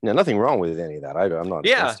four. No, nothing wrong with any of that. I'm not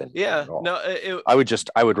against it at all. No,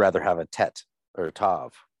 I would rather have a tet or a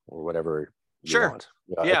tav or whatever you want.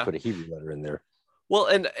 I'd put a Hebrew letter in there. Well,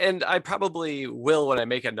 and I probably will when I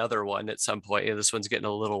make another one at some point. This one's getting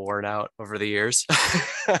a little worn out over the years.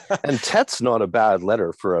 And tet's not a bad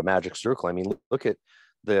letter for a magic circle. I mean, look at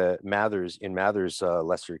the Mathers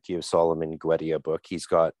Lesser Key of Solomon Guedia book. He's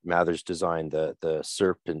got Mathers designed the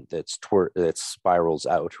serpent that spirals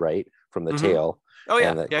out right from the tail. Oh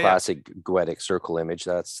yeah, and the classic Goetic circle image.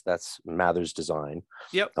 That's Mathers' design.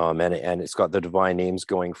 Yep. And it's got the divine names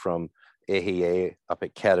going from Ehieh up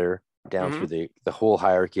at Keter down through the whole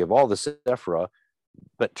hierarchy of all the Sephira,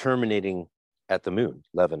 but terminating at the moon,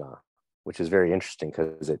 Levinah, which is very interesting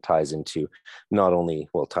because it ties into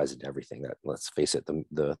it ties into everything. That, let's face it,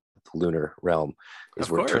 the lunar realm is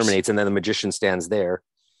where it terminates, and then the magician stands there.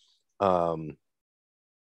 What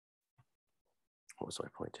was my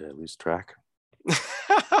point? Did I lose track?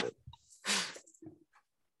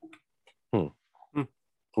 Where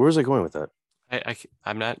was I going with that?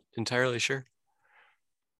 I'm not entirely sure.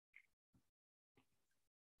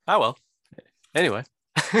 Oh well. Anyway.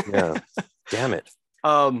 Yeah. Damn it.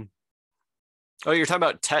 Oh, you're talking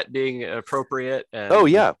about tet being appropriate. Oh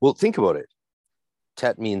yeah. Well, think about it.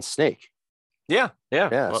 Tet means snake. Yeah.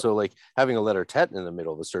 Well, so like having a letter tet in the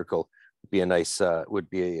middle of a circle would be a nice.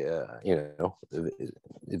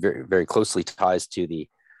 Very very closely ties to the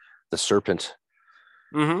serpent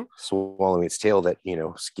swallowing its tail that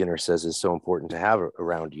Skinner says is so important to have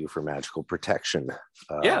around you for magical protection.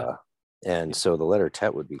 And so the letter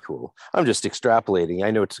tet would be cool. I'm just extrapolating.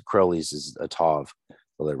 I know Crowley's is a tav,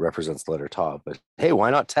 that represents the letter tav, but hey,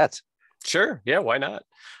 why not tet? Sure. Yeah, why not?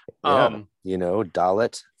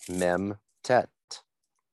 Dalet mem tet.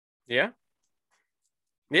 Yeah,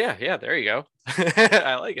 there you go.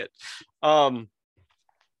 I like it. So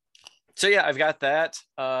yeah, I've got that.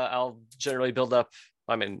 I'll generally build up.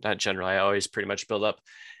 I mean, not generally. I always pretty much build up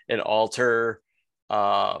an altar.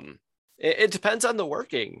 It depends on the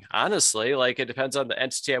working, honestly. Like it depends on the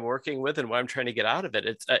entity I'm working with and what I'm trying to get out of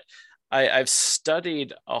it. I've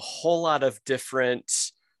studied a whole lot of different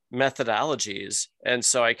methodologies, and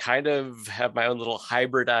so I kind of have my own little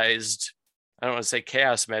hybridized. I don't want to say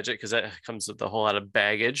chaos magic because that comes with a whole lot of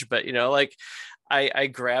baggage, but I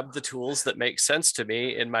grab the tools that make sense to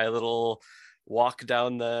me in my little walk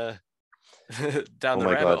down the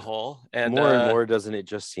rabbit hole. And more, doesn't it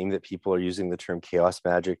just seem that people are using the term chaos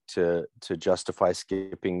magic to justify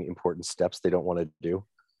skipping important steps they don't want to do?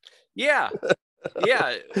 Yeah.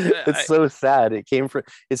 It's so sad. It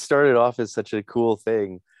started off as such a cool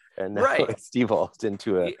thing, and now it's devolved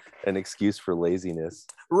into an excuse for laziness.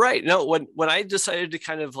 Right. No, when I decided to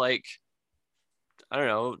kind of like, I don't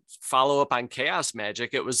know, follow up on chaos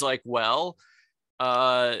magic, it was like, well,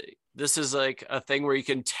 this is like a thing where you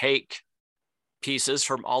can take pieces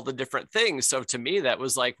from all the different things. So to me, that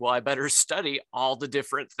was like, well, I better study all the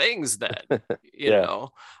different things then, you know?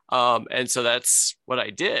 And so that's what I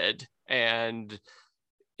did. And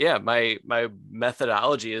yeah, my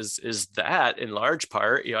methodology is that in large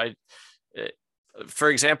part, for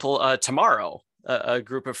example, tomorrow, a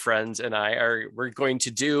group of friends and we're going to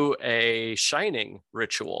do a shining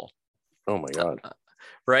ritual. Oh my God.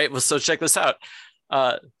 Right. Well, so check this out.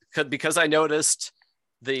 Because I noticed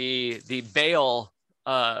the Baal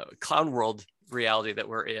clown world reality that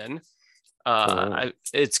we're in,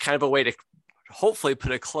 it's kind of a way to hopefully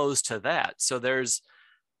put a close to that. So there's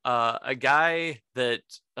a guy that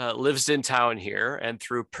lives in town here, and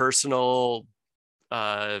through personal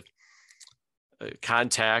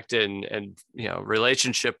contact and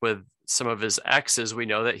relationship with some of his exes, we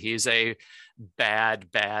know that he's a bad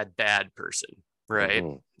person, right?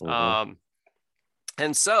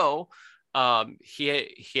 And so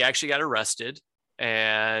he actually got arrested,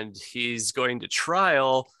 and he's going to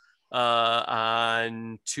trial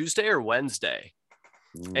on Tuesday or Wednesday.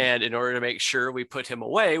 And in order to make sure we put him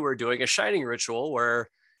away, we're doing a shining ritual where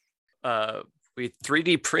we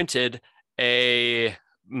 3D printed a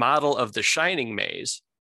model of the Shining maze,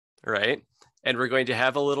 right? And we're going to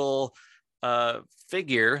have a little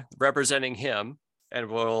figure representing him, and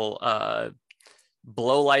we'll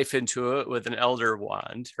blow life into it with an elder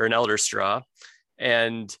wand or an elder straw.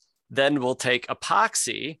 And then we'll take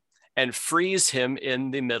epoxy and freeze him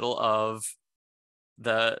in the middle of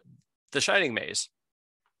the Shining maze.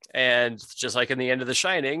 And just like in the end of The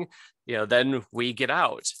Shining, then we get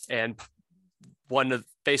out. And one of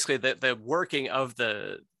basically the working of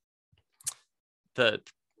the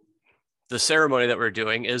ceremony that we're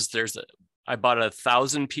doing is I bought a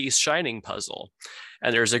 1,000-piece Shining puzzle,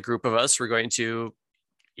 and there's a group of us. We're going to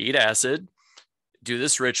eat acid, do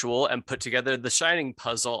this ritual, and put together the Shining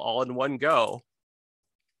puzzle all in one go,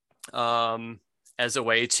 as a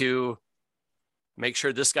way to make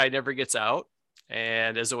sure this guy never gets out,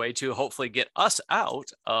 and as a way to hopefully get us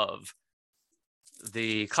out of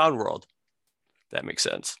the clown world. That makes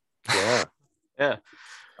sense. Yeah. Yeah.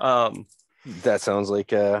 That sounds like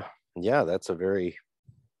that's a very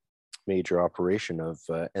major operation of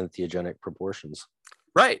entheogenic proportions.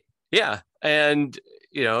 Right. Yeah. And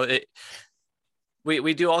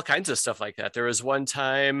we do all kinds of stuff like that. There was one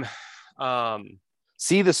time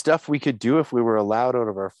see the stuff we could do if we were allowed out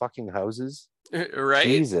of our fucking houses. Right.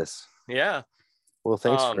 Jesus. Yeah. Well,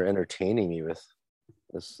 thanks for entertaining me with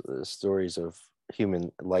this stories of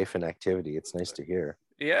human life and activity. It's nice to hear.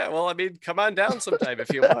 Yeah, well, I mean, come on down sometime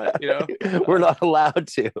if you want, We're not allowed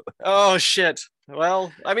to. Oh, shit.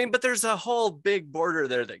 Well, I mean, but there's a whole big border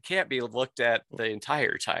there that can't be looked at the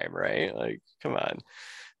entire time, right? Like, come on.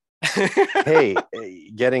 Hey,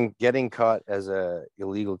 getting caught as a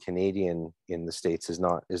illegal Canadian in the States is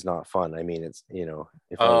not fun. I mean, it's,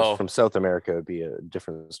 if I was from South America, it would be a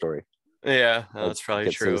different story. Yeah, that's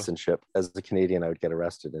probably true. Citizenship. As a Canadian, I would get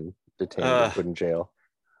arrested and detained and put in jail.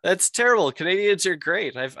 That's terrible. Canadians are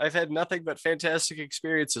great. I've had nothing but fantastic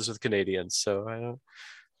experiences with Canadians. So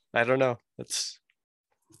I don't know. That's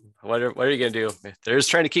what are you gonna do? They're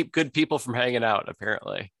just trying to keep good people from hanging out.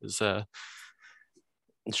 Apparently, sure.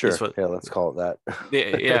 Let's call it that.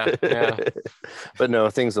 Yeah. But no,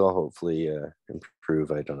 things will hopefully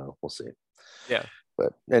improve. I don't know. We'll see. Yeah.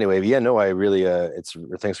 But anyway, I really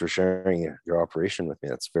thanks for sharing your operation with me.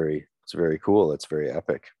 It's very cool. It's very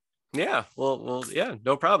epic. Yeah. Well, yeah,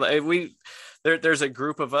 no problem. There's a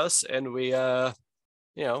group of us, and we when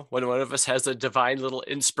one of us has a divine little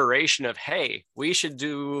inspiration of, hey, we should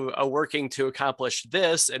do a working to accomplish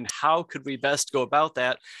this, and how could we best go about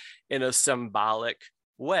that in a symbolic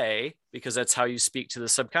way, because that's how you speak to the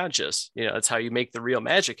subconscious. That's how you make the real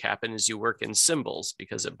magic happen, is you work in symbols,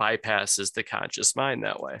 because it bypasses the conscious mind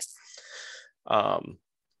that way.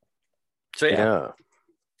 So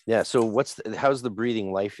how's the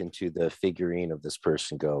breathing life into the figurine of this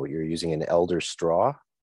person go? You're using an elder straw?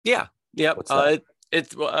 Yeah. What's that?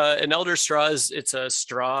 It's an elder straw it's a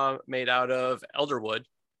straw made out of elder wood,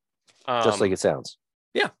 just like it sounds.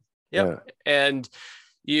 Yeah. And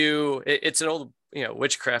it's an old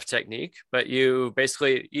witchcraft technique, but you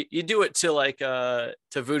basically you do it to like to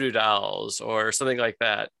voodoo dolls or something like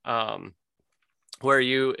that, where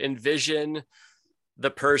you envision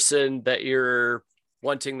the person that you're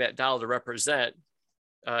wanting that doll to represent.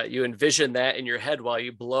 You envision that in your head while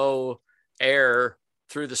you blow air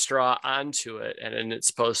through the straw onto it, and then it's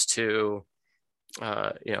supposed to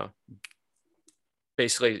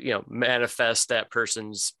basically manifest that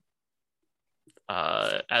person's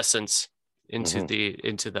essence into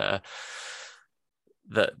the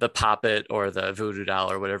poppet or the voodoo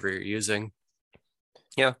doll or whatever you're using.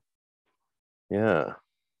 Yeah.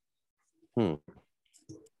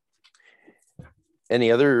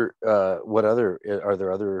 Any other are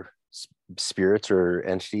there other spirits or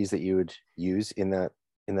entities that you would use in that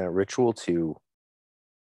ritual to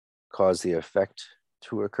cause the effect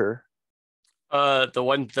to occur? The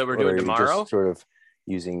one that we're doing tomorrow? Just sort of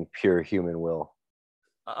using pure human will.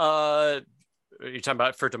 Are you talking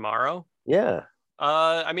about for tomorrow? Yeah.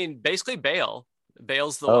 I mean, basically Baal.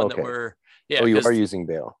 Baal's the one that we're. Yeah. Oh, you are using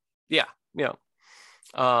Baal. Yeah.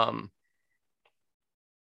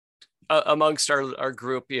 Amongst our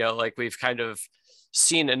group, like we've kind of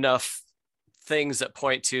seen enough things that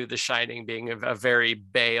point to The Shining being a very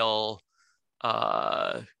Baal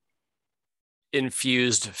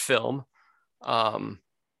infused film.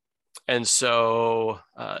 And so,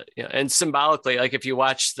 and symbolically, like if you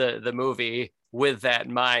watch the movie with that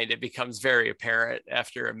in mind, it becomes very apparent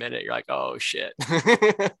after a minute. You're like, oh shit.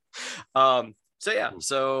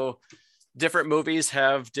 So different movies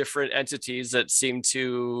have different entities that seem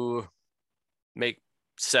to make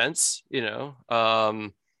sense, yeah,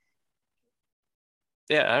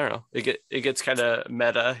 I don't know. It gets kind of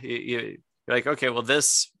meta. You're like, okay, well,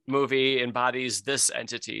 this movie embodies this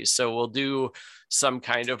entity, so we'll do some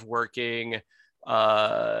kind of working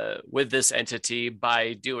with this entity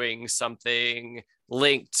by doing something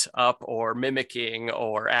linked up or mimicking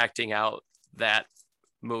or acting out that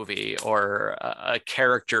movie or a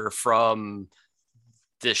character from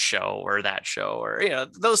this show or that show, or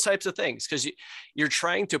those types of things, because you're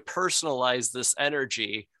trying to personalize this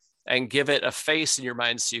energy and give it a face in your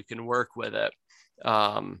mind so you can work with it.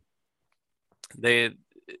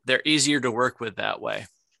 They're easier to work with that way.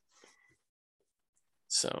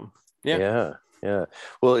 So yeah.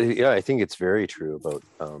 Well, yeah, I think it's very true about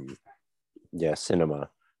cinema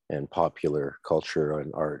and popular culture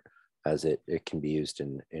and art as it can be used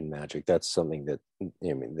in magic. That's something that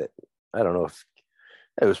that I don't know if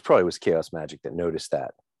it was Chaos Magic that noticed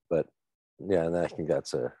that, but yeah, and I think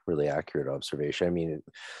that's a really accurate observation. I mean,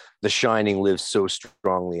 The Shining lives so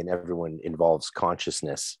strongly and everyone involves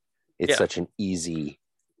consciousness. It's such an easy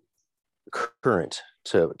current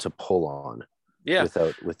to pull on. Yeah.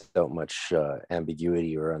 Without much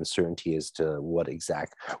ambiguity or uncertainty as to what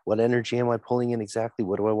energy am I pulling in exactly?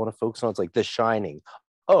 What do I want to focus on? It's like The Shining.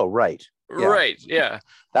 Oh, right. Yeah. Right. Yeah.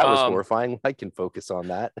 That was horrifying. I can focus on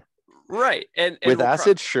that. Right. And with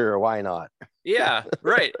acid, sure, why not? Yeah,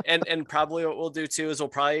 right. And probably what we'll do too is we'll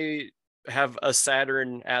probably have a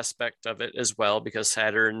Saturn aspect of it as well, because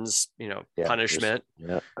Saturn's, punishment.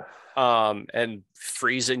 And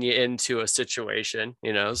freezing you into a situation,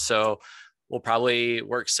 so we'll probably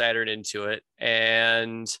work Saturn into it.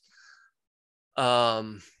 And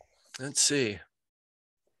let's see.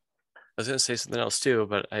 I was gonna say something else too,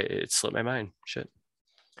 but it slipped my mind. Shit.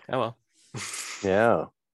 Oh well. Yeah.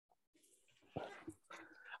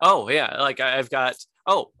 Oh yeah, like I've got.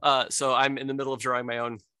 So I'm in the middle of drawing my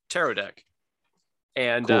own tarot deck,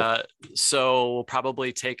 and cool. So we'll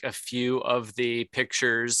probably take a few of the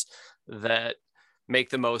pictures that make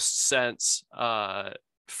the most sense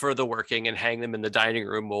for the working and hang them in the dining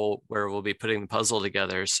room where we'll be putting the puzzle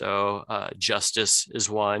together. So Justice is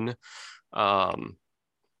one.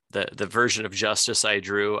 The version of Justice I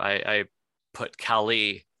drew, I put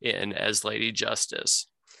Kali in as Lady Justice.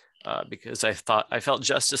 Because I felt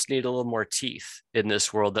justice needed a little more teeth in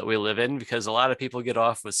this world that we live in, because a lot of people get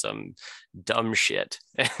off with some dumb shit.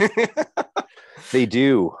 They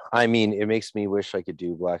do. I mean, it makes me wish I could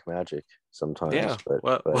do black magic sometimes. Yeah.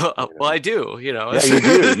 Well, I do. Yeah, you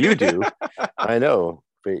do. You do. I know,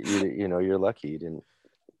 but you're lucky you didn't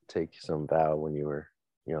take some vow when you were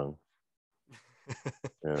young.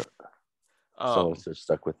 Yeah. Some of us are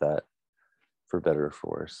stuck with that, for better or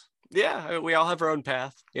for worse. Yeah, we all have our own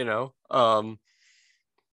path, but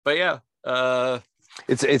yeah,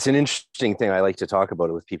 it's an interesting thing. I like to talk about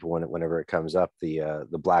it with people whenever it comes up, the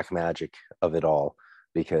black magic of it all,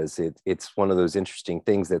 because it's one of those interesting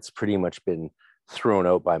things that's pretty much been thrown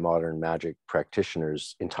out by modern magic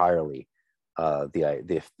practitioners entirely.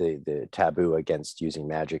 The taboo against using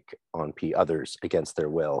magic on others against their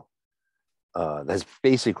will has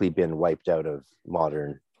basically been wiped out of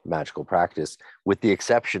modern magical practice, with the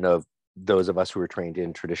exception of those of us who are trained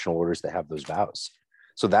in traditional orders that have those vows.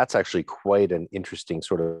 So that's actually quite an interesting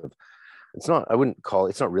sort of, it's not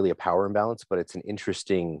really a power imbalance, but it's an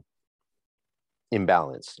interesting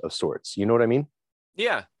imbalance of sorts. You know what I mean?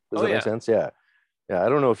 Yeah. Does that make sense? Yeah. I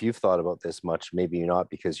don't know if you've thought about this much. Maybe you're not,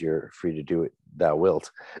 because you're free to do it thou wilt.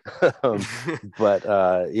 But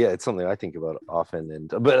it's something I think about often.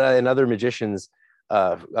 And other magicians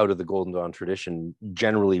out of the Golden Dawn tradition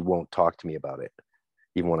generally won't talk to me about it,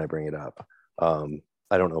 even when I bring it up.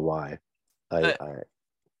 I don't know why. The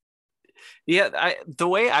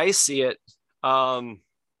way I see it,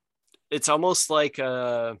 it's almost like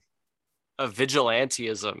a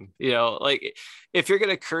vigilantism. Like if you're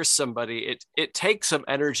going to curse somebody, it takes some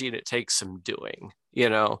energy and it takes some doing.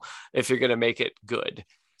 If you're going to make it good.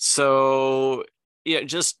 So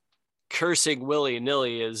just cursing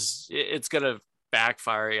willy-nilly it's going to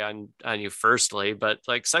backfire on you firstly, but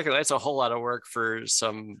like secondly, that's a whole lot of work for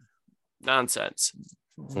some nonsense.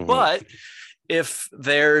 Mm-hmm. But if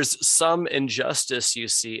there's some injustice you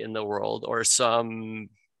see in the world, or some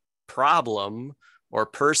problem or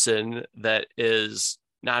person that is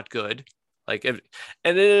not good, and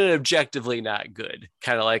then objectively not good,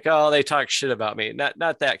 kind of like, oh, they talk shit about me, not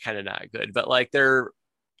that kind of not good, but like they're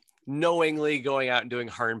knowingly going out and doing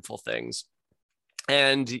harmful things,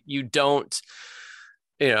 and you don't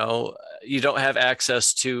you don't have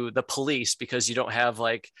access to the police because you don't have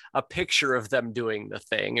like a picture of them doing the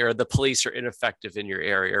thing, or the police are ineffective in your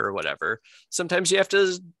area or whatever. Sometimes you have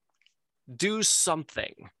to do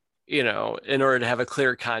something, in order to have a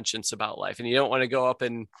clear conscience about life. And you don't want to go up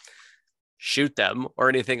and shoot them or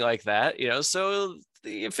anything like that, so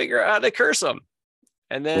you figure out how to curse them.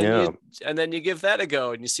 And then you give that a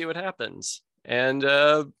go and you see what happens. And,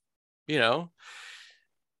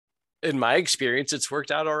 in my experience, it's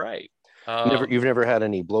worked out all right. You've never had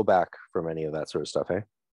any blowback from any of that sort of stuff, eh?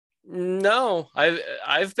 No,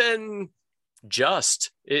 I've been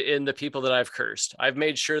just in the people that I've cursed. I've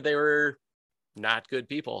made sure they were not good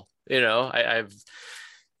people. I've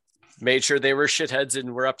made sure they were shitheads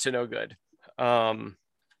and were up to no good.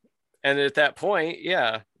 And at that point,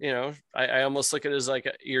 I almost look at it as like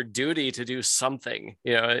your duty to do something,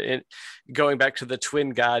 going back to the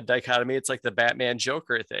twin god dichotomy. It's like the Batman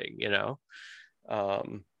Joker thing,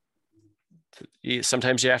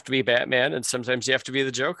 sometimes you have to be Batman and sometimes you have to be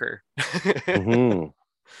the Joker. Mm-hmm.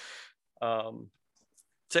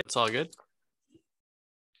 It's all good.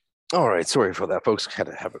 All right. Sorry for that, folks. Had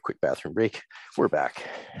to have a quick bathroom break. We're back.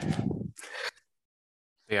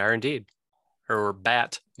 We are indeed. Or we're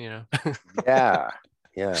bat, Yeah.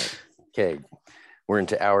 Okay. We're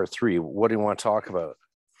into hour 3. What do you want to talk about?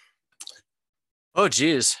 Oh,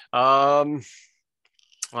 geez. I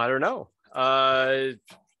don't know.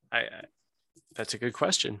 That's a good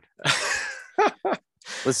question.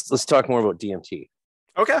 Let's talk more about DMT.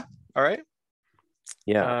 Okay. All right.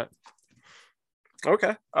 Yeah.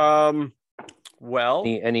 Okay. Well,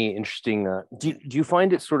 any interesting? Do you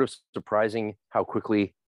find it sort of surprising how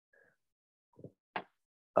quickly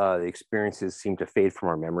the experiences seem to fade from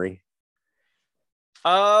our memory?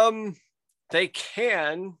 They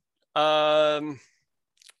can. I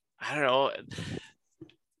don't know.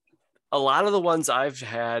 A lot of the ones I've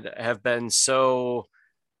had have been so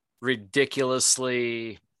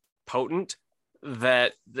ridiculously potent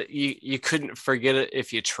that you couldn't forget it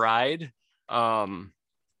if you tried. See,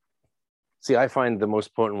 I find the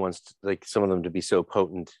most potent ones, like some of them, to be so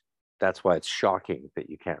potent. That's why it's shocking that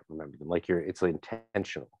you can't remember them. Like it's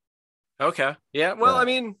intentional. Okay. Yeah. Well, I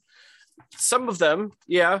mean, some of them,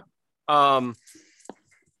 yeah. I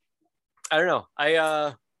don't know.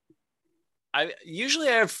 I usually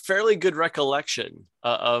have fairly good recollection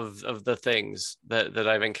of the things that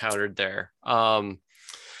I've encountered there. I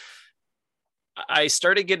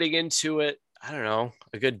started getting into it, I don't know,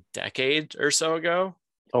 a good decade or so ago.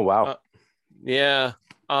 Oh, wow. Yeah.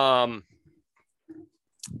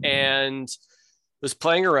 And was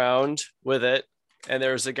playing around with it. And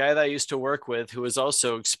there was a guy that I used to work with who was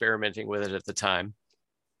also experimenting with it at the time.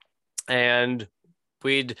 And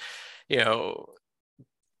we'd,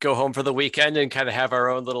 go home for the weekend and kind of have our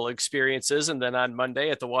own little experiences. And then on Monday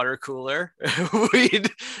at the water cooler,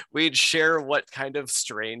 we'd share what kind of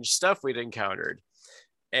strange stuff we'd encountered.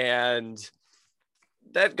 And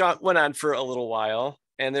that went on for a little while.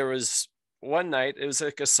 And there was one night, it was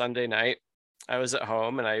like a Sunday night. I was at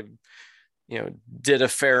home and I, did a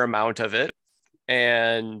fair amount of it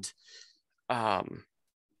and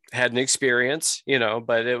had an experience,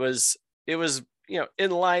 but it was,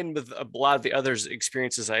 in line with a lot of the other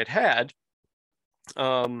experiences I had.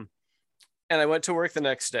 And I went to work the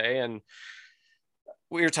next day and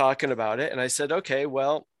we were talking about it. And I said, okay,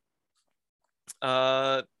 well,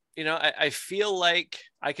 I feel like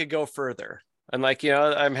I could go further. I'm like,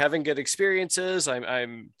 I'm having good experiences.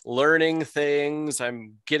 I'm learning things.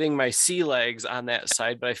 I'm getting my sea legs on that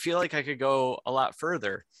side, but I feel like I could go a lot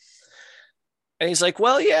further. And he's like,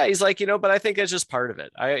 well, yeah, he's like, but I think that's just part of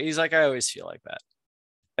it. He's like, I always feel like that.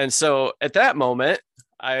 And so at that moment,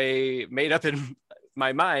 I made up in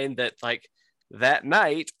my mind that like that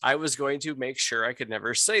night I was going to make sure I could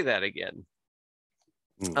never say that again.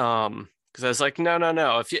 Because I was like,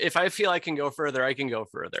 no. If I feel I can go further, I can go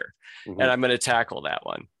further. Mm-hmm. And I'm going to tackle that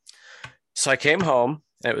one. So I came home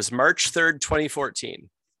and it was March 3rd, 2014.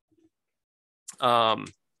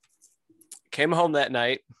 Came home that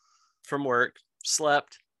night from work,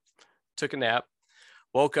 slept, took a nap,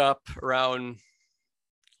 woke up around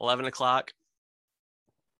 11 o'clock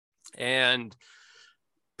and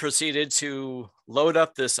proceeded to load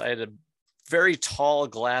up this. I had a very tall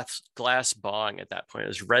glass bong at that point. It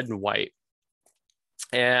was red and white.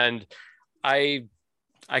 And I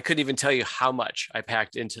couldn't even tell you how much I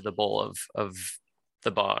packed into the bowl of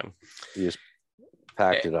the bong. You just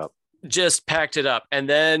packed it up. Just packed it up and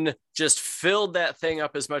then just filled that thing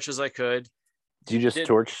up as much as I could. Do you just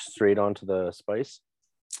torch straight onto the spice?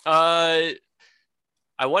 I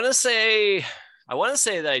want to say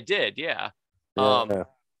that I did. Yeah.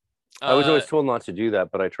 I was always told not to do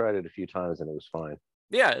that, but I tried it a few times and it was fine.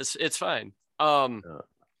 Yeah, it's fine. But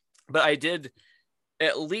I did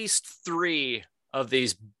at least 3 of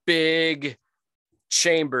these big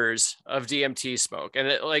chambers of DMT smoke. And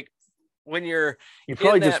it, like, when you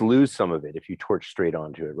probably just lose some of it if you torch straight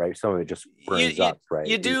onto it, right? Some of it just burns up, right?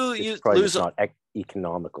 You probably lose not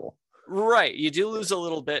economical. Right. You do lose a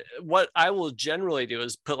little bit. What I will generally do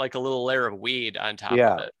is put like a little layer of weed on top of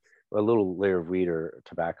it. A little layer of weed or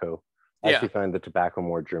tobacco. I actually find the tobacco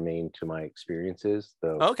more germane to my experiences,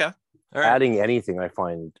 though. Okay. All right. Adding anything I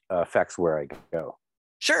find affects where I go.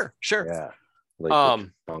 Sure. Yeah. Like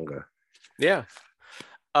manga. Yeah.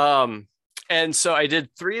 And so I did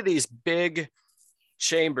 3 of these big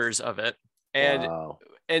chambers of it. And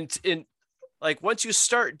and in like once you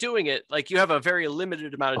start doing it, like you have a very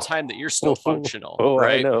limited amount of time that you're still functional.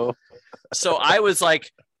 Right. I know. So I was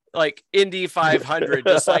like Indy 500,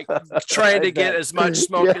 just like trying to get as much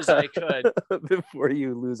smoke as I could before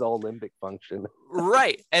you lose all limbic function.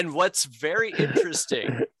 Right. And what's very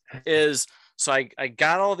interesting is, so I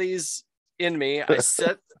got all these in me. I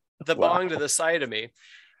set the bong to the side of me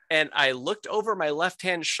and I looked over my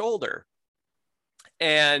left-hand shoulder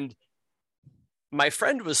and my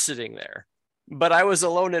friend was sitting there, but I was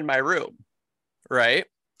alone in my room. Right.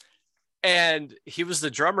 And he was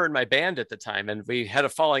the drummer in my band at the time. And we had a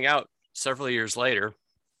falling out several years later.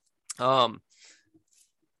 But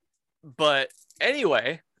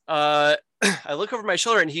anyway, I look over my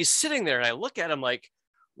shoulder and he's sitting there and I look at him like,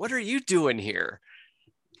 what are you doing here?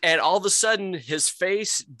 And all of a sudden his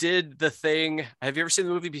face did the thing. Have you ever seen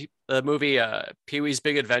the movie Pee-wee's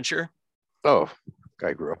Big Adventure? Oh,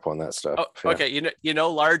 I grew up on that stuff. Oh, okay. You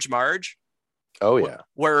know, Large Marge? Oh yeah.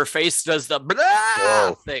 Where her face does the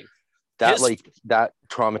blah thing. That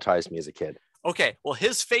traumatized me as a kid. Okay, well,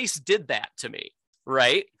 his face did that to me,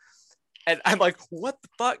 right? And I'm like, what the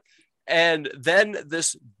fuck? And then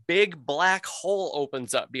this big black hole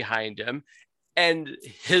opens up behind him, and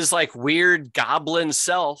his like weird goblin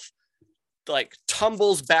self like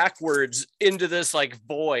tumbles backwards into this like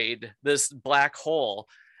void, this black hole.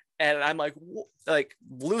 And I'm like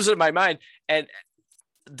losing my mind. And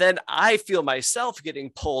then I feel myself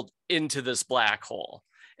getting pulled into this black hole.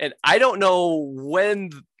 And I don't know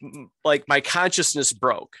when like my consciousness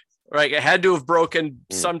broke, right? It had to have broken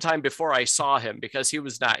sometime before I saw him because he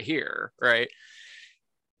was not here. Right.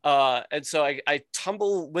 And so I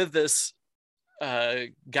tumble with this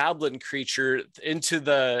goblin creature into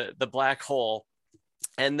the black hole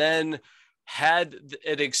and then had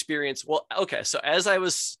an experience. Well, okay. So as I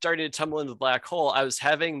was starting to tumble into the black hole, I was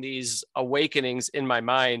having these awakenings in my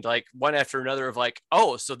mind, like one after another of like,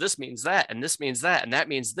 oh, so this means that, and this means that, and that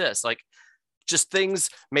means this. Like just things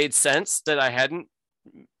made sense that I hadn't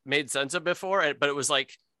made sense of before. But it was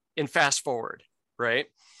like in fast forward. Right.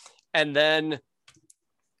 And then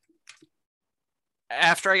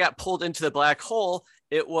after I got pulled into the black hole,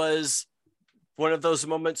 it was one of those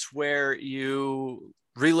moments where you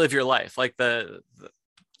relive your life, like the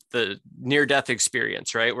near-death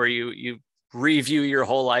experience, right? Where you review your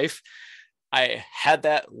whole life. I had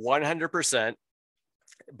that 100%,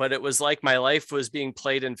 but it was like my life was being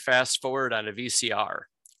played in fast forward on a VCR,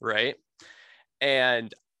 right?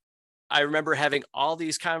 And I remember having all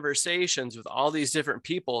these conversations with all these different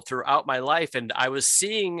people throughout my life, and I was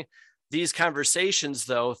seeing these conversations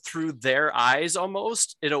though through their eyes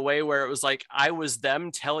almost, in a way where it was like I was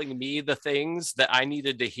them telling me the things that I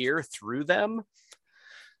needed to hear through them.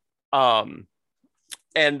 And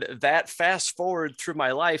that fast forward through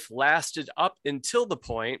my life lasted up until the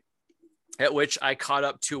point at which I caught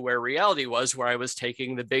up to where reality was, where I was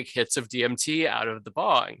taking the big hits of DMT out of the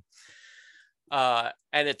bong. And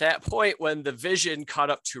at that point, when the vision caught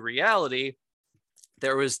up to reality,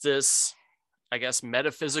 there was this, I guess,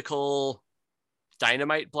 metaphysical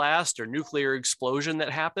dynamite blast or nuclear explosion that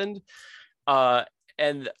happened.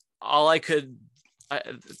 And all I could,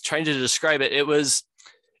 trying to describe it, it was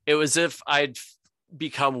if I'd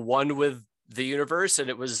become one with the universe, and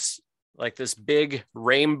it was like this big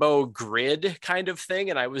rainbow grid kind of thing.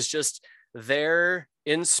 And I was just there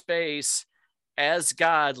in space as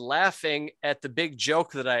God, laughing at the big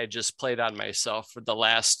joke that I had just played on myself for the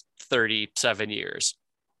last 37 years.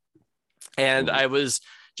 And I was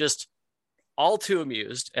just all too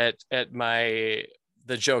amused at the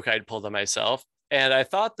joke I'd pulled on myself. And I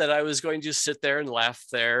thought that I was going to sit there and laugh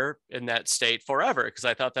there in that state forever, because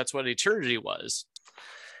I thought that's what eternity was.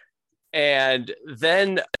 And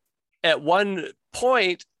then at one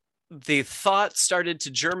point, the thought started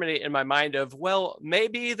to germinate in my mind of, well,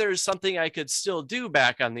 maybe there's something I could still do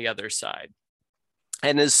back on the other side.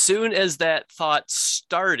 And as soon as that thought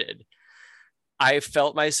started, I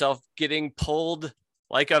felt myself getting pulled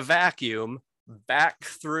like a vacuum back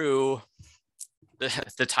through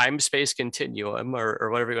the time-space continuum, or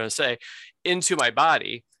whatever you want to say, into my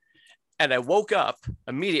body. And I woke up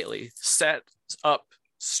immediately, sat up,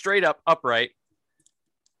 straight up, upright,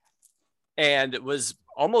 and it was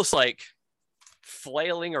almost like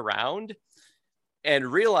flailing around,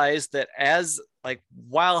 and realized that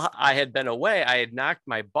while I had been away, I had knocked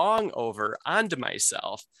my bong over onto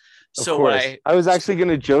myself. So I was actually going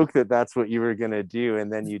to joke that that's what you were going to do, and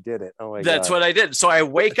then you did it. Oh my That's God. what I did. So I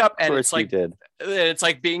wake up and it's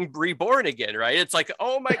like being reborn again, right? It's like,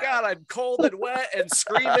 oh my God, I'm cold and wet and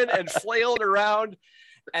screaming and flailing around.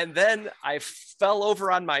 And then I fell over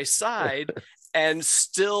on my side and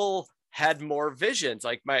still had more visions.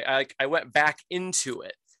 Like I went back into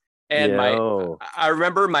it. And I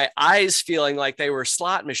remember my eyes feeling like they were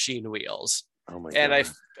slot machine wheels. Oh my God. God.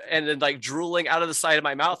 And then like drooling out of the side of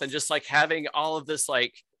my mouth, and just like having all of this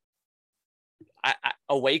like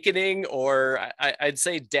awakening, or I'd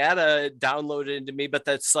say data downloaded into me, but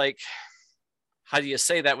that's like, how do you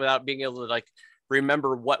say that without being able to like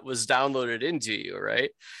remember what was downloaded into you, right?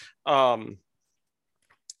 And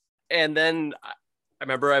then I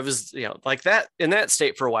remember I was, like that in that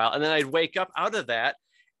state for a while, and then I'd wake up out of that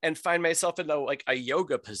and find myself in a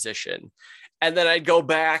yoga position. And then I'd go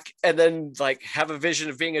back and then like have a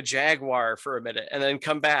vision of being a jaguar for a minute, and then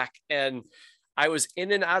come back. And I was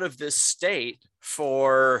in and out of this state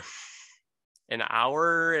for an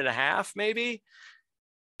hour and a half, maybe.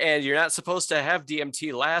 And you're not supposed to have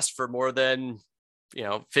DMT last for more than,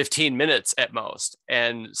 15 minutes at most.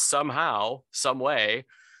 And somehow, some way,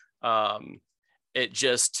 it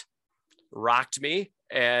just rocked me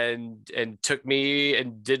and took me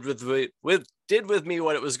and did with me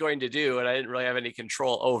what it was going to do, and I didn't really have any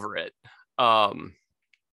control over it. But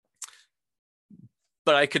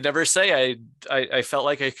I could never say I felt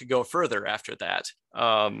like I could go further after that.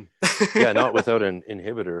 Yeah, not without an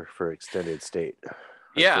inhibitor for extended state.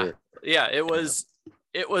 Yeah, it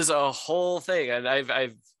was a whole thing, and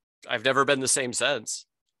I've never been the same since.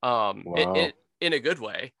 Wow. It in a good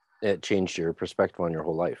way. It changed your perspective on your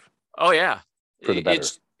whole life. Oh yeah. For the better.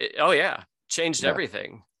 Changed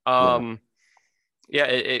everything.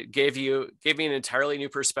 It gave me an entirely new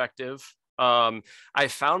perspective. I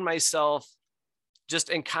found myself just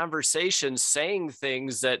in conversations saying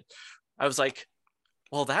things that I was like,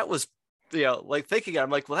 well, that was, like thinking, I'm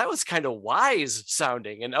like, well, that was kind of wise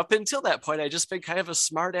sounding. And up until that point, I just been kind of a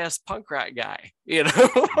smart ass punk rock guy,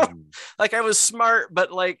 like I was smart,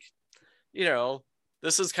 but like,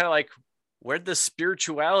 this is kind of like, where'd the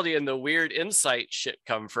spirituality and the weird insight shit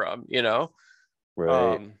come from,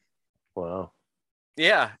 Right. Wow.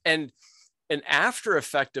 Yeah. And an after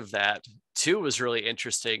effect of that too was really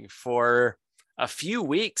interesting. For a few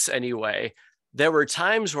weeks anyway, there were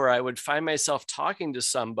times where I would find myself talking to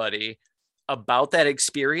somebody about that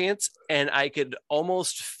experience, and I could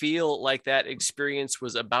almost feel like that experience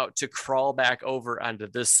was about to crawl back over onto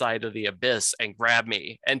this side of the abyss and grab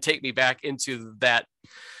me and take me back into that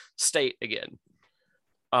state again.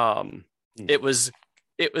 It was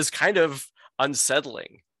kind of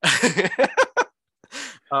unsettling.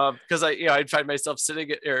 Because I'd find myself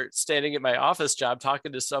standing at my office job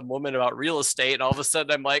talking to some woman about real estate, and all of a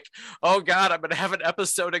sudden I'm like, oh God, I'm gonna have an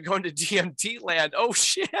episode of going to DMT land. Oh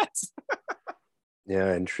shit.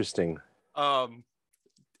 Yeah, interesting.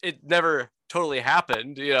 It never totally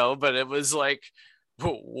happened, but it was like,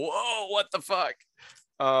 whoa, what the fuck?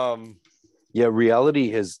 Yeah,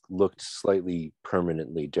 reality has looked slightly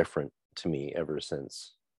permanently different to me ever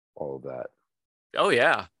since all of that. Oh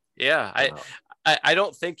yeah. Wow. I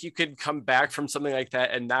don't think you could come back from something like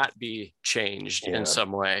that and not be changed in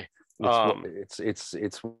some way.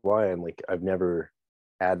 It's why I'm like, I've never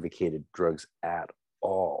advocated drugs at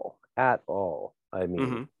all. I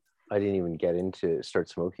mean, I didn't even start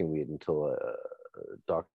smoking weed until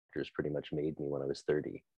doctors pretty much made me when I was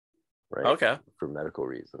 30. Right. Okay. For medical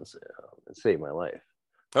reasons, it saved my life.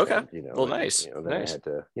 Okay. And, well, nice. Then nice. I had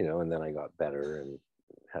to, and then I got better and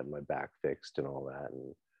had my back fixed and all that,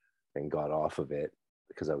 and got off of it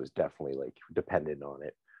because I was definitely like dependent on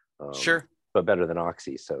it. Sure. But better than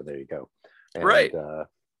Oxy. So there you go. And, right.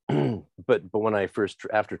 But when I first,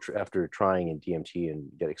 after trying in DMT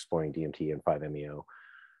and exploring DMT and 5-MeO,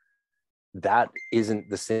 that isn't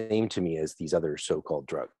the same to me as these other so-called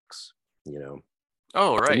drugs,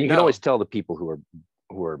 Oh, right. And you can always tell the people who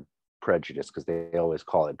are prejudiced because they always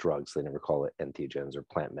call it drugs. They never call it entheogens or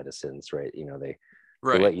plant medicines, right? They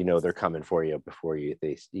let you know they're coming for you before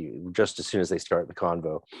just as soon as they start the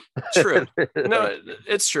convo. True. No,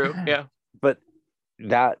 it's true. Yeah. But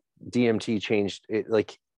that DMT changed it.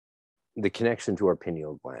 Like, the connection to our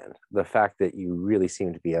pineal gland, the fact that you really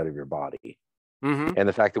seem to be out of your body, Mm-hmm. and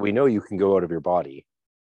the fact that we know you can go out of your body.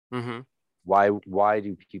 Mm-hmm. Why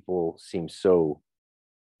do people seem so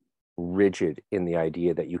rigid in the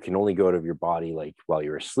idea that you can only go out of your body like while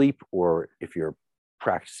you're asleep, or if you're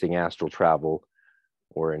practicing astral travel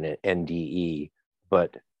or an NDE,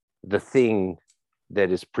 but the thing that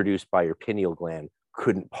is produced by your pineal gland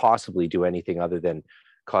couldn't possibly do anything other than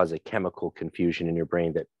cause a chemical confusion in your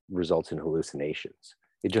brain that results in hallucinations.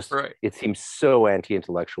 It seems so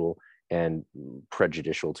anti-intellectual and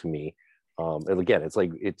prejudicial to me. And again,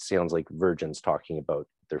 it sounds like virgins talking about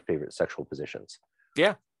their favorite sexual positions.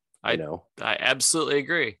 Yeah, I absolutely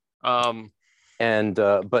agree. But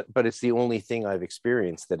it's the only thing I've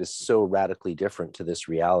experienced that is so radically different to this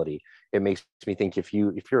reality. It makes me think, if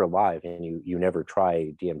you're alive and you never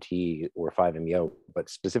try DMT or 5-MeO, but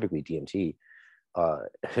specifically DMT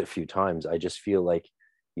a few times, I just feel like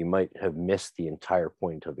you might have missed the entire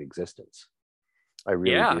point of existence. I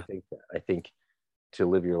really do think that. I think to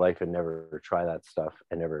live your life and never try that stuff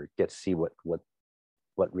and never get to see what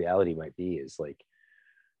reality might be is like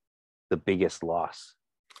the biggest loss.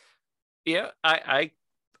 Yeah, I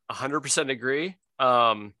 100% agree.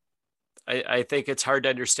 I think it's hard to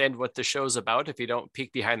understand what the show's about if you don't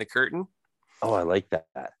peek behind the curtain. Oh, I like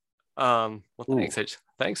that. Well, thanks.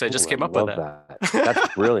 Thanks. I just came up with that.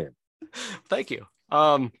 That's brilliant. Thank you.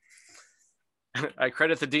 I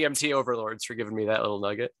credit the DMT overlords for giving me that little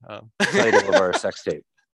nugget. Title of our sex tape.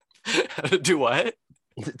 Do what?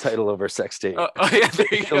 The title of our sex tape. Oh yeah,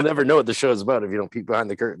 You'll never know what the show's about if you don't peek behind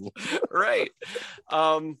the curtain. Right.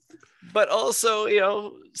 But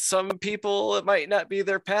also, some people, it might not be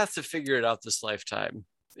their path to figure it out this lifetime.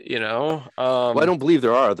 Well, I don't believe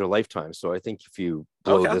there are other lifetimes, so I think if you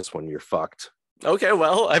blow this one, you're fucked. Okay,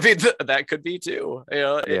 well, I mean that could be too.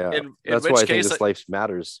 Yeah, in that's which why I case, think this life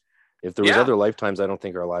matters. If there was other lifetimes, I don't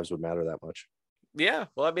think our lives would matter that much. Yeah,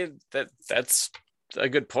 well, I mean that's a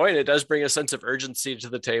good point. It does bring a sense of urgency to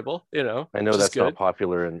the table. I know that's not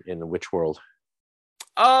popular in the witch world.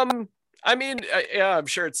 I mean, yeah, I'm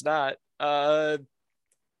sure it's not. I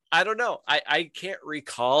don't know. I can't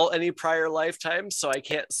recall any prior lifetimes, so I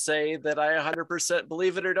can't say that I 100%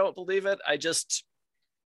 believe it or don't believe it. I just,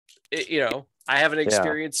 I haven't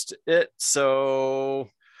experienced it. So,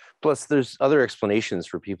 plus there's other explanations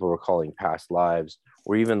for people recalling past lives,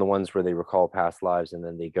 or even the ones where they recall past lives and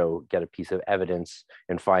then they go get a piece of evidence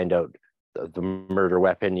and find out the murder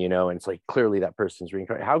weapon, and it's like, clearly that person's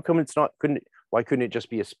reincarnated. How come why couldn't it just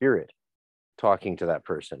be a spirit talking to that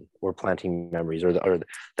person, or planting memories, or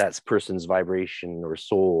that person's vibration or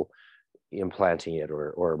soul implanting it,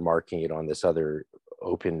 or marking it on this other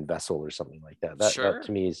open vessel or something like that. That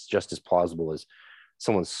to me is just as plausible as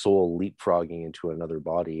someone's soul leapfrogging into another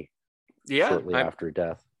body shortly after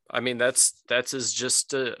death. I mean, that's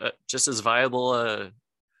just as viable an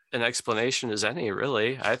explanation as any,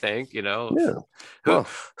 really. I think,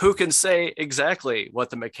 who can say exactly what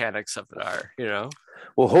the mechanics of it are,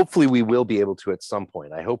 Well, hopefully we will be able to at some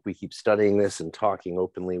point. I hope we keep studying this and talking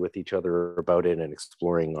openly with each other about it and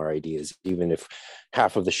exploring our ideas, even if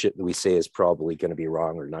half of the shit that we say is probably going to be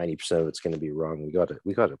wrong, or 90% of it's going to be wrong. We got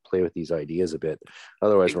to play with these ideas a bit.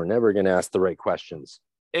 Otherwise, we're never going to ask the right questions.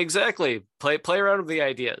 Exactly. Play around with the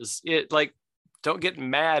ideas. Don't get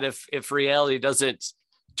mad if reality doesn't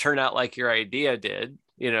turn out like your idea did,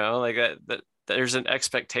 like that there's an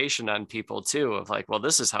expectation on people too of like, well,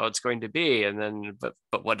 this is how it's going to be, and then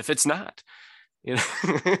but what if it's not?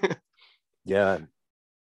 Yeah,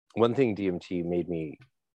 one thing DMT made me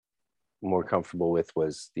more comfortable with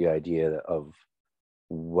was the idea of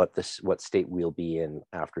what state we'll be in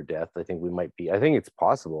after death. I think it's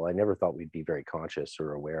possible. I never thought we'd be very conscious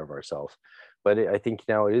or aware of ourselves, but I think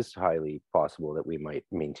now it is highly possible that we might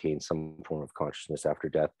maintain some form of consciousness after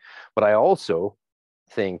death. But I also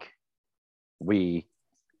think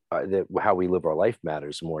that how we live our life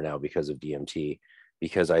matters more now because of DMT,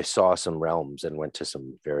 because I saw some realms and went to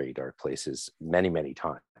some very dark places many, many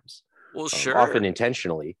times. Well, sure. Often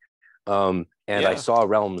intentionally. I saw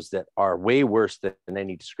realms that are way worse than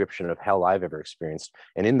any description of hell I've ever experienced.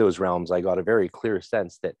 And in those realms, I got a very clear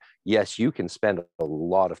sense that, yes, you can spend a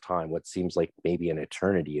lot of time, what seems like maybe an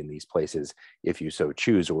eternity, in these places if you so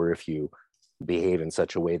choose, or if you behave in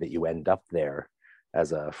such a way that you end up there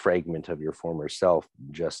as a fragment of your former self,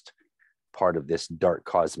 just part of this dark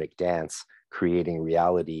cosmic dance, creating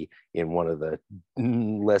reality in one of the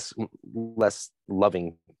less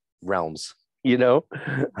loving realms. So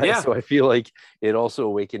I feel like it also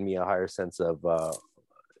awakened me a higher sense of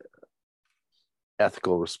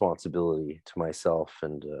ethical responsibility to myself,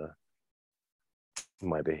 and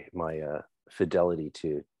my fidelity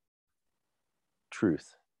to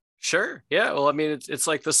truth. Sure. Yeah. Well, I mean, it's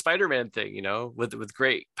like the Spider-Man thing, you know, with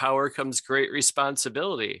great power comes great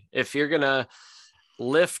responsibility. If you're going to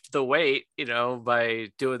lift the weight, you know,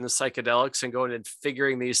 by doing the psychedelics and going and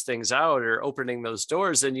figuring these things out or opening those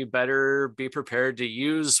doors, then you better be prepared to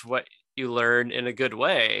use what you learn in a good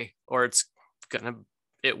way, or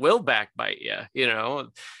it will backbite you, you know,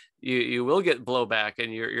 you will get blowback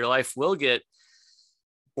and your life will get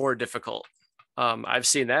more difficult. I've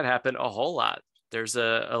seen that happen a whole lot. There's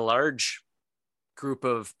a large group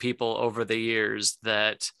of people over the years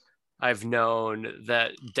that I've known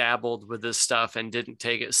that dabbled with this stuff and didn't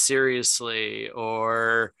take it seriously,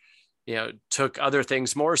 or, you know, took other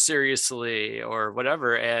things more seriously or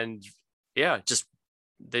whatever. And yeah,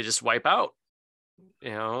 they just wipe out,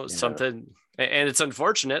 you know, something. And it's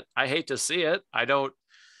unfortunate. I hate to see it. I don't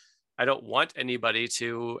want anybody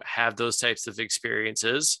to have those types of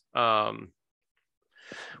experiences.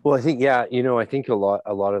 Well, I think, you know, I think a lot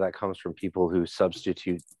of that comes from people who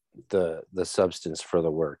substitute the substance for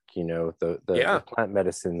the work. You know, the plant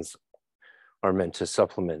medicines are meant to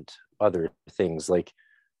supplement other things. Like,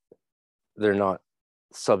 they're not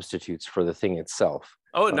substitutes for the thing itself.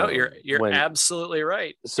 Oh no, you're absolutely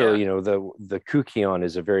right. So you know, the Kukion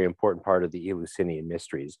is a very important part of the Eleusinian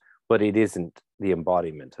mysteries, but it isn't the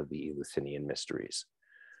embodiment of the Eleusinian mysteries.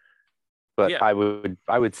 But I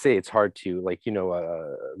would say it's hard to, like, you know,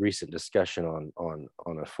 a recent discussion on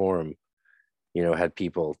a forum, you know, had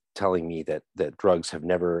people telling me that drugs have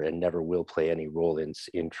never and never will play any role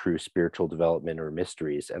in true spiritual development or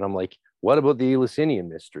mysteries. And I'm like, what about the Eleusinian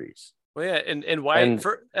mysteries? Well, yeah, and why? And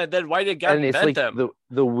then why did God invent like them?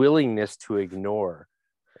 The willingness to ignore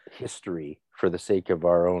history for the sake of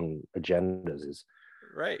our own agendas is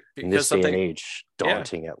right, because in this day and age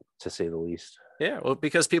daunting, to say the least. Yeah, well,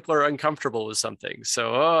 because people are uncomfortable with something.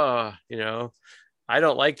 So, you know, I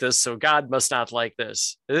don't like this, so God must not like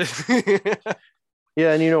this.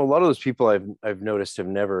 Yeah, and you know, a lot of those people I've noticed have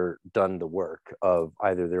never done the work of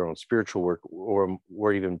either their own spiritual work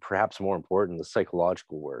or even perhaps more important, the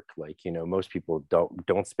psychological work. Like, you know, most people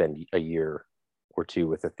don't spend a year or two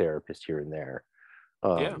with a therapist here and there,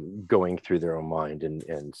 going through their own mind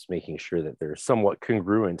and making sure that they're somewhat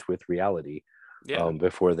congruent with reality,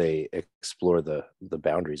 before they explore the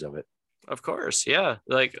boundaries of it. Of course, yeah.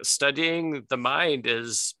 Like, studying the mind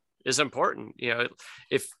is important. You know,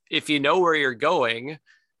 if you know where you're going,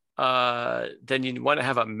 then you want to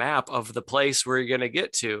have a map of the place where you're going to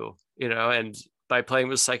get to, you know, and by playing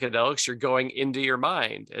with psychedelics, you're going into your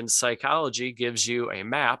mind, and psychology gives you a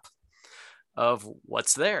map of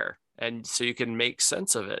what's there. And so you can make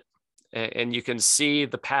sense of it, and you can see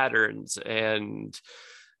the patterns and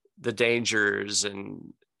the dangers,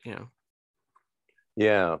 and, you know.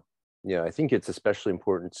 Yeah, I think it's especially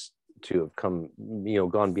important to have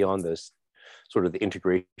gone beyond this sort of the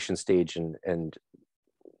integration stage and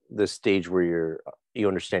the stage where you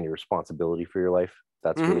understand your responsibility for your life.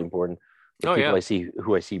 That's really important. The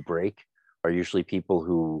people I see break are usually people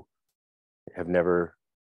who have never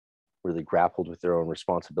really grappled with their own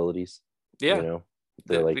responsibilities. You know,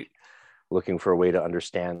 they're looking for a way to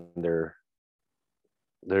understand their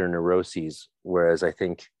neuroses, whereas I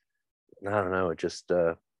think, I don't know, it just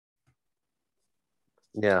I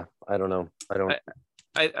don't know.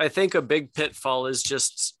 I think a big pitfall is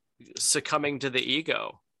just succumbing to the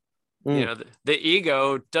ego. You know, the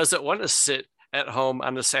ego doesn't want to sit at home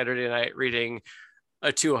on a Saturday night reading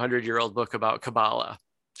a 200-year-old book about Kabbalah.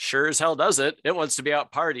 Sure as hell does it. It wants to be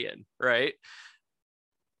out partying, right?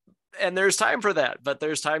 And there's time for that, but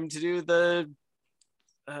there's time to do the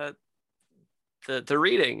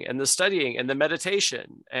reading and the studying and the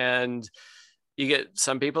meditation. And you get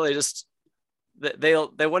some people, they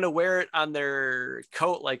want to wear it on their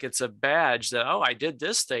coat like it's a badge that, oh, I did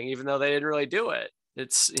this thing, even though they didn't really do it.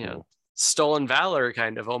 It's, you know, stolen valor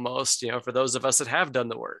kind of, almost, you know, for those of us that have done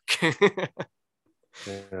the work.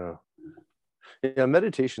 Yeah,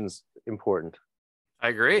 meditation's important. I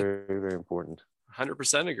agree. Very, very important.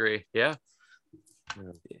 100% agree. Yeah,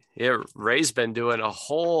 Ray's been doing a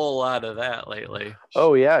whole lot of that lately.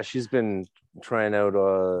 Oh yeah, she's been trying out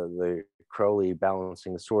the Crowley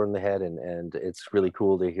balancing the sword in the head, and it's really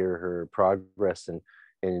cool to hear her progress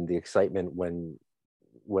and the excitement when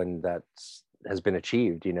that has been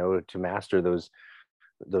achieved. You know, to master those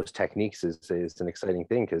techniques is an exciting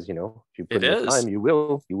thing, because, you know, if you put in the time, you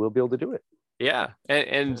will be able to do it. Yeah,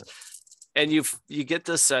 and you get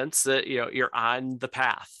the sense that, you know, you're on the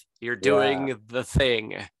path, you're doing the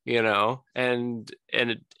thing, you know, and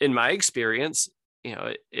in my experience, you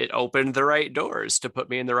know, it opened the right doors to put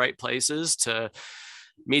me in the right places, to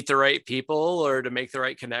meet the right people, or to make the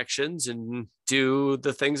right connections and do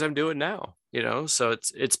the things I'm doing now. you know, so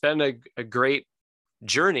it's been a great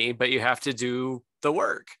journey, but you have to do the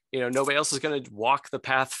work. You know, nobody else is going to walk the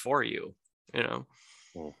path for you, you know.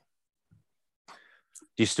 Do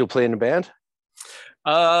you still play in a band?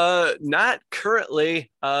 Not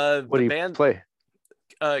currently. What do The you band play?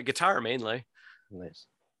 guitar mainly. Nice.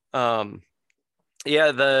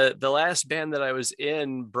 Yeah, the last band that I was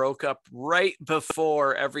in broke up right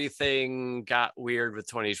before everything got weird with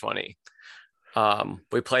 2020.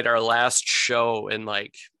 We played our last show in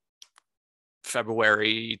like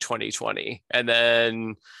February 2020, and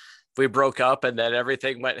then we broke up, and then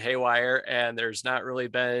everything went haywire, and there's not really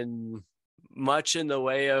been much in the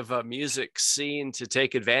way of a music scene to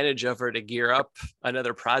take advantage of or to gear up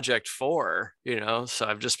another project for, you know. So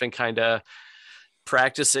I've just been kind of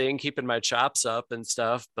practicing, keeping my chops up and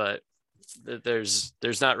stuff, but there's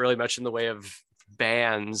not really much in the way of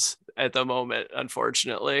bands at the moment,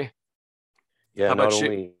 unfortunately. Yeah, How about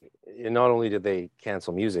not only did they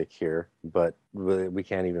cancel music here, but we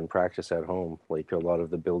can't even practice at home. Like a lot of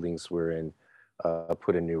the buildings we're in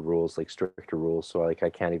put in new rules, like stricter rules. So like I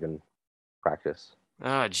can't even practice.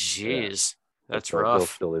 Oh, geez, that's They'll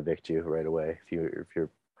rough. still evict you right away if you're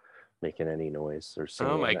making any noise or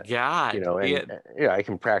singing. Oh my God. You know, and yeah, I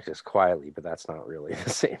can practice quietly, but that's not really the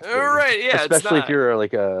same thing. All right, yeah, especially it's if you're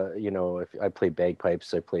like a, you know, if I play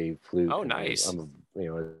bagpipes, I play flute. Oh, nice. I'm you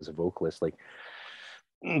know, as a vocalist, like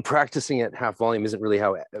practicing at half volume isn't really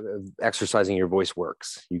how exercising your voice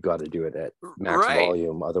works. You got to do it at max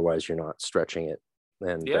volume, otherwise you're not stretching it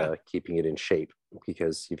and keeping it in shape.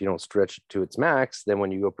 Because if you don't stretch it to its max, then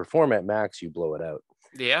when you go perform at max, you blow it out.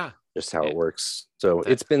 Yeah, just how it works. So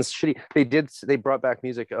it's been shitty. They brought back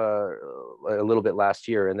music a little bit last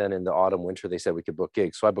year, and then in the autumn winter they said we could book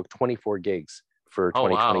gigs. So I booked 24 gigs for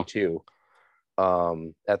 2022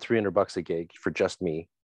 at $300 a gig for just me.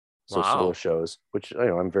 So solo shows, which, you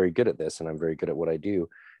know, I'm very good at this and I'm very good at what I do.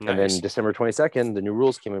 Nice. And then December 22nd, the new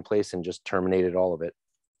rules came in place and just terminated all of it.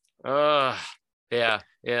 Yeah.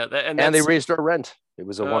 And they raised our rent. It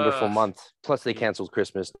was a wonderful month. Plus they canceled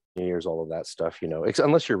Christmas, New Year's, all of that stuff, you know,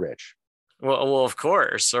 unless you're rich. Well, of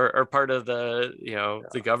course, or part of the, you know,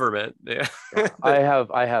 the government. Yeah. I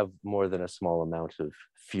have more than a small amount of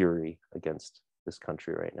fury against this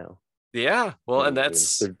country right now. Yeah. Well, and they're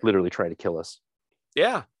literally trying to kill us.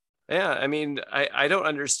 Yeah. Yeah. I mean, I don't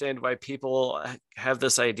understand why people have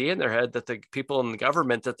this idea in their head that the people in the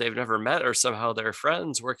government that they've never met are somehow their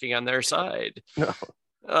friends working on their side. No.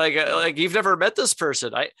 Like you've never met this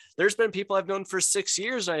person. There's been people I've known for 6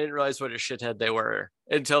 years and I didn't realize what a shithead they were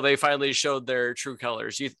until they finally showed their true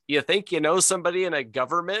colors. You think you know somebody in a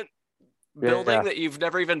government building that you've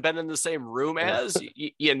never even been in the same room as?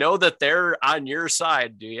 You know that they're on your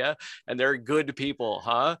side, do you? And they're good people,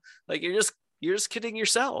 huh? Like you're just kidding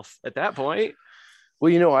yourself at that point.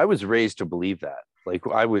 Well, you know, I was raised to believe that. Like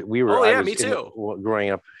me too.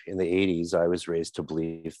 Growing up in the 80s, I was raised to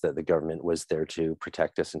believe that the government was there to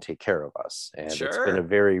protect us and take care of us. And it's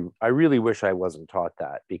been I really wish I wasn't taught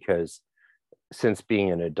that, because since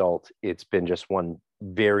being an adult, it's been just one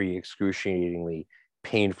very excruciatingly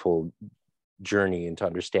painful journey into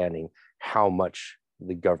understanding how much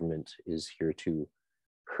the government is here to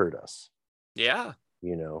hurt us. Yeah.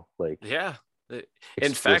 You know, like, yeah.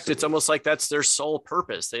 In fact, it's almost like that's their sole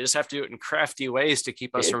purpose. They just have to do it in crafty ways to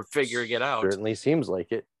keep us from figuring it out. Certainly seems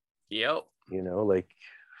like it. Yep. You know, like,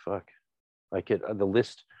 fuck. Like the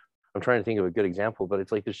list. I'm trying to think of a good example, but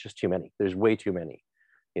it's like there's just too many. There's way too many.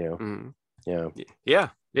 You know. Mm. Yeah.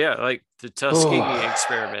 Yeah. Like the Tuskegee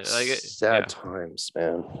experiment. Like sad times,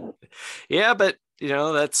 man. Yeah, but you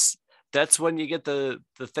know that's when you get the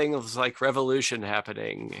thing of like revolution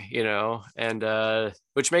happening. You know, and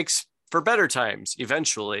which makes for better times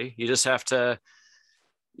eventually. You just have to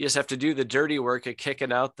do the dirty work of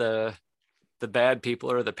kicking out the bad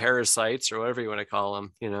people or the parasites or whatever you want to call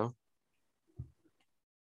them, you know.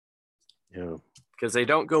 Yeah, because they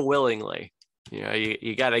don't go willingly. You know,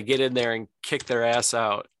 you got to get in there and kick their ass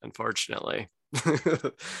out, unfortunately.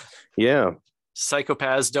 Yeah,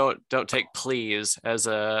 psychopaths don't take pleas as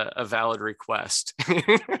a valid request.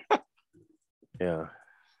 Yeah.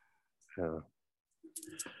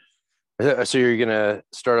 So you're gonna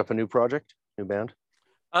start up a new project, new band?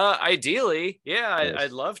 Ideally, yeah, nice.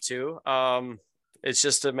 I'd love to. It's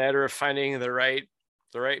just a matter of finding the right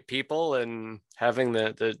people and having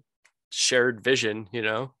the shared vision, you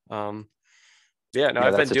know. I've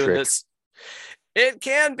been doing this. It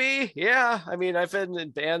can be, yeah. I mean, I've been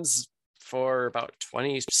in bands for about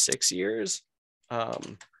 26 years,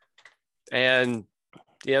 and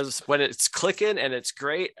when it's clicking and it's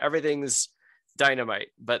great, everything's dynamite.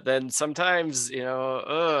 But then sometimes,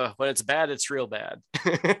 when it's bad, it's real bad.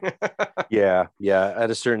 Yeah. At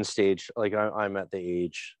a certain stage, like I'm at the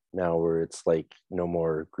age now where it's like no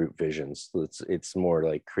more group visions. It's more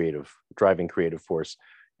like driving creative force,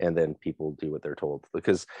 and then people do what they're told.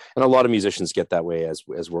 And a lot of musicians get that way as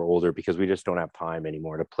we're older, because we just don't have time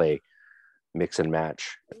anymore to play mix and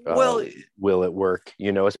match. Well, will it work?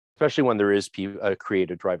 Especially when there is a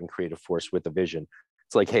driving creative force with a vision.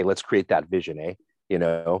 It's like, hey, let's create that vision,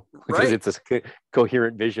 because right. It's a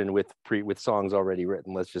coherent vision with songs already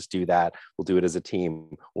written. Let's just do that. We'll do it as a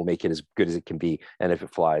team. We'll make it as good as it can be. And if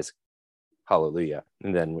it flies, hallelujah.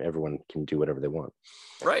 And then everyone can do whatever they want.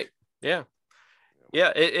 Right. Yeah.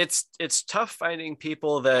 Yeah. It's tough finding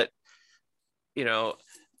people that,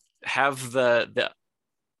 have the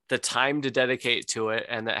time to dedicate to it,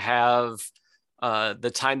 and that have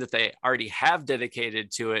the time that they already have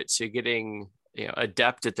dedicated to it, to getting,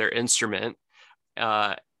 adept at their instrument,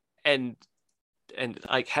 and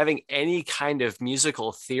like having any kind of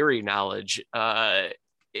musical theory knowledge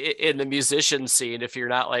in the musician scene. If you're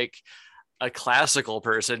not like a classical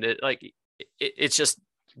person, it's just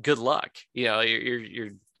good luck.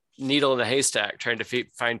 You're needle in a haystack trying to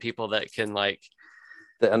find people that can that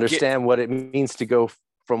understand what it means to go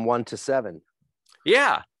from 1 to 7.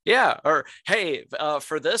 Yeah. Or, hey,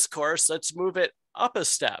 for this course, let's move it up a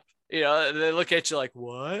step. They look at you like,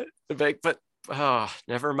 what? But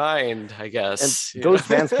never mind, I guess. And those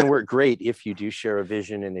bands can work great if you do share a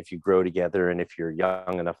vision, and if you grow together, and if you're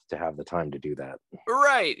young enough to have the time to do that.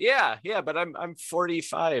 Right. Yeah. But I'm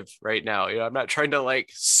 45 right now. I'm not trying to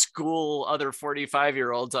school other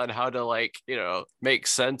 45-year-olds on how to make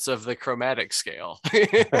sense of the chromatic scale.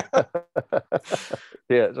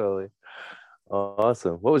 Yeah, totally.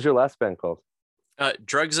 Awesome. What was your last band called?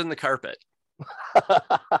 Drugs in the Carpet.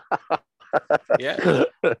 Yeah.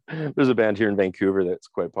 There's a band here in Vancouver that's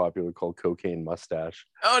quite popular called Cocaine Mustache.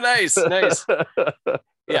 Oh, nice.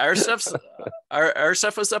 Yeah, our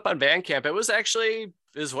stuff was up on Bandcamp. It was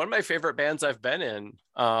one of my favorite bands I've been in.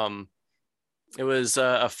 It was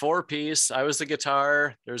a 4-piece. I was the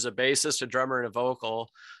guitar. There's a bassist, a drummer, and a vocal.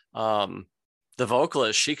 The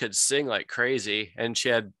vocalist, she could sing like crazy, and she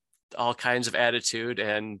had all kinds of attitude,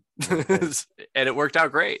 and and it worked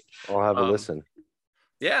out great. I'll have a listen.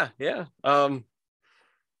 Yeah. I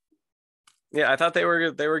thought they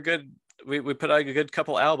were good. We put out a good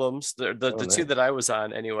couple albums. The nice. 2 that I was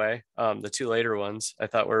on anyway. The 2 later ones I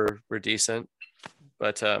thought were decent.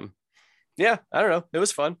 But I don't know. It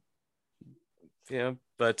was fun.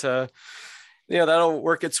 But that'll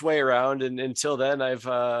work its way around, and until then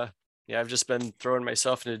I've just been throwing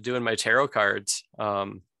myself into doing my tarot cards.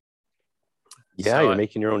 You're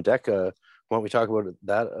making your own deck. Why don't we talk about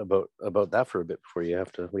that for a bit before we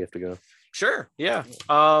have to go? Sure. Yeah.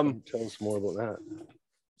 Tell us more about that.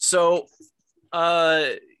 So,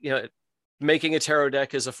 making a tarot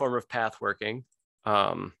deck is a form of path working.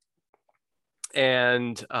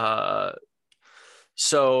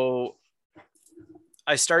 So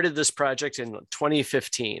I started this project in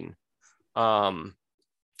 2015.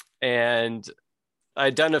 And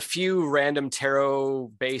I'd done a few random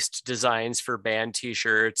tarot based designs for band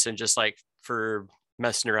t-shirts, and just for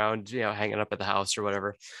messing around, hanging up at the house or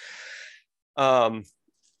whatever.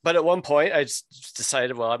 But at one point I just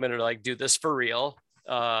decided, well, I'm going to do this for real.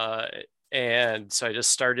 And so I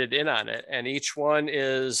just started in on it, and each one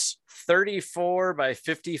is 34 by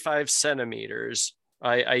 55 centimeters.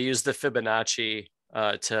 I use the Fibonacci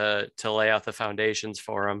to lay out the foundations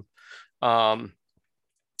for them.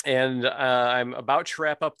 And I'm about to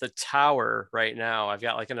wrap up the tower right now. I've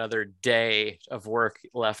got another day of work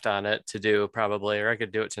left on it to do, probably, or I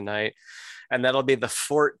could do it tonight. And that'll be the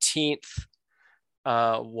 14th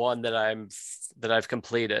one that I've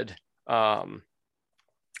completed of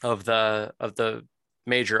the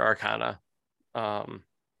major arcana. And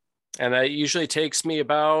that usually takes me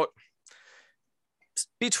about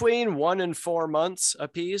between 1 and 4 months a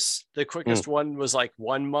piece. The quickest one was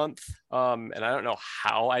 1 month. And I don't know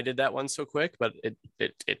how I did that one so quick, but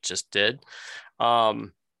it just did.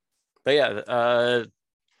 But yeah,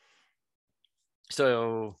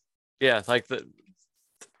 so yeah,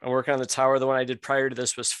 I'm working on the tower. The one I did prior to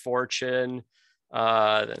this was Fortune,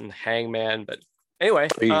 then Hangman. But anyway,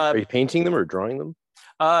 are you painting them or drawing them?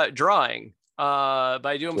 Drawing. But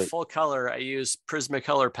I do them full color. I use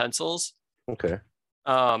Prismacolor pencils. Okay.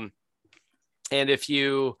 And if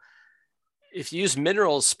you use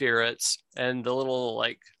mineral spirits and the little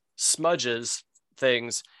smudges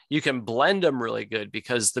things, you can blend them really good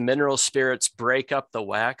because the mineral spirits break up the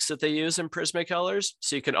wax that they use in Prismacolors.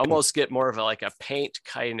 So you can almost get more of a paint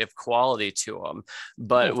kind of quality to them,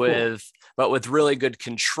 but with really good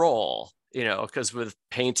control, because with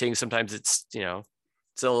painting, sometimes it's a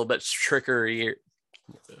little bit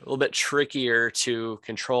trickier to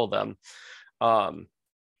control them.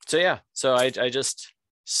 So I just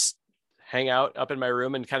hang out up in my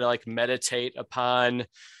room and kind of meditate upon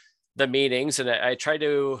the meanings, and I try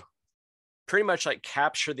to pretty much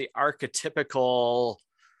capture the archetypical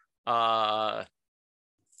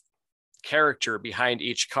character behind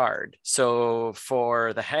each card. So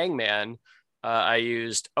for the Hangman, I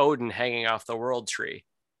used Odin hanging off the world tree.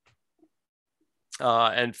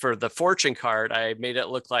 And for the fortune card, I made it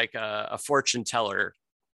look like a fortune teller.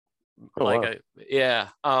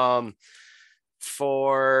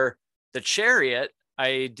 For the Chariot,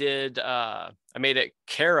 I made it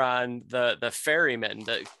Charon, the ferryman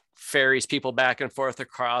that ferries people back and forth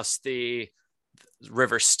across the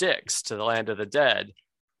river Styx to the land of the dead.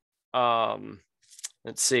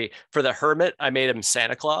 Let's see. For the Hermit, I made him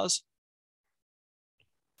Santa Claus.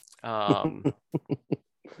 That's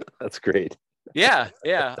great. Yeah.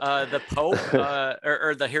 The Pope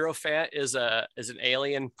or the Hierophant is an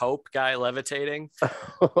alien Pope guy levitating.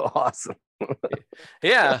 Awesome.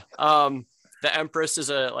 Yeah. The Empress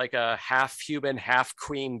is a half human, half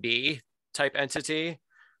queen bee type entity.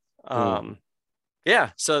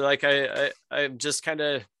 Yeah. So I'm just kind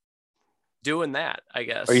of doing that, I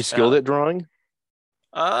guess. Are you skilled at drawing?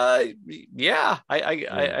 Yeah.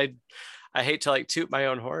 I hate to toot my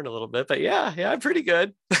own horn a little bit, but yeah, I'm pretty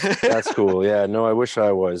good. That's cool. Yeah, no, I wish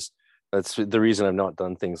I was. That's the reason I've not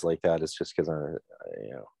done things like that. Is just because I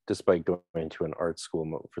despite going to an art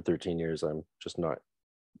school for 13 years, I'm just not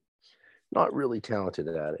really talented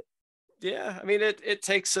at it. Yeah, I mean, it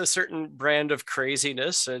takes a certain brand of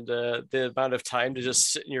craziness and the amount of time to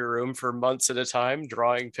just sit in your room for months at a time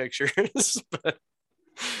drawing pictures.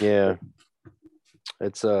 Yeah.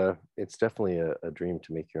 It's definitely a dream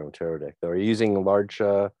to make your own tarot deck, though. Are you using large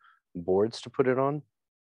boards to put it on?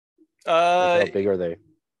 How big are they?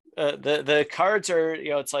 The cards are,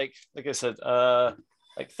 it's like I said,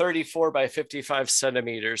 34 by 55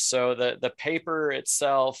 centimeters. So the paper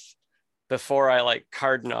itself, before I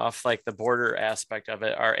carden off the border aspect of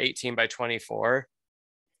it, are 18 by 24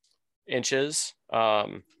 inches.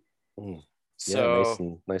 So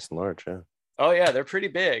nice and large. Yeah. Oh yeah, they're pretty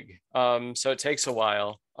big. So it takes a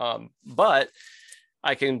while. But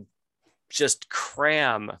I can just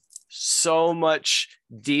cram so much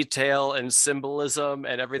detail and symbolism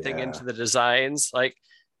and everything into the designs.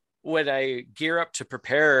 When I gear up to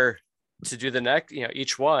prepare to do the next,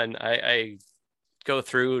 each one, I go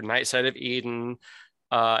through Night Side of Eden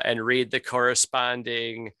and read the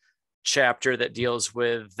corresponding chapter that deals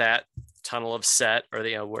with that tunnel of Set, or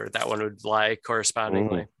where that one would lie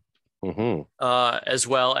correspondingly. As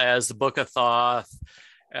well as the Book of Thoth.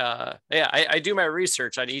 I do my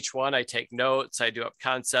research on each one. I take notes. I do up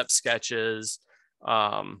concept sketches,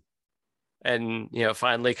 and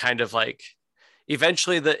finally, kind of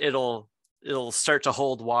eventually it'll start to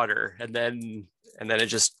hold water, and then it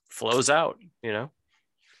just flows out.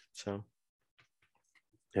 So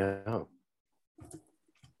yeah.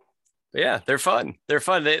 Yeah, they're fun.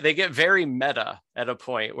 They get very meta at a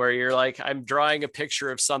point where you're I'm drawing a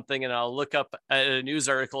picture of something and I'll look up at a news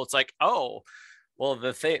article. It's oh, well,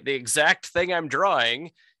 the exact thing I'm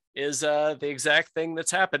drawing is the exact thing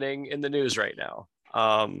that's happening in the news right now.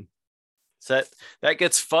 So that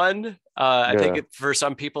gets fun. I think for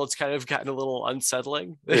some people, it's kind of gotten a little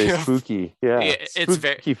unsettling. It's spooky. Yeah. It's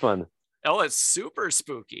very fun. Oh, it's super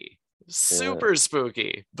spooky.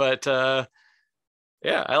 Spooky. But yeah,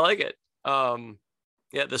 I like it.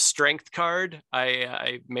 The strength card,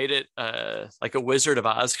 I made it like a Wizard of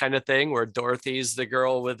Oz kind of thing, where Dorothy's the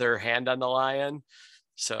girl with her hand on the lion.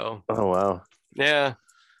 So oh wow, yeah,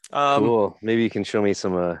 cool. Maybe you can show me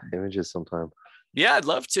some images sometime. Yeah, I'd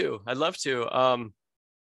love to.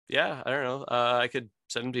 Yeah, I don't know, I could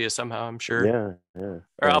send them to you somehow, I'm sure. Yeah.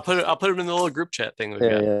 Or I'll put them in the little group chat thing we've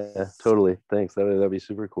got. Yeah, totally. Thanks. That'd be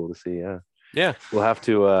super cool to see. Yeah, we'll have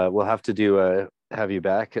to do have you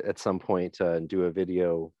back at some point and do a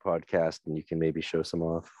video podcast, and you can maybe show some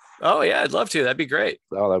off. Oh yeah, I'd love to. That'd be great.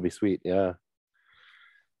 Oh, that'd be sweet. Yeah.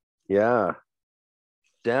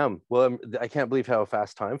 Damn. Well, I can't believe how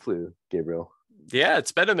fast time flew, Gabriel. Yeah,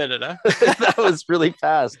 it's been a minute, huh? That was really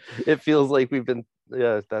fast. It feels like we've been.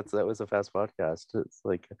 Yeah, that was a fast podcast. It's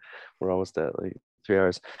we're almost at 3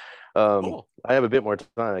 hours. Cool. I have a bit more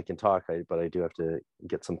time I can talk, but I do have to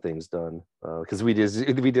get some things done because we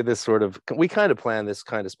did this we kind of planned this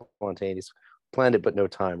kind of spontaneous planned it, but no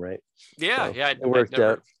time, right? Yeah, So yeah. it worked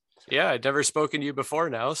out. Yeah, I'd never spoken to you before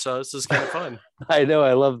now, so this is kind of fun. I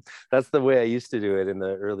know. That's the way I used to do it in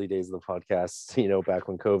the early days of the podcast. You know, back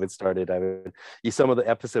when COVID started, some of the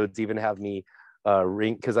episodes even have me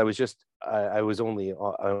ring, because I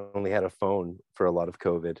only had a phone for a lot of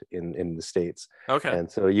COVID in the States. Okay. And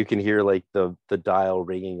so you can hear like the dial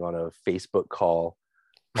ringing on a Facebook call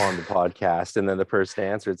on the podcast, and then the person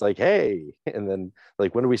answers, it's like, hey, and then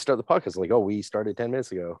like, when do we start the podcast? Like, oh, we started 10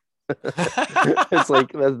 minutes ago. It's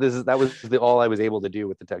like that was all I was able to do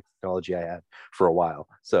with the technology I had for a while.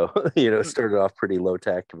 So it started off pretty low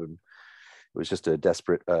tech, and it was just a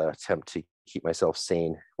desperate attempt to keep myself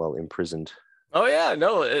sane while imprisoned. Oh yeah,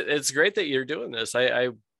 no, it's great that you're doing this.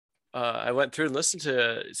 I went through and listened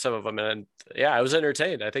to some of them, and yeah, I was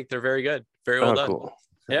entertained. I think they're very good, very well done. Cool.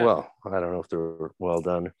 Yeah. Well, I don't know if they're well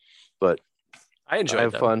done, but I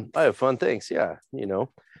enjoyed them. I have fun. Thanks. Yeah,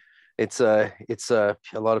 it's a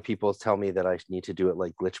lot of people tell me that I need to do it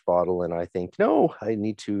like Glitch Bottle, and I think no, I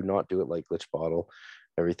need to not do it like Glitch Bottle.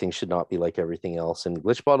 Everything should not be like everything else, and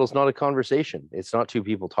Glitch Bottle is not a conversation. It's not two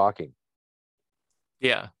people talking.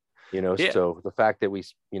 Yeah. So the fact that we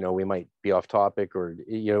might be off topic, or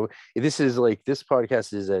this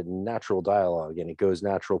podcast is a natural dialogue, and it goes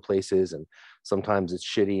natural places, and sometimes it's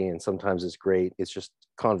shitty and sometimes it's great. It's just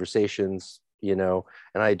conversations, and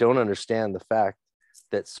I don't understand the fact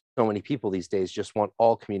that so many people these days just want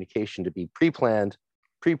all communication to be pre-planned,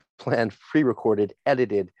 pre-recorded,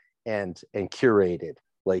 edited, and curated.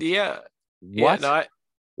 Like, yeah, what? Yeah, no,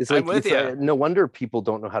 it's like, no wonder people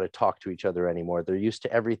don't know how to talk to each other anymore. They're used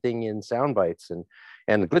to everything in sound bites, and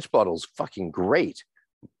the Glitch Bottle's fucking great,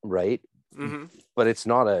 right? Mm-hmm. But it's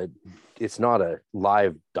not a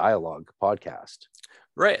live dialogue podcast.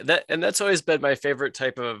 Right. That's always been my favorite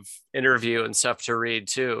type of interview and stuff to read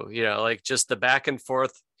too. Like just the back and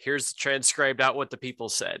forth. Here's transcribed out what the people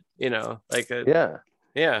said. Yeah.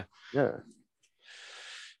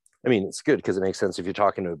 I mean, it's good because it makes sense if you're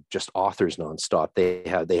talking to just authors nonstop. They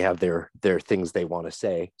have their things they want to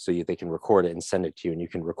say, so they can record it and send it to you, and you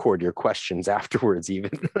can record your questions afterwards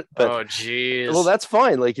even. But, oh geez. Well, that's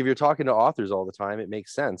fine. Like if you're talking to authors all the time, it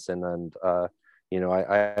makes sense. And I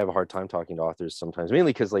have a hard time talking to authors sometimes,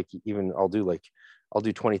 mainly because like even I'll do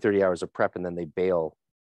 20, 30 hours of prep, and then they bail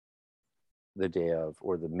the day of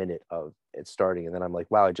or the minute of it starting, and then I'm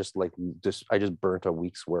like, wow, I just burnt a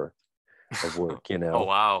week's worth of work. Oh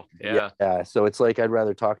wow. Yeah. So it's like I'd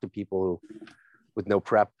rather talk to people with no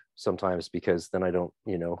prep sometimes, because then I don't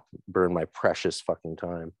burn my precious fucking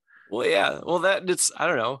time. Well, yeah. Well, I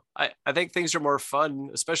don't know. I think things are more fun,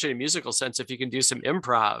 especially in a musical sense, if you can do some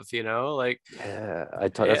improv,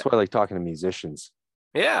 That's why I like talking to musicians.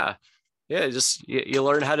 Yeah. Just you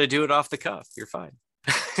learn how to do it off the cuff. You're fine.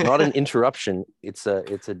 It's not an interruption. It's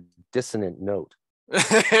a dissonant note.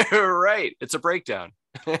 Right. It's a breakdown.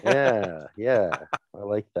 yeah. I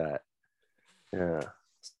like that. Yeah.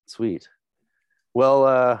 Sweet. Well,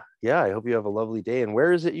 I hope you have a lovely day. And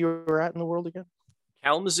where is it you were at in the world again?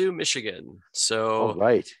 Kalamazoo, Michigan. So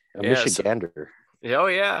right, Michigander.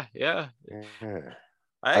 Yeah.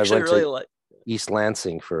 I actually really like East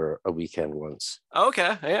Lansing for a weekend once.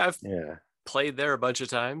 Okay, yeah, I've played there a bunch of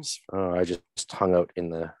times. Oh, I just hung out in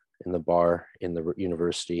the bar in the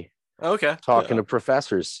university. Okay, talking to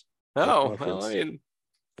professors. Oh, well, I mean,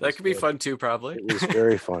 that could be fun too, probably. It was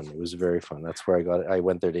very fun. That's where I got it. I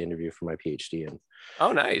went there to interview for my PhD, and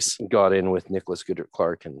oh, nice. Got in with Nicholas Goodrich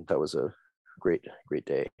Clark, and that was a great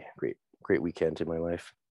day, great weekend in my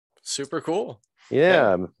life. Super cool.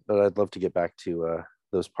 Yeah, but I'd love to get back to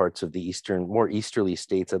those parts of the more easterly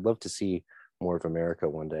states. I'd love to see more of America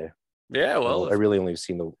one day. Yeah, well, I really only have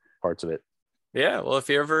seen the parts of it. Yeah, well, if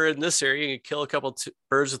you're ever in this area, you can kill a couple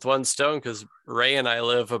birds with one stone, because Ray and I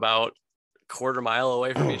live about a quarter mile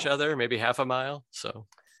away from each other, maybe half a mile. So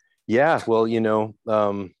yeah, well,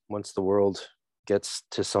 once the world gets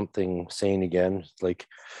to something sane again, like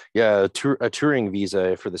a touring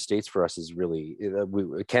visa for the States for us is really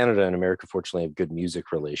Canada and America fortunately have good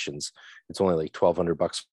music relations. It's only like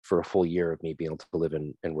 $1,200 for a full year of me being able to live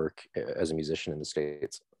and work as a musician in the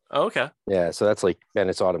States. Oh, okay. Yeah, so that's like, and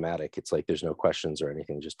it's automatic. It's like there's no questions or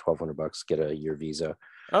anything, just $1,200, get a year visa.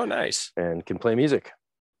 Oh, nice. And can play music.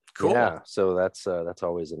 Cool. Yeah, so that's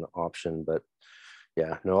always an option. But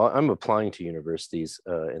yeah, no, I'm applying to universities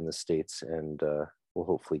in the States, and we'll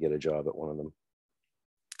hopefully get a job at one of them.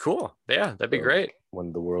 Cool. Yeah, that'd be great.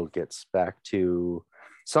 When the world gets back to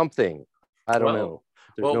something, I don't know.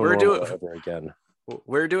 There's we're doing ever again.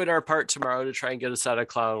 We're doing our part tomorrow to try and get us out of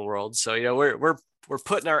Clown World. So we're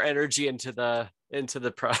putting our energy into the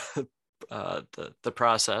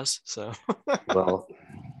process. So well,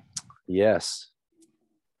 Yes.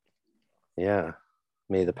 Yeah.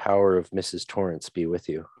 May the power of Mrs. Torrance be with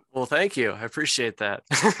you. Well, thank you. I appreciate that.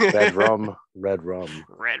 Red rum, red rum.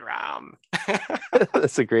 Red rum.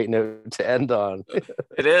 That's a great note to end on.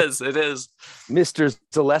 It is. It is. Mr.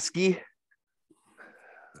 Zaleski.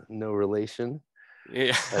 No relation.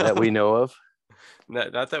 Yeah. That we know of.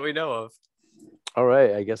 Not that we know of. All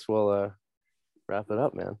right. I guess we'll wrap it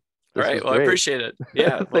up, man. All right. Well, I appreciate it.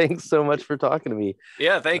 Yeah. Well, thanks so much for talking to me.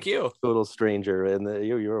 Yeah. Thank you. Total stranger. And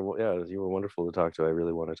you were wonderful to talk to. I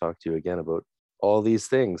really want to talk to you again about all these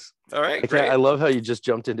things. All right. Great. I love how you just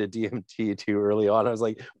jumped into DMT too early on. I was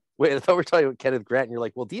like, wait, I thought we were talking about Kenneth Grant. And you're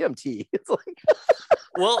like, well, DMT. It's like,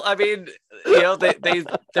 well, I mean,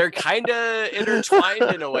 they're kind of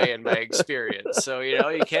intertwined in a way in my experience. So, you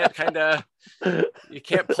can't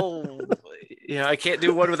pull, I can't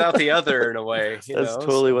do one without the other in a way. That's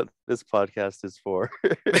totally what this podcast is for.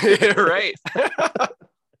 Right.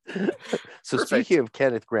 So Perfect. Speaking of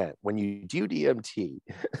Kenneth Grant, when you do DMT,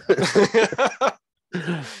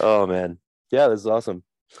 oh man, yeah, this is awesome.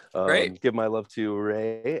 Great. Give my love to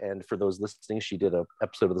Ray, and for those listening, she did an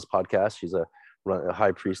episode of this podcast. She's a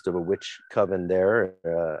high priest of a witch coven there,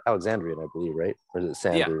 Alexandrian, I believe, right? Or is it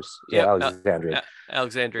Sanders? Yeah, Alexandrian.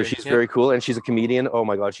 Alexandrian. So she's very cool, and she's a comedian. Oh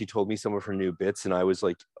my god, she told me some of her new bits, and I was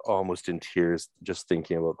like almost in tears just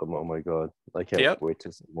thinking about them. Oh my god, I can't wait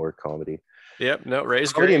to see more comedy. Yep. No,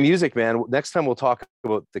 Ray's comedy great. And music, man. Next time we'll talk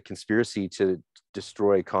about the conspiracy to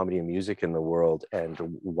destroy comedy and music in the world and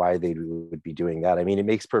why they would be doing that. I mean, it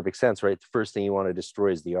makes perfect sense, right? The first thing you want to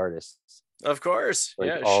destroy is the artists. Of course.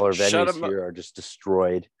 Like all our venues here are just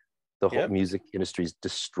destroyed. The whole music industry is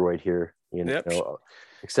destroyed here,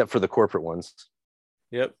 except for the corporate ones.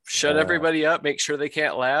 Yep. Shut everybody up, make sure they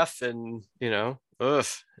can't laugh, and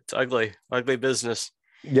it's ugly business.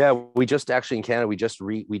 Yeah, we just actually in Canada, we just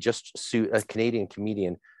sued a Canadian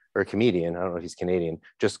comedian, I don't know if he's Canadian,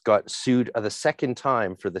 just got sued the second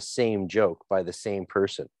time for the same joke by the same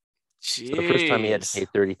person. So the first time he had to pay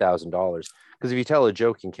 $30,000, because if you tell a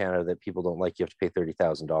joke in Canada that people don't like, you have to pay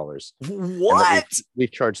 $30,000. What?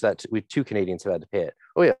 We've charged that. We've 2 Canadians have had to pay it.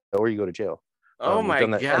 Oh yeah, or you go to jail. Oh my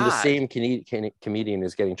god! And the same comedian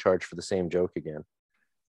is getting charged for the same joke again.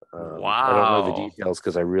 Wow. I don't know the details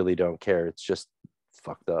because I really don't care. It's just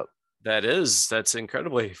fucked up. That's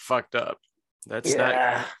incredibly fucked up. That's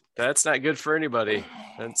not good for anybody.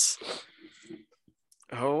 Things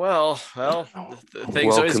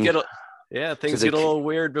always get a little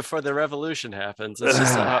weird before the revolution happens. That's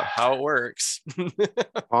just how it works.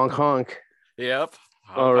 Honk honk. Yep.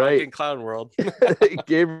 All right. In clown world.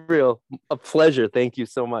 Gabriel, a pleasure. Thank you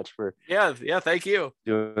so much for thank you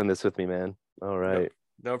doing this with me, man. All right.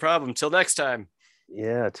 No problem. Till next time.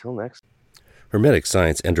 Yeah, till next. Hermetic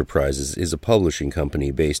Science Enterprises is a publishing company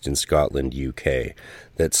based in Scotland, UK,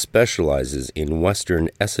 that specializes in Western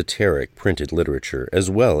esoteric printed literature as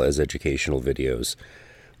well as educational videos.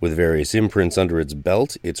 With various imprints under its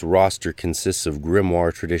belt, its roster consists of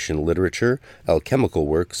grimoire tradition literature, alchemical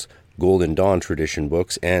works, Golden Dawn tradition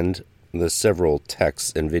books, and the several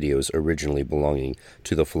texts and videos originally belonging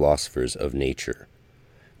to the philosophers of nature.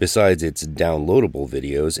 Besides its downloadable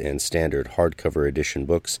videos and standard hardcover edition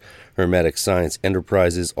books, Hermetic Science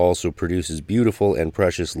Enterprises also produces beautiful and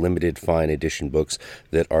precious limited fine edition books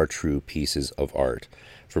that are true pieces of art.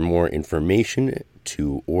 For more information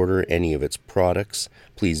to order any of its products,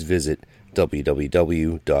 please visit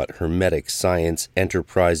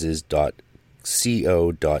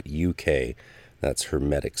www.hermeticscienceenterprises.co.uk. That's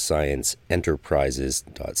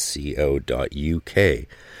hermeticscienceenterprises.co.uk.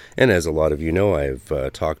 And as a lot of you know,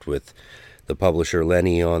 I've talked with the publisher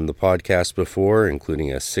Lenny on the podcast before,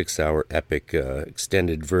 including a 6-hour epic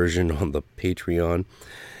extended version on the Patreon,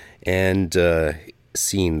 and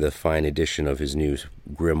seen the fine edition of his new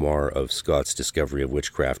grimoire of Scott's Discovery of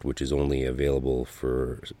Witchcraft, which is only available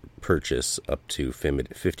for purchase up to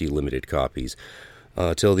 50 limited copies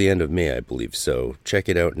till the end of May, I believe. So check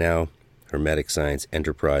it out now,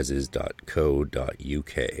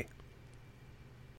 hermeticscienceenterprises.co.uk.